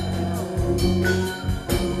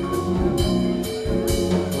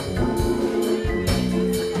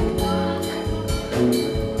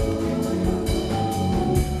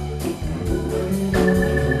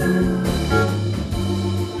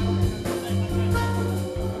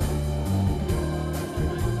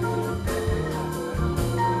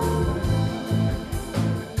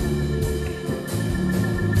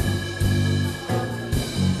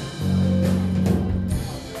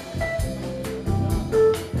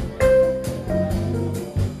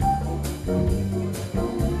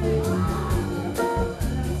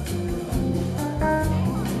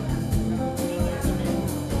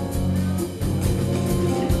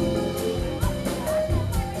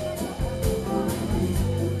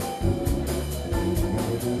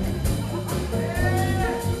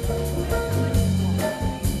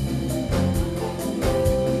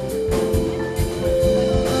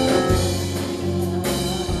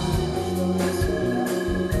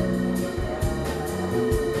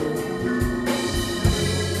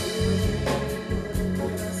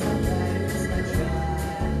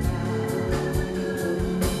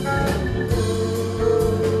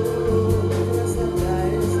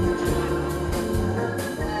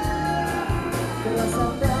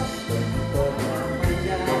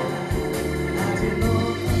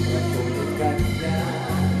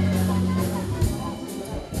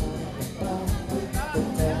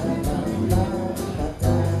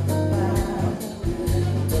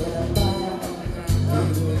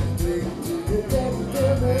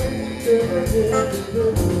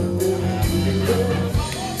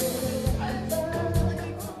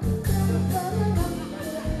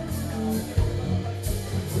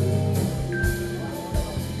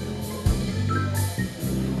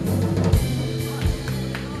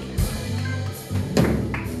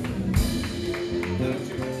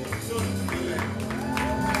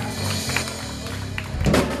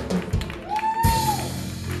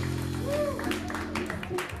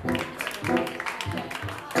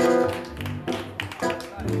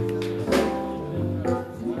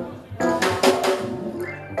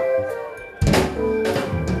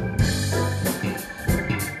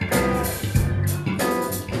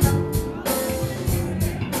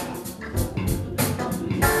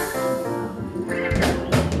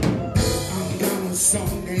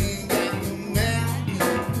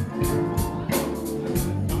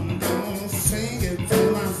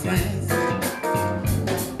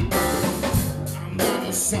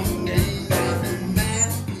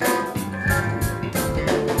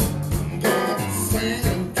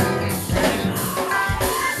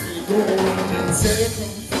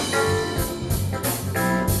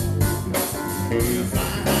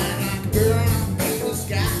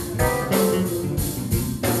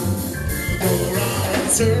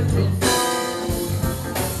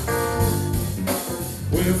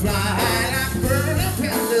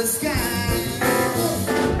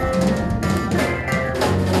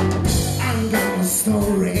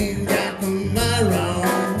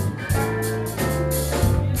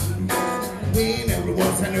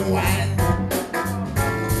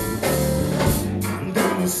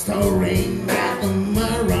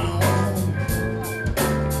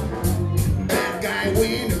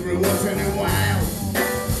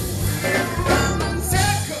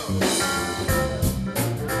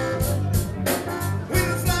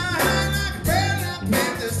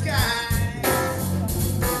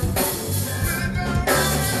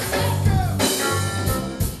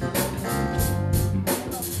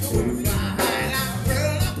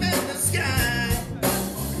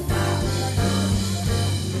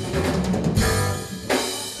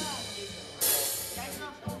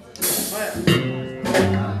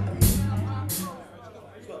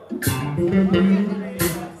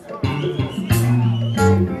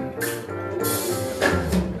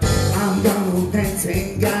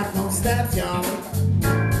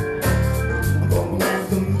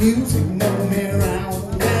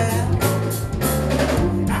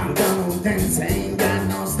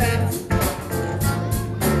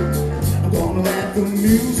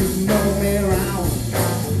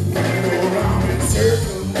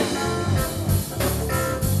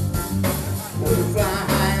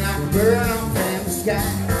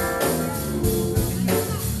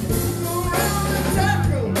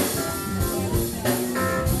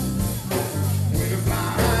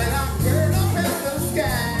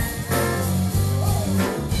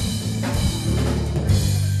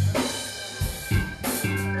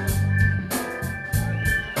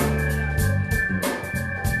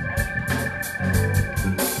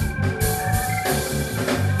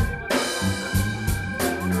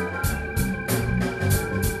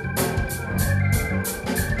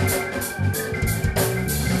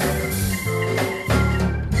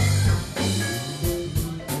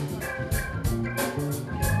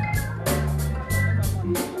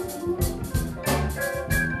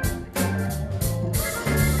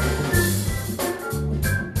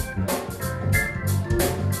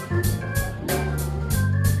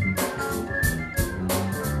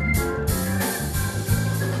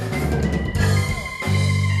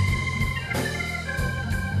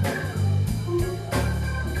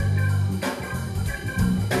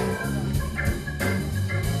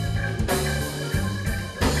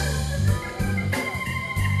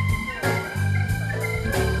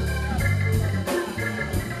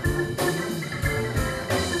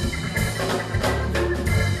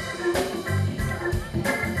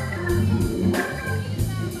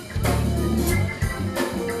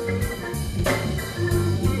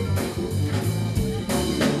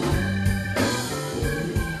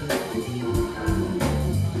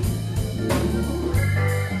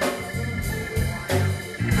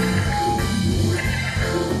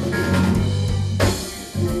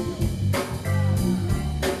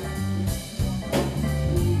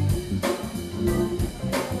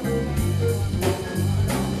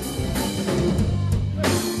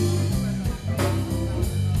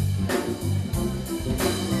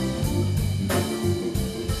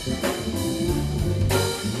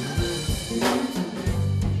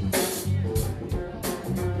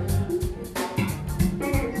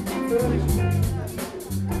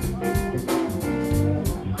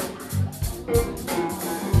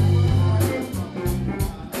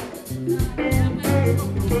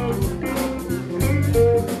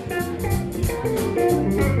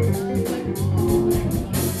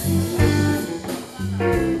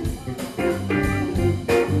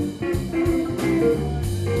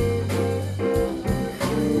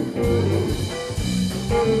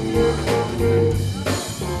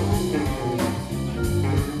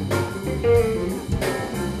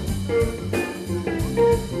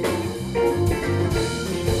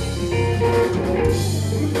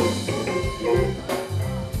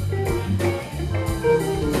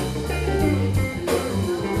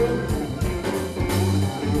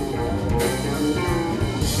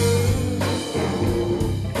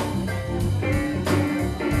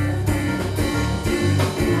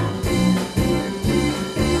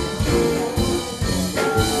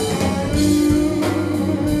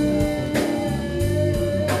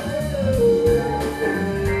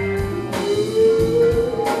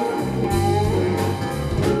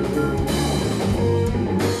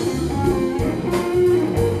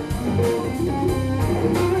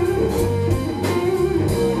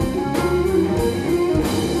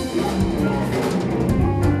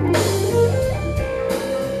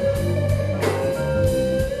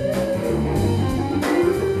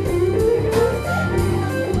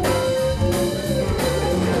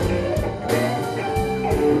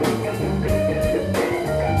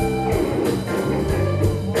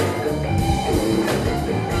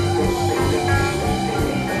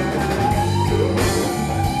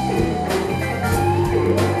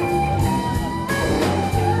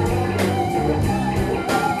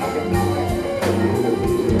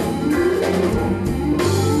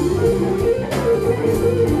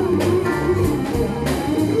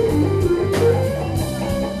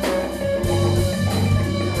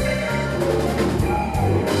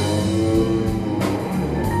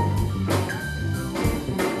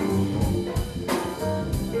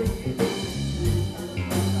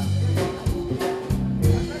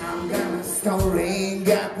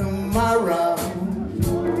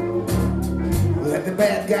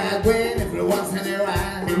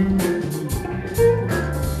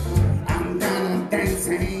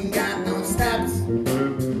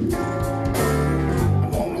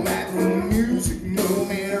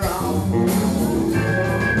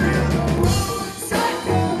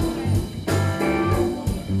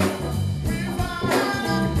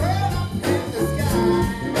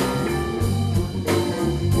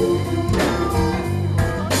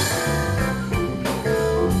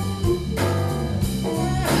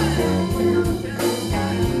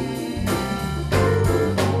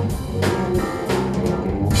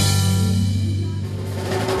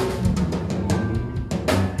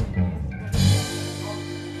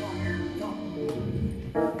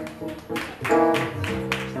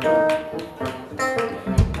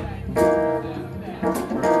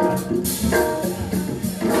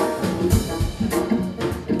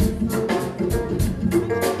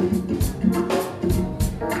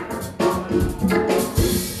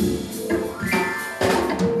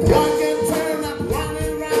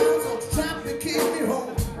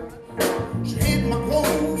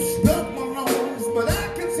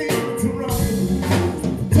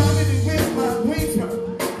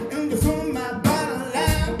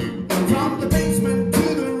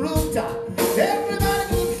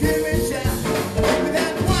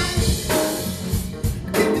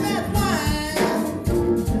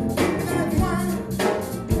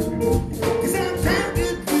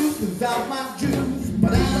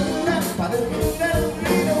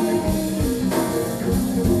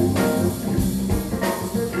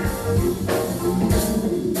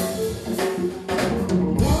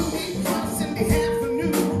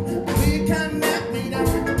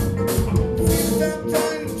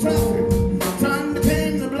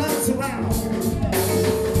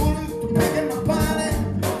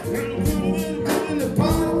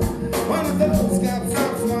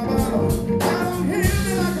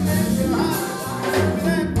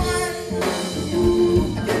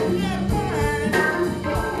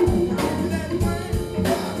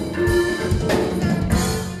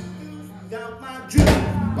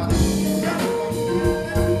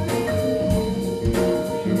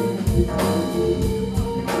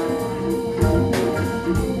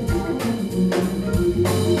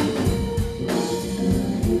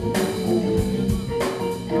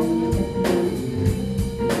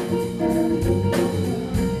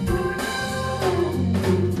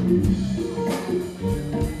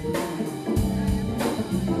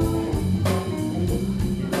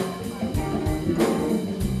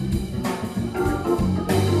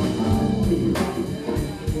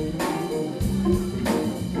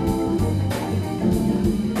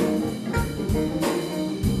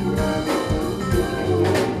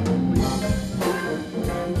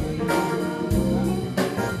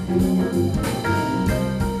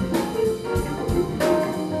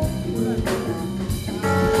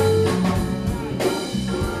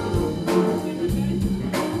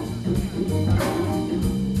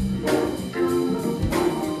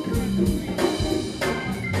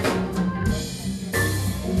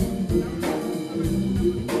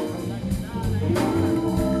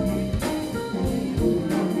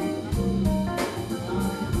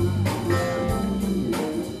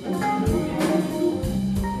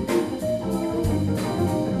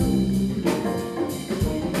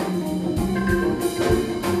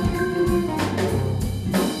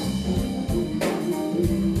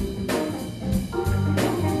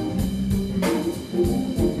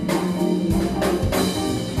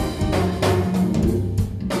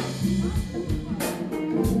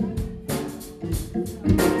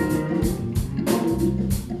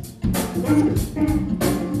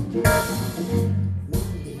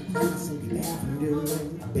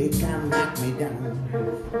 They can knock me down,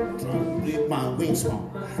 complete my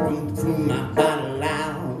wingspan, through my body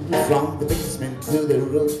loud, from the basement to the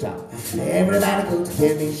rooftop. Everybody go to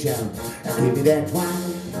hear me shout, give me that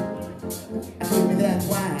wine, give me that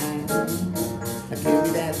wine, give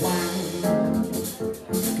me that wine,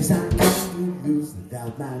 'cause I can't lose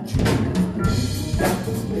without my juice.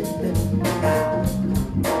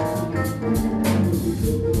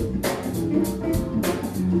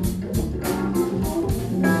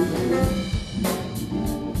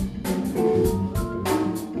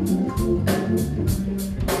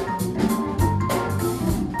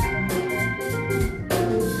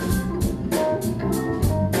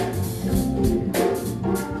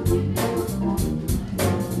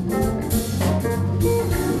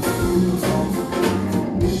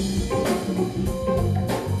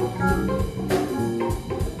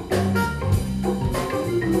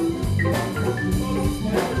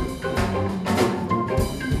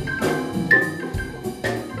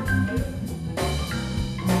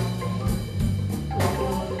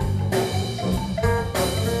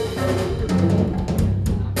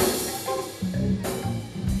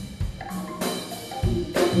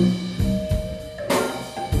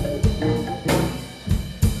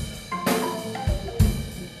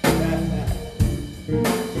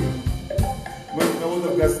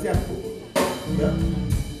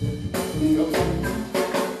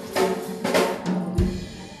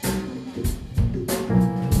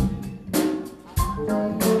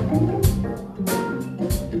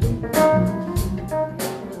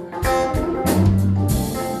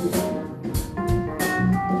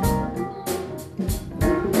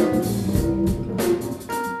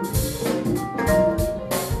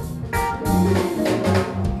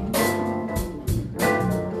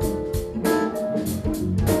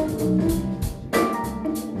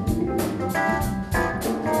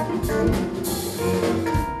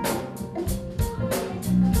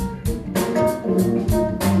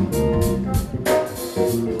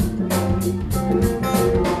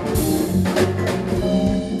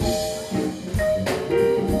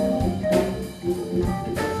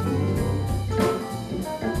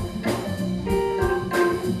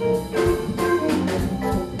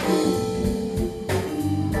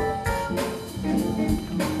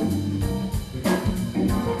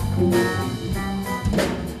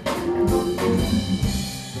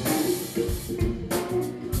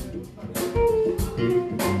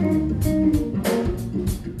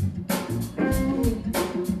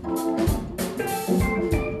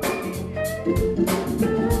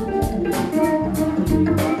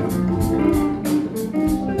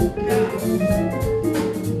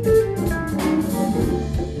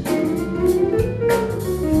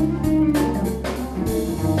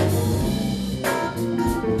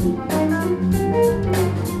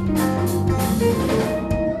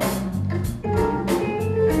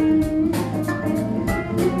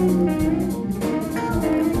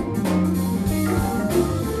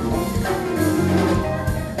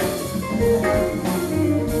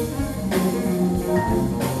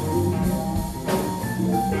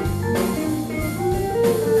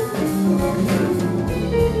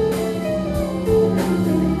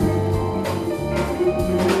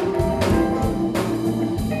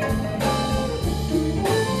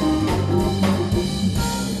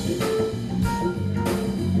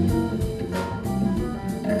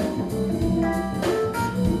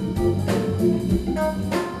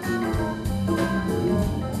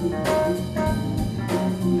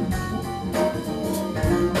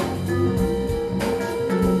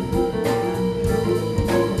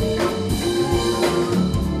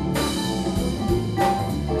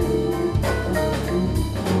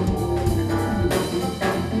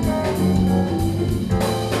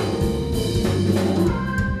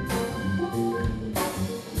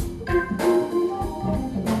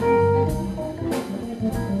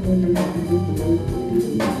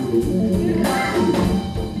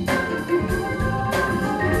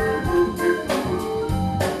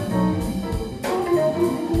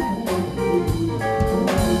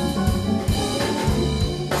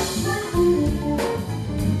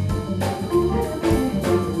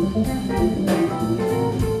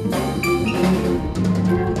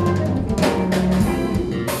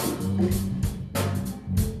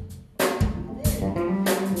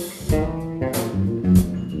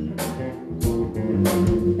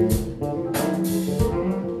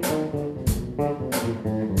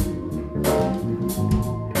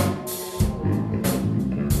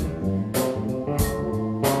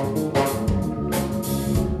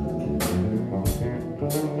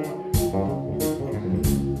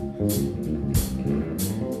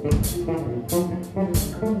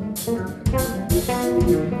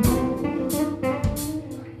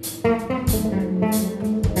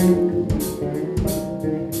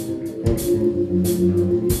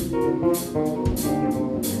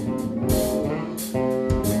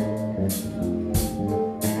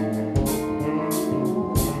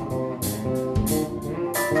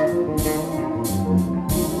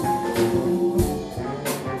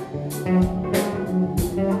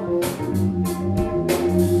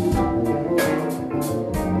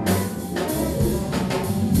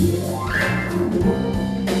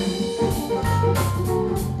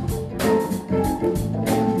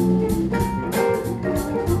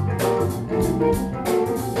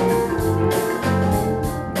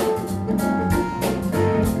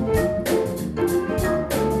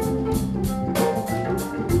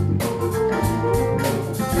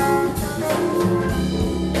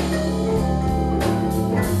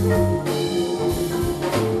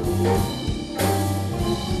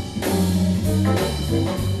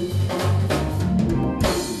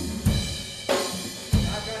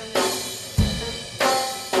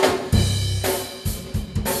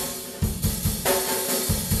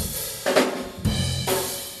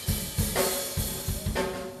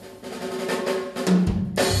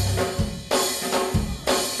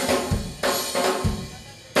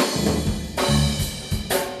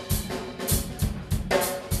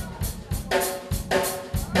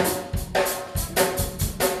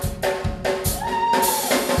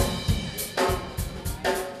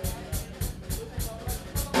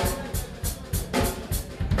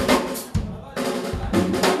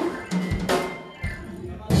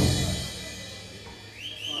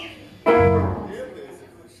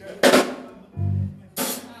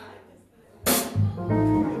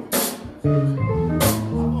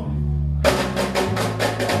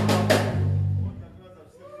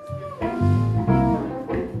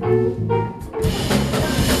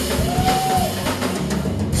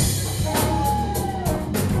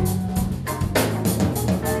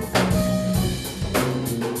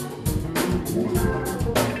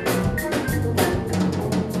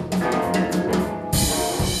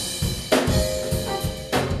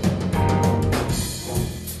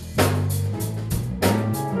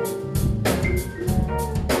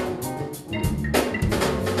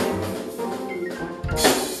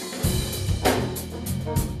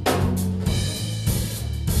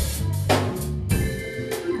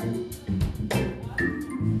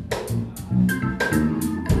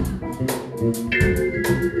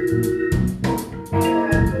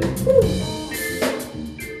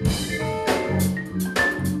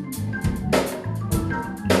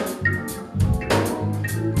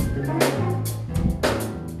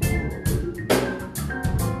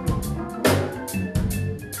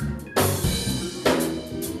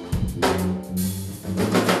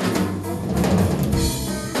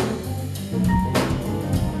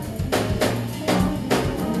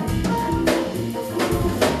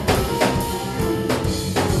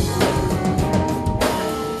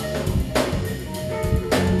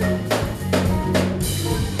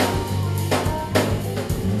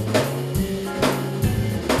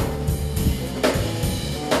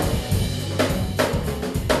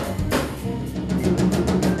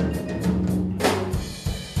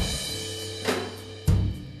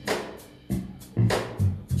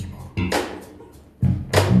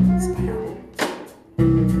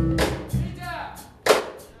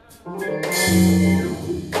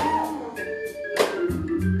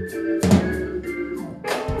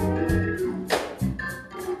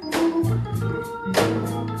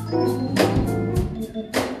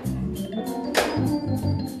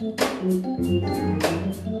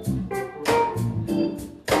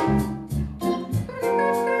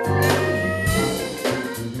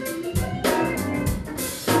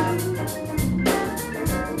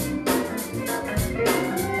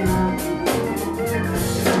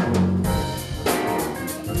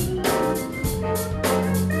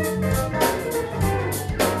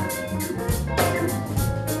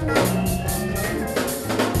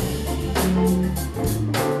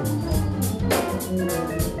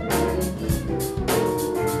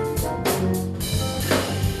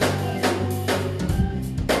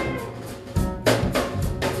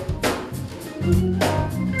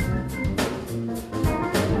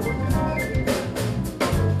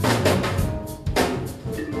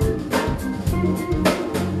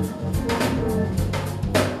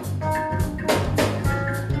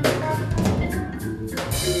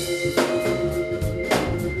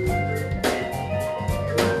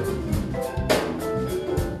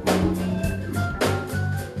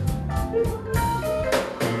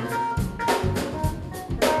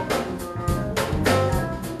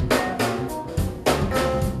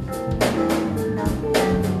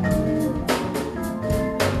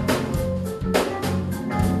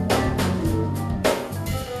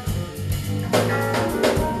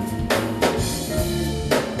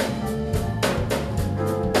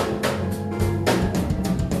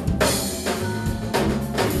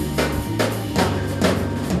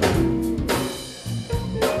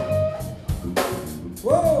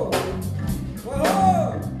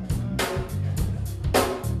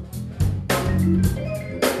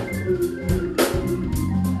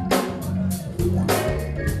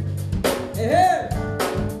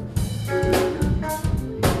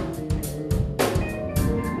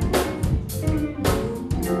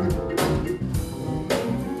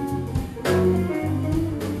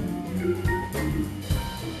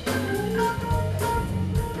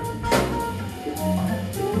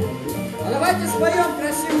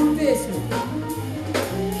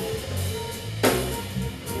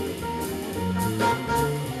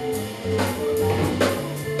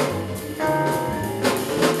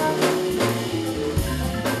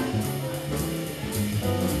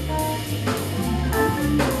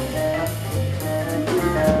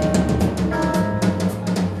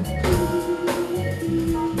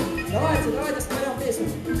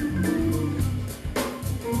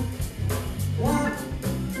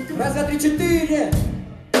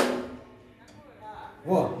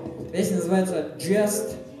 Вот. Песня называется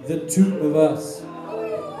Just the Two of Us.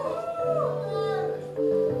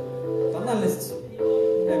 Тональность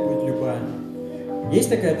какая будет любая. Есть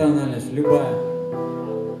такая тональность? Любая.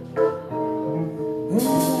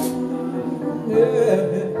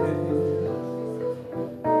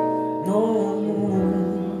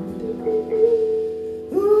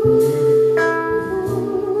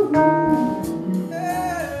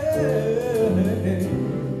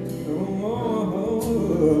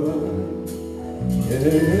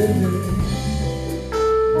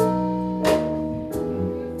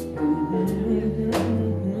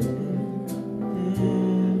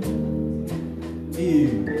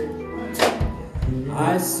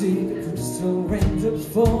 I see the crystal raindrops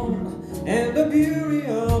fall, and the beauty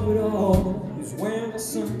of it all is when the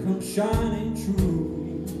sun comes shining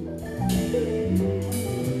through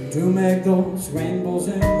to make those rainbows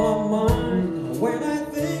in my mind. When I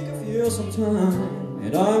think of you sometime,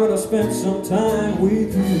 and I'm gonna spend some time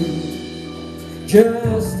with you,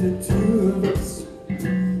 just the two of us.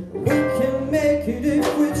 We can make it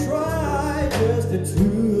if we try, just the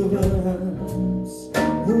two of us.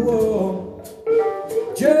 Whoa.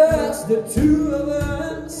 Just the two of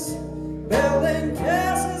us, building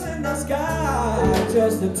castles in the sky.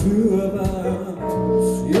 Just the two of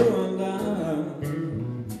us, you and I.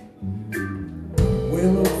 We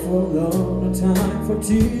look for love, no time for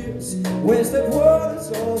tears. Wasted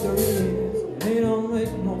words, all there is. They don't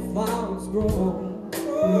make no flowers grow.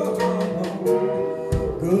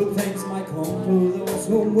 Good things might come to those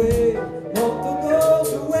who wait, not to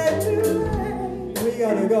those who wait too late. We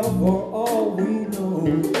gotta go for all we know.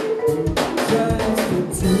 Just the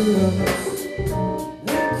two of us.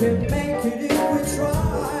 We can make it if we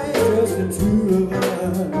try. Just the two of us.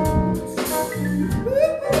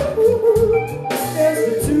 Just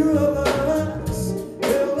the two of us.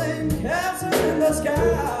 Building castles in the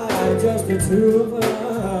sky. Just the two of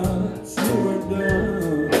us. You and I.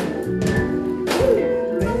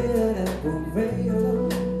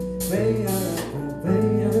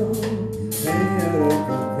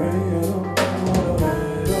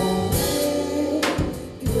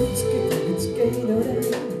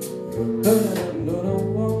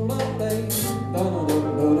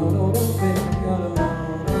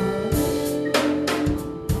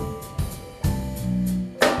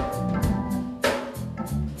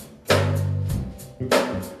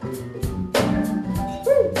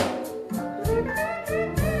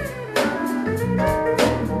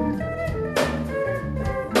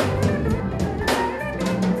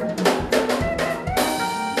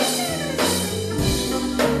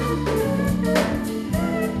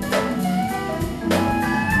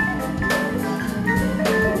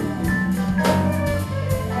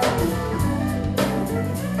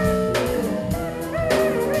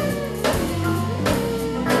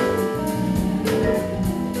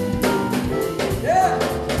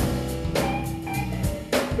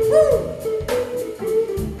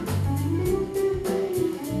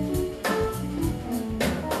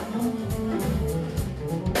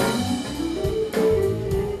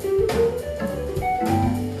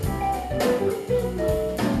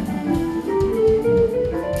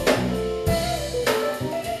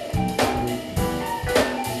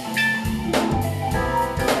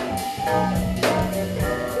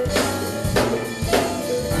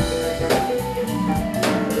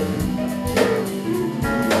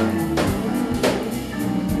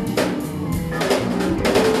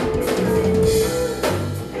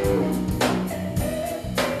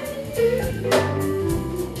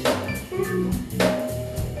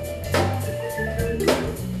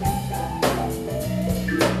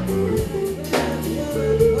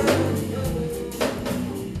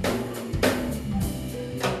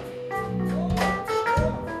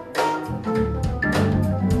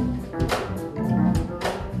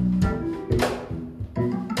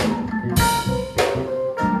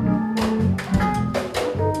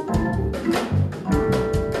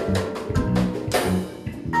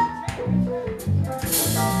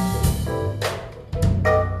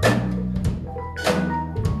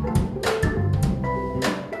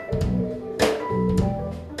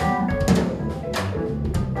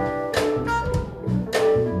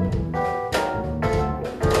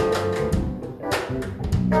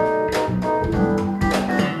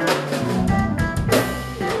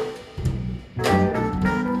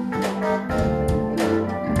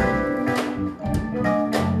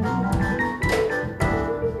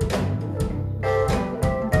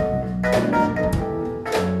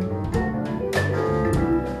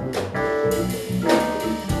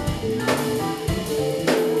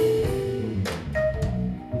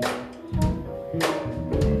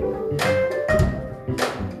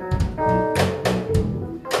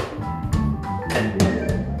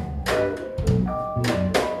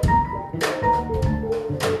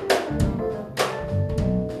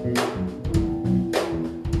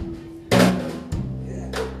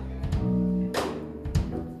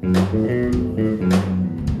 I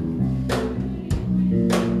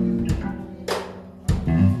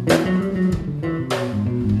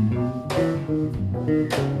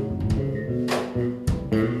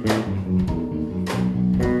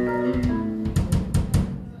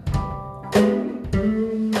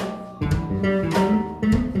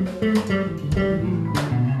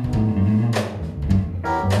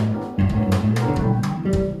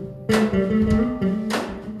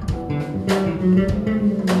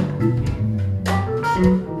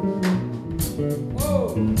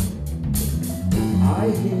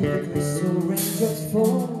hear the crystal raindrops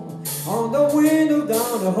fall on the window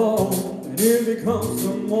down the hall, and it becomes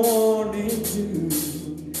the morning dew.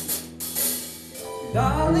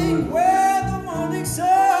 Darling, where the morning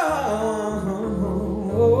sun?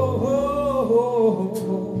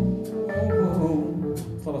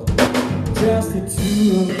 Just the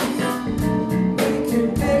two of us. We can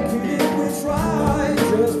make it if we try.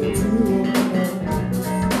 Just the two of us.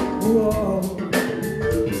 Whoa.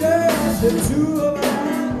 Just the two of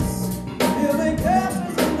us, building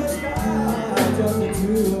castles in the sky. Just the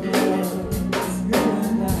two of us, you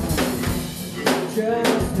and I.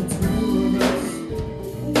 Just the two of us,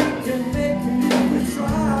 we can make it if we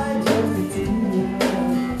try. Just the two of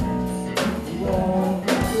us, whoa.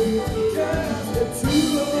 Just the two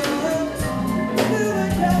of us,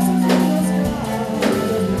 building castles in the sky.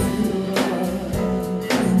 Just the two of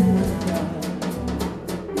us, you and I.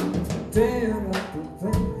 Damn.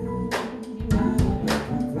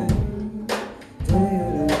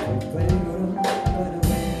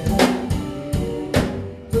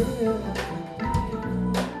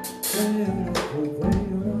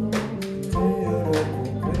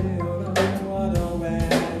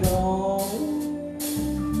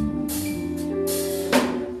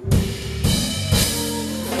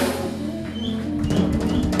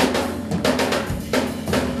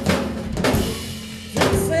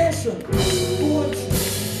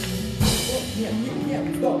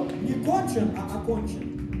 Не кончен, а окончен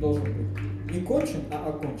должен быть. Не кончен, а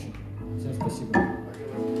окончен. Всем спасибо.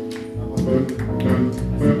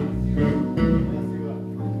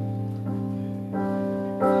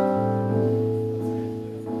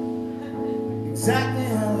 Exactly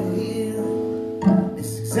how it is.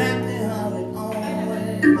 It's exactly how it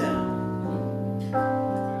always does.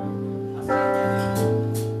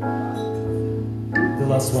 The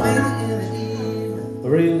last one. The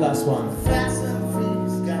real last one.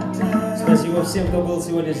 Спасибо всем, кто был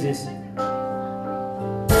сегодня здесь.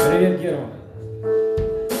 Привет, Герман.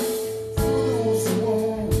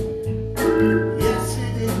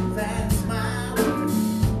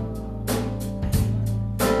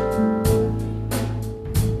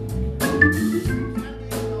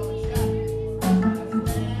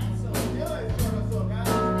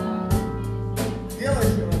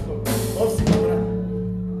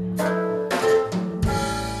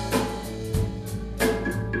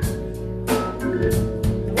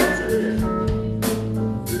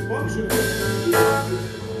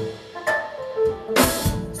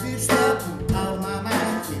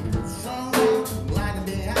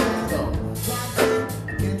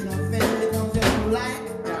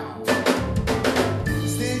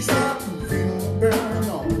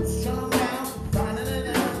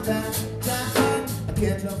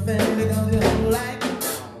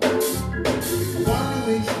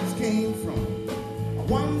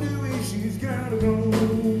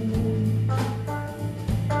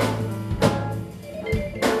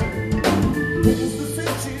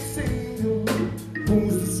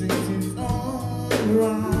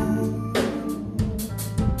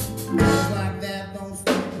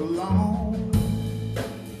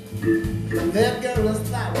 That girl is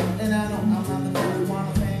fine, and I know I'm not the first one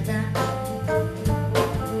to say that.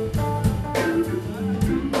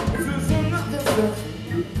 This is another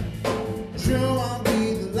session. Sure won't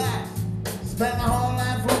be the last. Spent my whole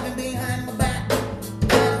life working behind my back.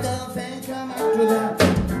 That little thing come after that.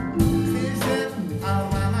 Fish that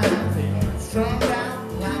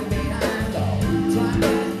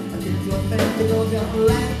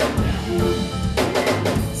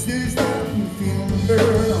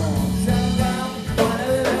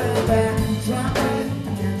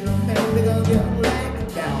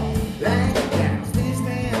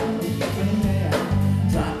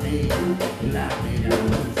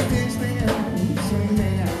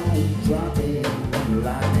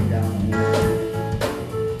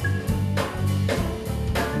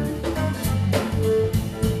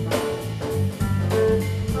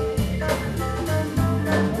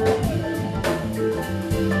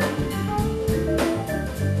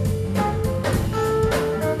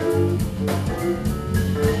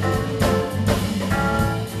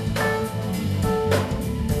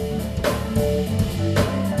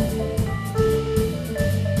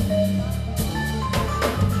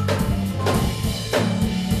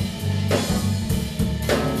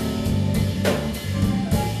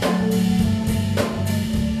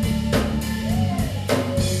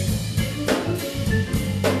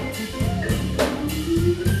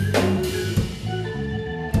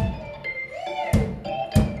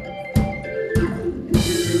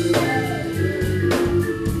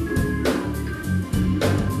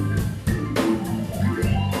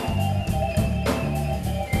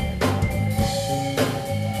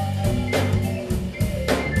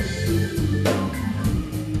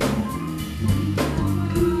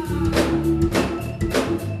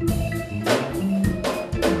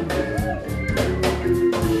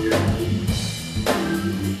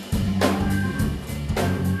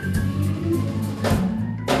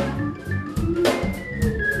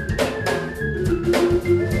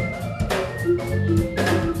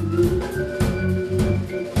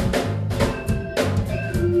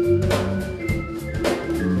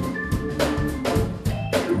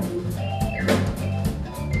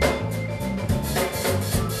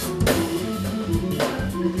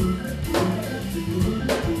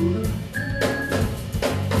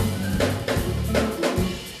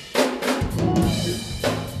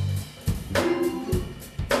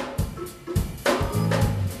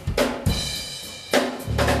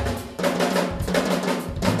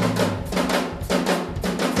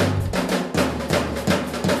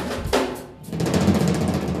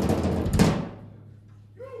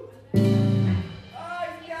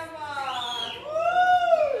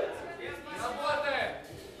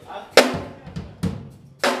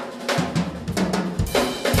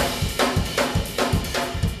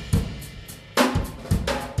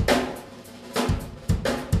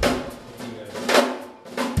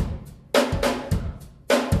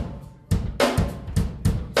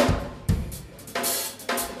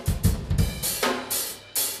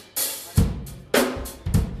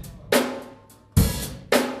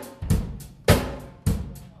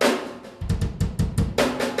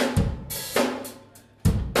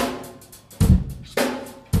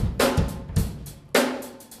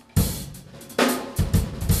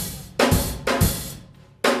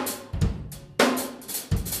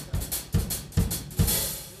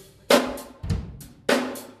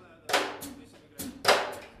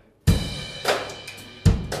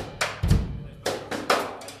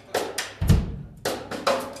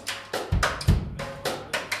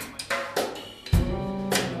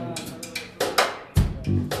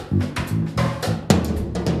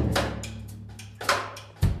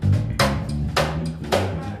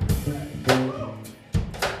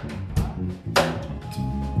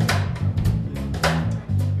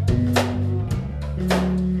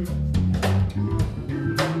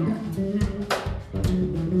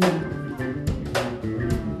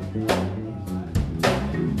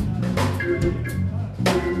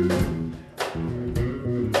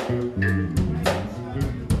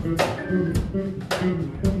Thank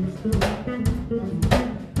you.